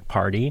Democratic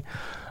Party.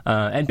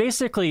 And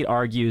basically it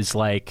argues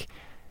like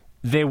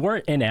they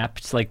weren't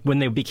inept, like when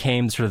they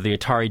became sort of the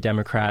Atari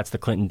Democrats, the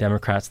Clinton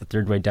Democrats, the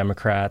Third Way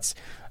Democrats.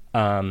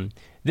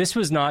 This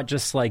was not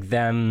just like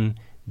them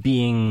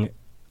being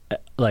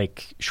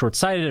like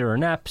short-sighted or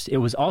inept. It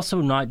was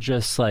also not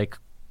just like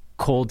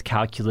cold,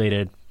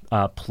 calculated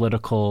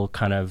political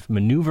kind of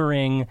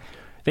maneuvering.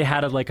 They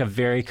had a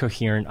very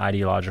coherent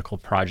ideological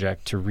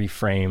project to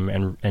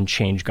reframe and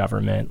change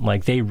government.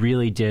 Like they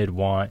really did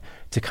want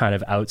to kind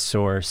of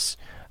outsource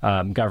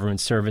government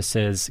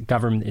services.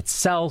 Government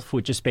itself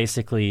would just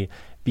basically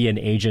be an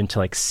agent to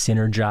like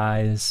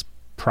synergize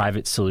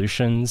private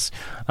solutions.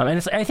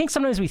 And I think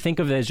sometimes we think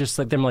of it as just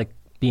like them like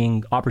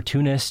being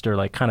opportunist or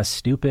like kind of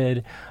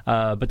stupid,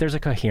 but there's a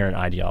coherent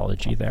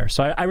ideology there.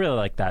 So I really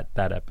like that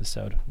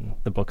episode.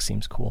 The book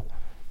seems cool.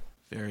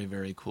 Very,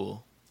 very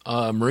cool.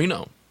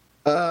 Marino.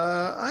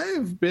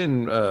 I've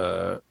been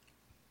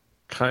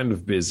kind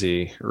of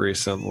busy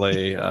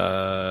recently.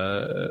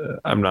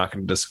 I'm not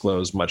going to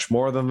disclose much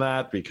more than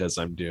that because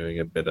I'm doing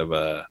a bit of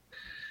a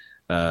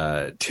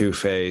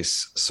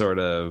Two-Face sort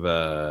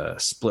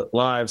of split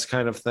lives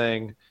kind of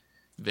thing.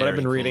 But I've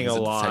been reading a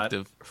lot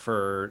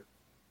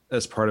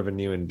as part of a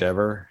new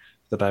endeavor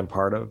that I'm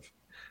part of.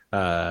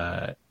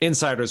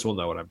 Insiders will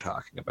know what I'm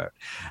talking about.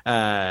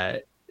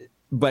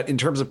 But in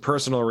terms of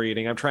personal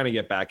reading, I'm trying to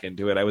get back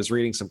into it. I was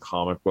reading some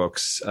comic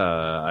books.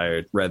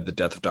 I read The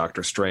Death of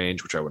Doctor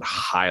Strange, which I would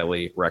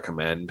highly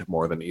recommend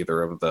more than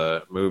either of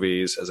the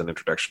movies as an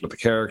introduction to the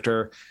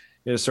character.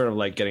 It was sort of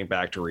like getting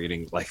back to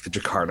reading like the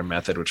Jakarta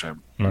Method, which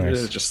I'm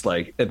just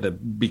like at the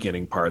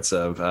beginning parts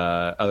of.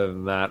 Other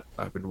than that,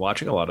 I've been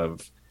watching a lot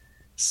of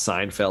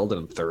Seinfeld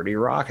and 30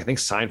 Rock. I think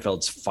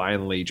Seinfeld's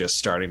finally just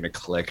starting to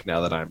click now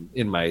that I'm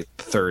in my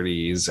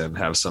 30s and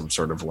have some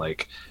sort of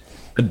like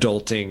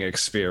adulting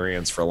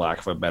experience, for lack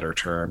of a better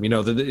term. You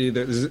know,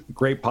 there's a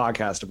great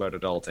podcast about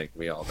adulting.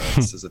 We all know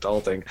this is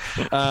adulting.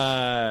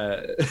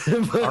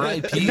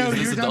 R.I.P. No,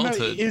 is you're this talking about,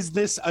 adulthood. is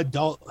this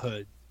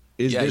adulthood?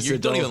 You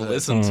don't even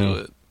listen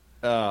to it.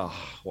 Oh,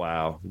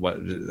 wow.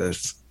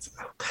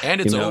 And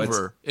it's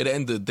over. It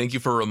ended. Thank you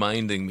for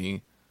reminding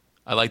me.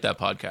 I like that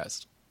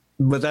podcast.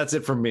 But that's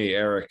it from me,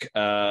 Eric.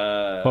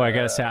 I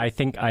gotta say, I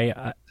think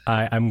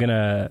I'm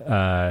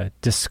gonna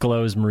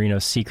disclose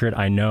Marino's secret.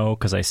 I know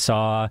because I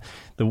saw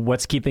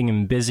what's keeping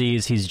him busy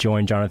is he's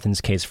joined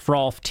Jonathan's Case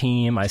Frolf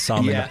team. I saw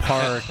him in the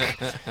park.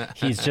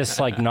 He's just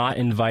like not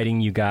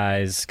inviting you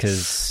guys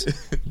because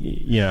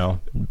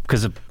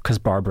because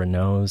Barbara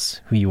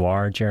knows who you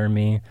are,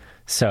 Jeremy.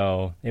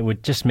 So it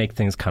would just make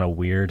things kind of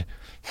weird.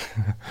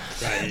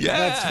 Right. Yeah,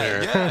 that's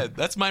fair. Yeah,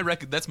 that's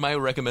my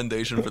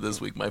recommendation for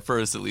this week. My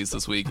first, at least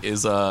this week,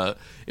 is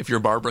if you're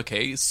Barbara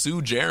Kay,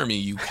 sue Jeremy,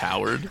 you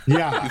coward.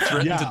 Yeah, you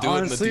threatened to do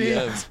honestly, it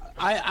in the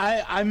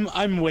DMs.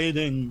 I'm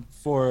waiting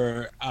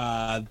for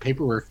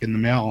paperwork in the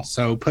mail.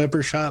 So put up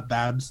your shop,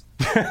 Babs.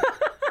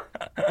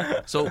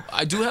 So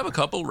I do have a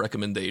couple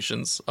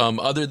recommendations.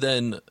 Other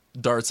than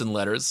Darts and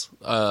Letters,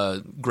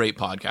 great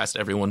podcast.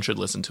 Everyone should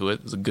listen to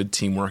it. There's a good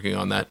team working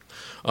on that.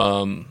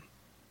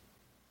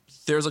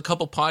 There's a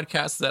couple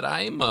podcasts that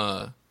I'm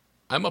a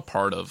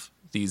part of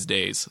these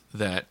days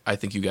that I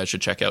think you guys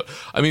should check out.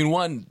 I mean,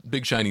 one,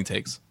 Big Shiny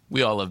Takes.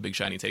 We all love Big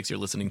Shiny Takes. You're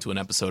listening to an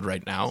episode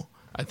right now.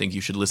 I think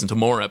you should listen to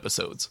more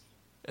episodes.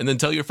 And then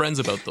tell your friends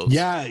about those.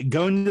 Yeah,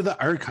 go into the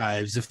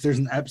archives. If there's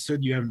an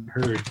episode you haven't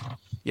heard.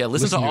 Yeah,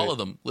 listen to all of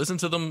them. Listen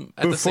to them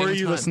at the same time.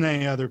 Before you listen to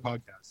any other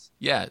podcasts.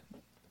 Yeah.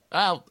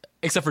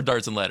 Except for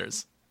Darts and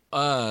Letters.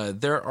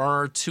 There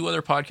are two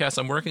other podcasts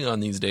I'm working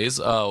on these days.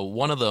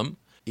 One of them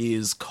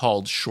is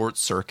called Short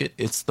Circuit.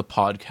 It's the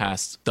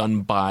podcast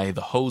done by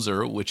The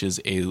Hoser, which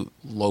is a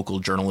local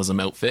journalism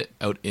outfit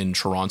out in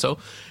Toronto.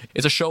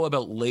 It's a show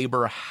about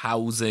labor,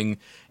 housing,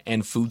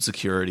 and food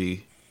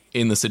security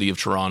in the city of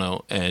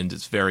Toronto, and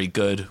it's very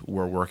good.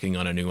 We're working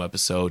on a new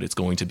episode. It's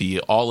going to be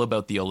all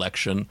about the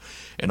election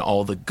and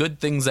all the good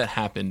things that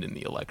happened in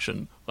the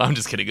election. I'm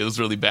just kidding. It was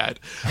really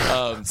bad.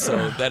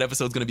 So that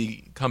episode's going to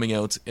be coming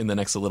out in the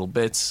next little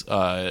bit.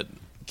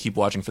 Keep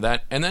watching for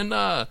that. And then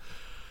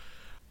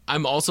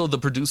I'm also the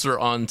producer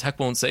on Tech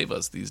Won't Save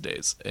Us these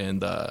days.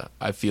 And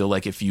I feel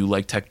like if you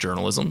like tech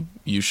journalism,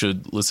 you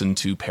should listen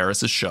to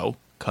Paris's show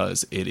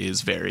because it is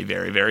very,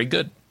 very, very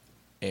good.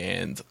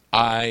 And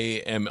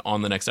I am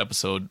on the next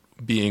episode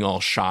being all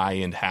shy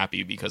and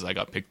happy because I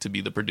got picked to be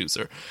the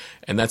producer.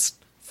 And that's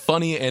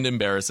funny and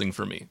embarrassing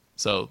for me.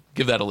 So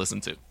give that a listen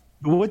to.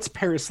 What's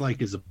Paris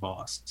like as a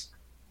boss?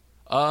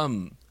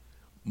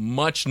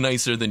 Much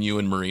nicer than you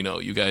and Marino.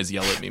 You guys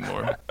yell at me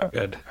more.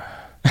 Good.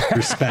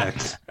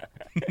 Respect.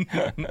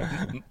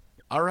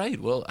 All right.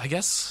 Well, I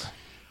guess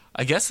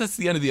I guess that's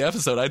the end of the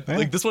episode.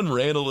 Like this one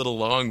ran a little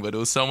long, but it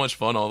was so much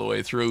fun all the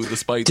way through,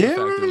 despite the Did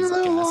fact that it was a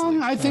little ghastly.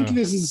 long? I think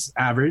this is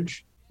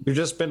average. We've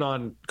just been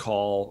on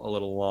call a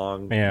little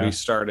long. Yeah. We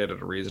started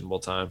at a reasonable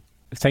time.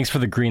 Thanks for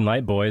the green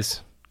light,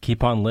 boys.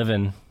 Keep on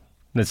living.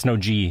 That's no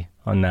G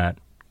on that,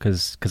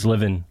 because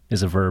living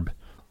is a verb.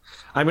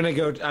 I'm gonna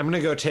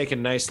go take a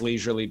nice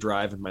leisurely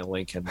drive in my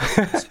Lincoln.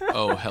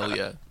 Oh, hell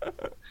yeah.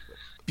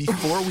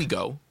 Before we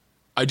go,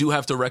 I do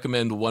have to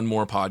recommend one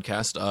more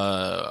podcast.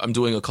 I'm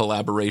doing a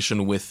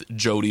collaboration with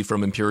Jody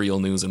from Imperial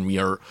News, and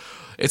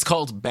it's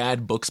called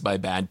Bad Books by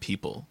Bad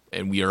People.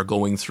 And we are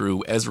going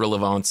through Ezra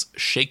Levant's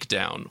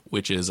Shakedown,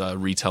 which is a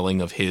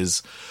retelling of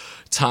his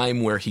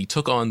time where he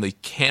took on the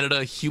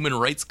Canada Human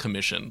Rights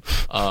Commission.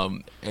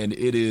 And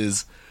it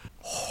is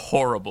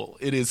horrible.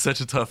 It is such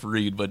a tough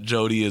read, but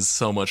Jody is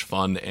so much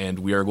fun, and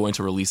we are going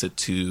to release it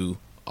to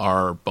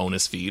our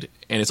bonus feed,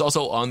 and it's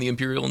also on the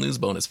Imperial News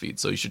bonus feed,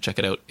 so you should check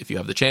it out if you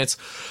have the chance.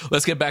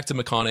 Let's get back to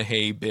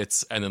McConaughey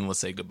bits, and then let's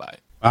say goodbye.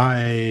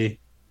 Bye.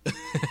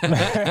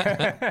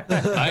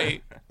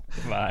 Bye.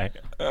 Bye.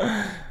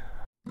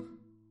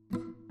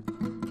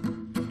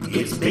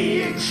 It's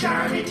Big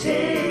Shiny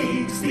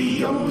Takes,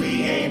 the only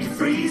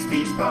antifreeze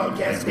speech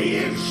podcast.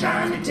 Big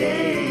Shiny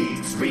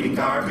Takes, reading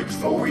garbage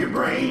for your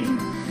brain.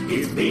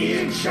 It's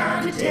Big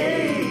Shiny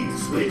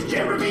Takes with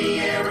Jeremy,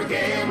 Eric,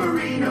 and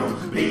Marino.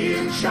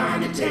 Big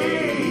Shiny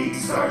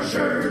Takes are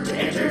sure to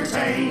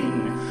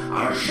entertain.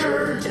 Are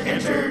sure to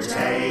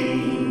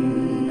entertain.